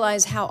 You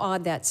realize how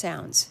odd that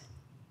sounds,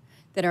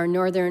 that our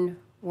Northern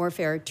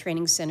Warfare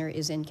Training Center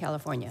is in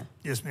California?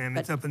 Yes, ma'am.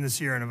 It's up in the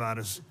Sierra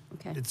Nevadas.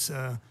 Okay.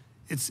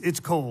 It's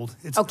cold.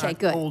 It's okay, not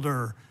good.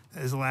 colder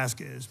as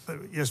Alaska is.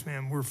 But yes,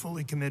 ma'am, we're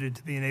fully committed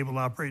to being able to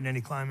operate in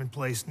any climate and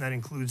place, and that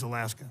includes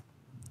Alaska.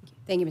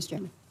 Thank you, Mr.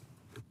 Chairman.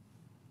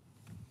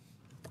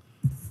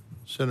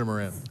 Senator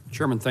Moran.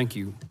 Chairman, thank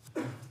you.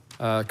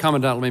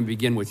 Commandant, let me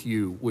begin with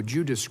you. Would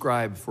you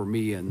describe for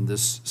me and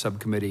this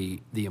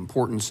subcommittee the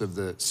importance of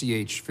the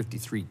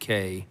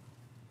CH-53K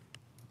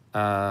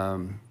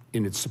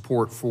in its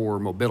support for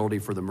mobility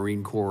for the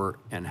Marine Corps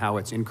and how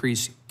its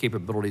increased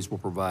capabilities will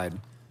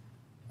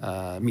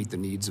meet the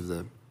needs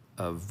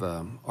of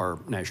our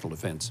national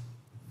defense?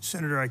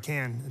 Senator, I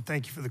can, and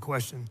thank you for the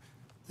question.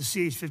 The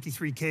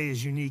CH-53K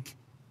is unique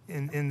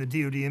in the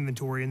DoD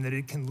inventory in that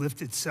it can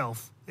lift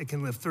itself. It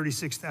can lift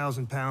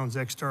 36,000 pounds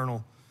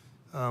external,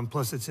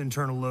 plus its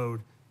internal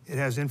load. It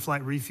has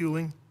in-flight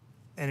refueling,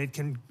 and it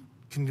can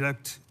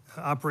conduct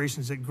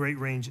operations at great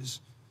ranges.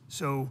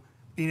 So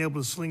being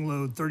able to sling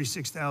load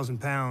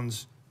 36,000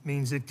 pounds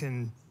means it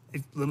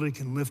literally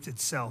can lift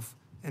itself,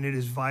 and it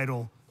is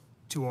vital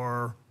to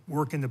our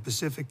work in the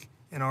Pacific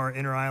and our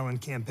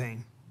inter-island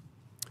campaign.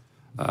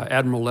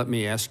 Admiral, let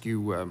me ask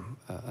you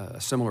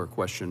a similar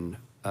question.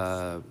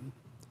 The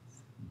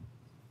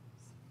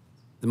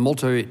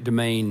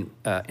multi-domain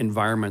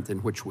environment in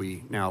which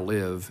we now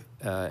live,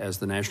 as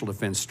the National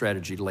Defense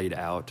Strategy laid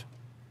out,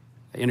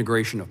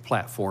 integration of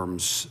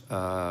platforms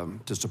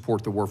to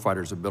support the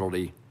warfighter's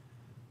ability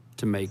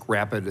to make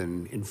rapid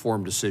and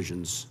informed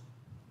decisions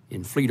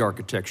in fleet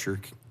architecture.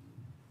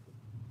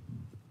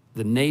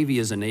 The Navy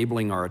is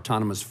enabling our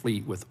autonomous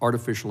fleet with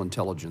artificial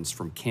intelligence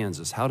from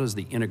Kansas. How does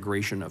the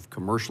integration of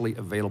commercially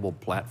available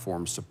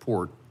platforms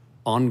support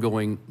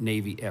ongoing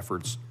Navy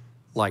efforts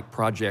like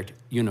Project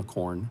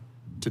Unicorn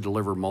to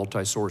deliver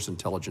multi-source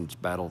intelligence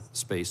battle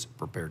space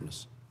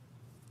preparedness?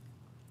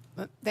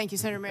 Thank you,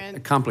 Senator Moran.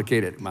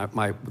 Complicated.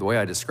 The way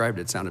I described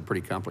it sounded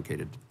pretty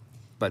complicated,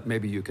 but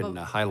maybe you can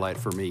highlight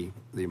for me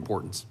the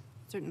importance.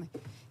 Certainly.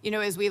 You know,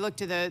 as we look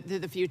to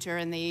the future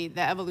and the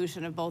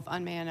evolution of both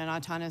unmanned and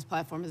autonomous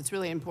platforms, it's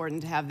really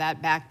important to have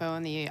that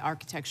backbone, the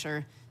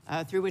architecture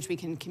through which we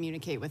can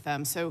communicate with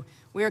them. So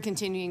we are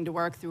continuing to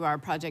work through our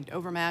Project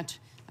Overmatch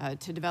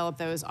to develop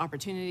those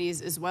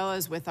opportunities, as well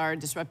as with our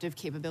Disruptive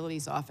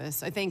Capabilities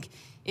Office. I think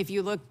if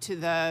you look to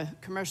the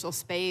commercial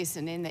space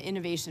and in the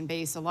innovation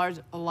base, a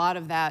lot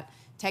of that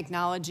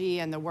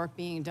technology and the work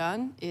being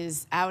done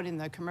is out in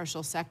the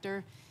commercial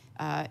sector,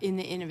 in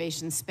the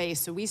innovation space.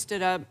 So we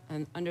stood up,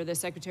 under the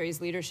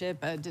Secretary's leadership,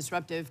 a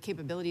Disruptive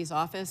Capabilities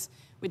Office,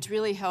 which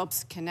really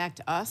helps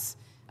connect us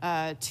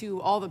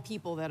to all the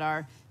people that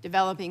are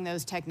developing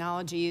those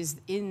technologies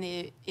in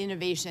the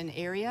innovation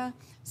area,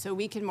 so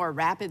we can more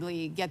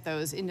rapidly get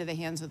those into the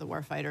hands of the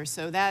warfighter.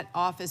 So that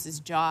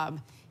office's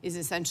job is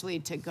essentially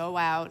to go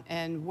out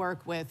and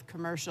work with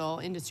commercial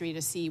industry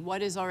to see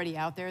what is already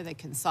out there that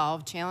can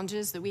solve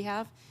challenges that we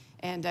have,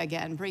 and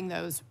again, bring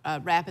those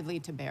rapidly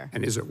to bear.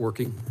 And is it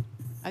working?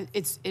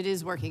 It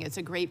is working. It's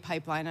a great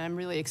pipeline, and I'm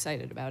really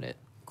excited about it.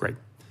 Great.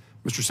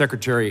 Mr.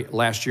 Secretary,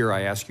 last year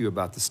I asked you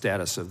about the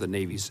status of the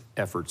Navy's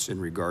efforts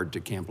in regard to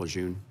Camp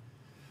Lejeune.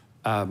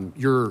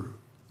 Your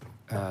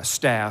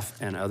staff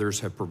and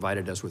others have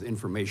provided us with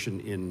information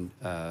in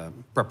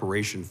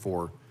preparation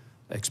for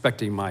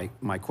expecting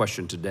my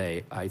question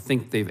today. I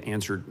think they've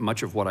answered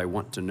much of what I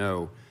want to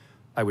know.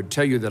 I would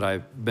tell you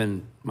that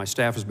my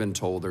staff has been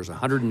told there's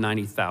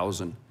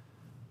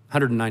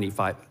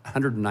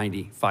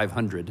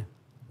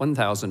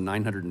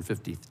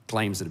 1,950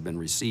 claims that have been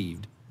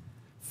received.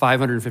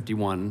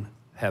 551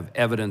 have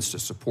evidence to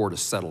support a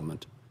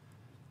settlement.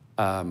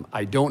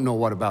 I don't know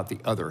what about the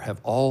other. Have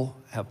all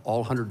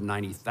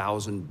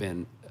 190,000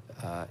 been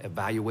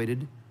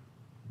evaluated,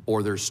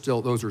 or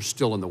those are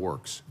still in the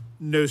works?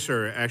 No,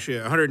 sir.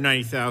 Actually,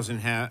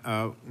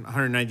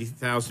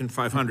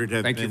 190,500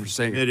 have been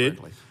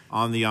submitted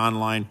on the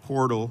online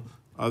portal.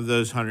 Of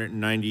those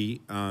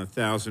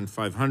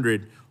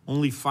 190,500,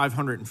 only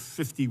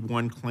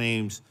 551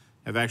 claims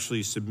have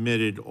actually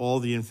submitted all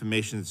the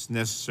information that's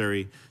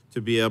necessary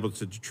to be able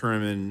to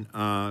determine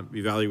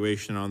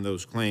evaluation on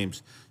those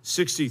claims.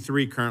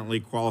 63 currently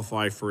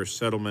qualify for a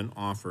settlement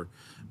offer.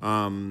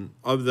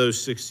 Of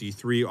those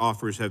 63,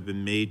 offers have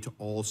been made to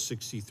all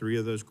 63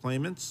 of those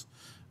claimants.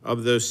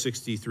 Of those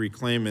 63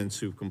 claimants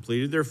who've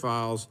completed their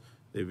files,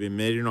 they've been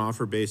made an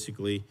offer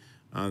basically,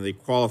 they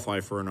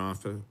qualify for an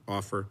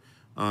offer.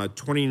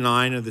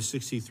 29 of the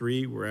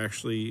 63 were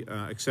actually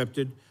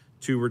accepted.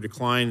 2 were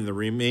declined, and the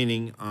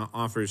remaining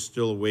offers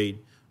still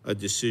await a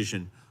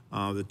decision.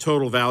 The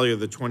total value of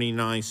the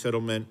 29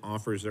 settlement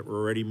offers that were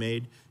already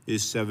made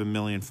is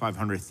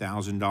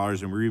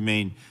 $7,500,000, and we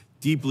remain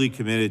deeply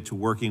committed to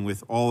working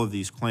with all of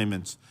these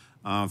claimants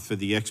for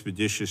the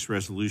expeditious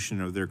resolution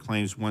of their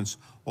claims once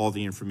all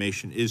the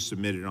information is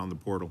submitted on the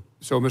portal.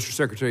 So, Mr.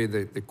 Secretary,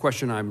 the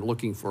question I'm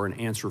looking for an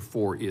answer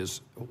for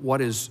is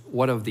what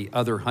of the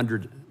other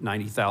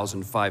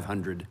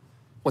 190,500?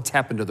 What's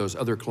happened to those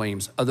other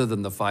claims other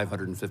than the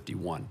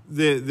 551?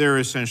 They're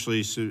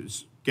essentially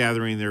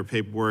gathering their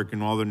paperwork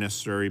and all the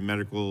necessary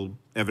medical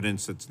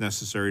evidence that's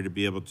necessary to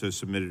be able to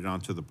submit it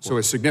onto the portal. So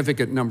a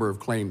significant number of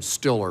claims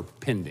still are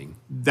pending.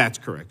 That's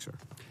correct, sir.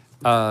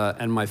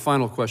 And my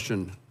final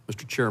question,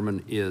 Mr.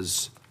 Chairman,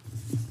 is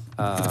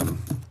the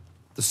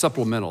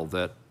supplemental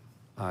that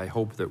I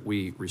hope that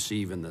we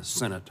receive in the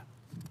Senate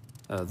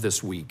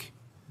this week.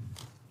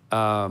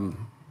 Can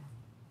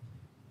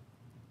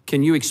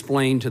you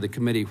explain to the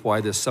committee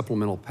why this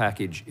supplemental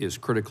package is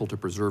critical to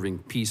preserving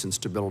peace and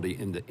stability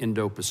in the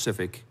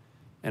Indo-Pacific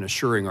and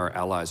assuring our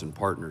allies and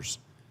partners?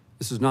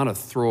 This is not a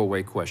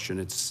throwaway question.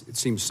 It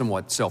seems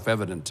somewhat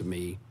self-evident to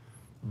me,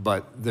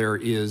 but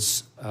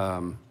there's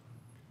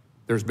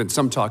been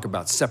some talk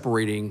about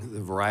separating the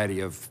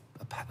variety of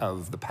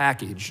the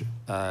package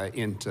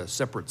into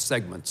separate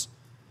segments.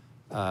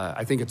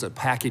 I think it's a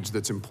package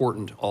that's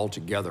important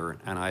altogether,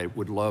 and I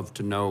would love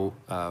to know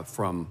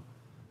from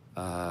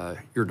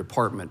your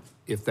department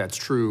if that's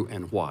true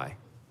and why.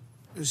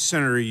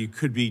 Senator, you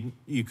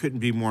couldn't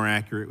be more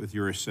accurate with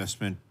your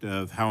assessment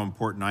of how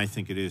important I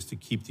think it is to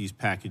keep these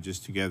packages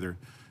together.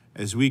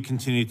 As we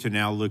continue to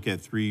now look at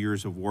 3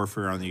 years of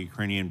warfare on the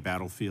Ukrainian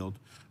battlefield,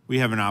 we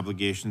have an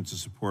obligation to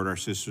support our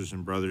sisters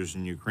and brothers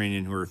in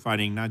Ukraine who are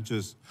fighting not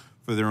just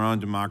for their own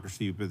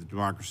democracy, but the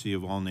democracy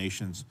of all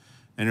nations.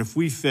 And if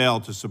we fail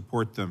to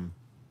support them,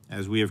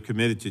 as we have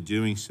committed to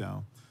doing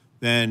so,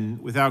 then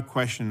without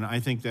question, I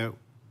think that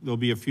there'll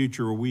be a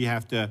future where we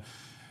have to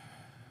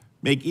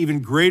make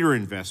even greater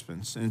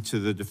investments into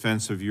the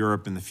defense of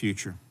Europe in the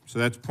future. So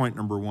that's point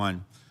number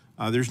one.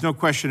 There's no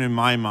question in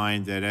my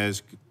mind that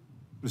as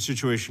the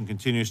situation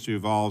continues to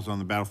evolve on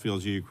the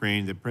battlefields of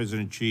Ukraine, that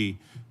President Xi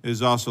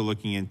is also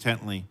looking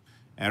intently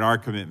at our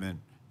commitment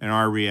and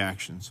our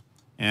reactions.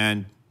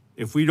 And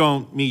if we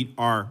don't meet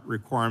our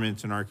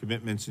requirements and our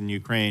commitments in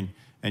Ukraine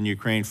and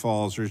Ukraine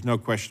falls, there's no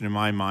question in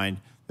my mind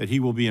that he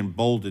will be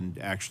emboldened,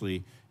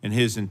 actually, in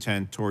his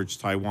intent towards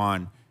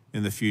Taiwan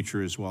in the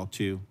future as well,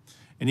 too.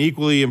 And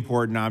equally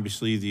important,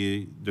 obviously,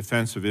 the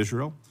defense of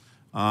Israel,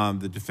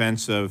 the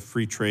defense of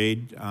free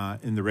trade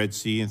in the Red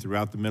Sea and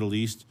throughout the Middle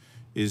East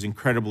is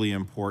incredibly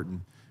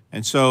important.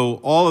 And so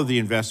all of the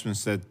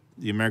investments that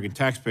the American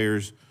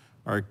taxpayers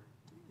are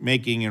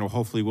making and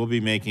hopefully will be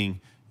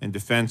making in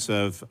defense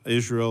of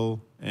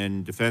Israel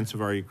and defense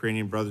of our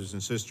Ukrainian brothers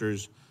and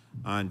sisters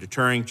on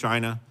deterring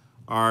China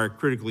are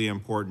critically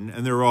important,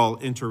 and they're all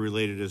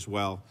interrelated as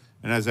well.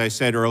 And as I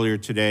said earlier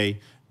today,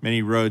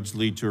 many roads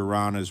lead to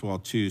Iran as well,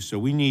 too. So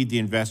we need the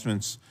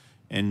investments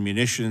in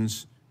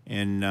munitions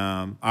and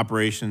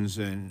operations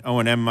and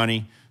O&M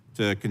money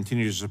to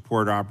continue to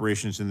support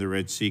operations in the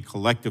Red Sea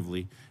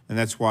collectively. And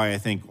that's why I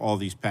think all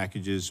these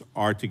packages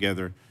are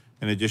together,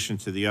 in addition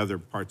to the other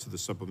parts of the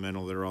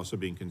supplemental that are also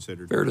being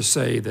considered. Fair to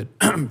say that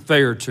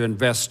failure to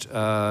invest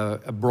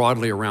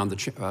broadly around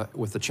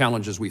with the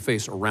challenges we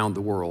face around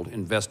the world,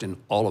 invest in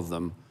all of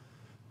them,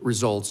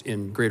 results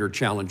in greater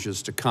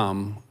challenges to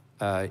come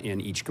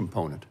in each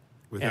component.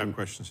 Without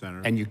question,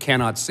 Senator. And you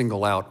cannot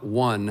single out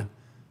one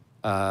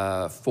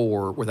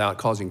without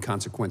causing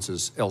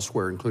consequences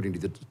elsewhere,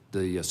 including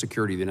the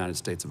security of the United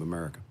States of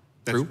America.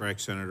 That's True?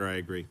 correct, Senator. I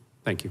agree.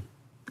 Thank you.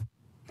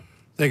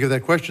 Thank you for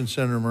that question,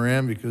 Senator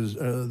Moran, because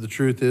the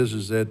truth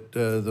is that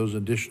those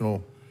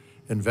additional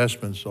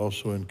investments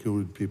also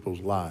include people's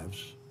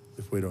lives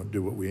if we don't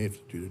do what we have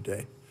to do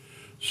today.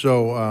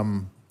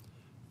 So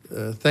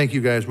thank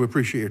you, guys. We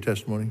appreciate your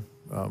testimony,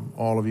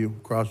 all of you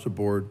across the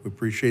board. We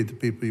appreciate the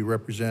people you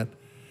represent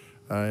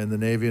in the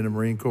Navy and the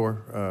Marine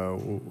Corps.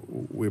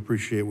 We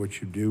appreciate what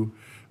you do.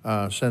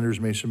 Senators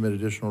may submit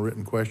additional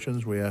written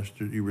questions. We ask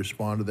that you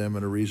respond to them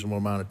in a reasonable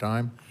amount of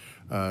time.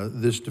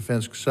 This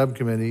Defense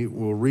Subcommittee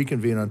will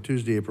reconvene on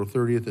Tuesday, April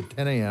 30th at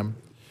 10 a.m.,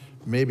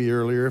 maybe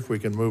earlier if we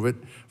can move it,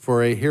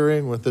 for a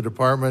hearing with the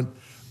Department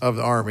of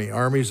the Army.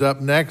 Army's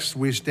up next.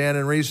 We stand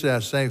in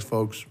recess. Thanks,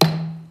 folks.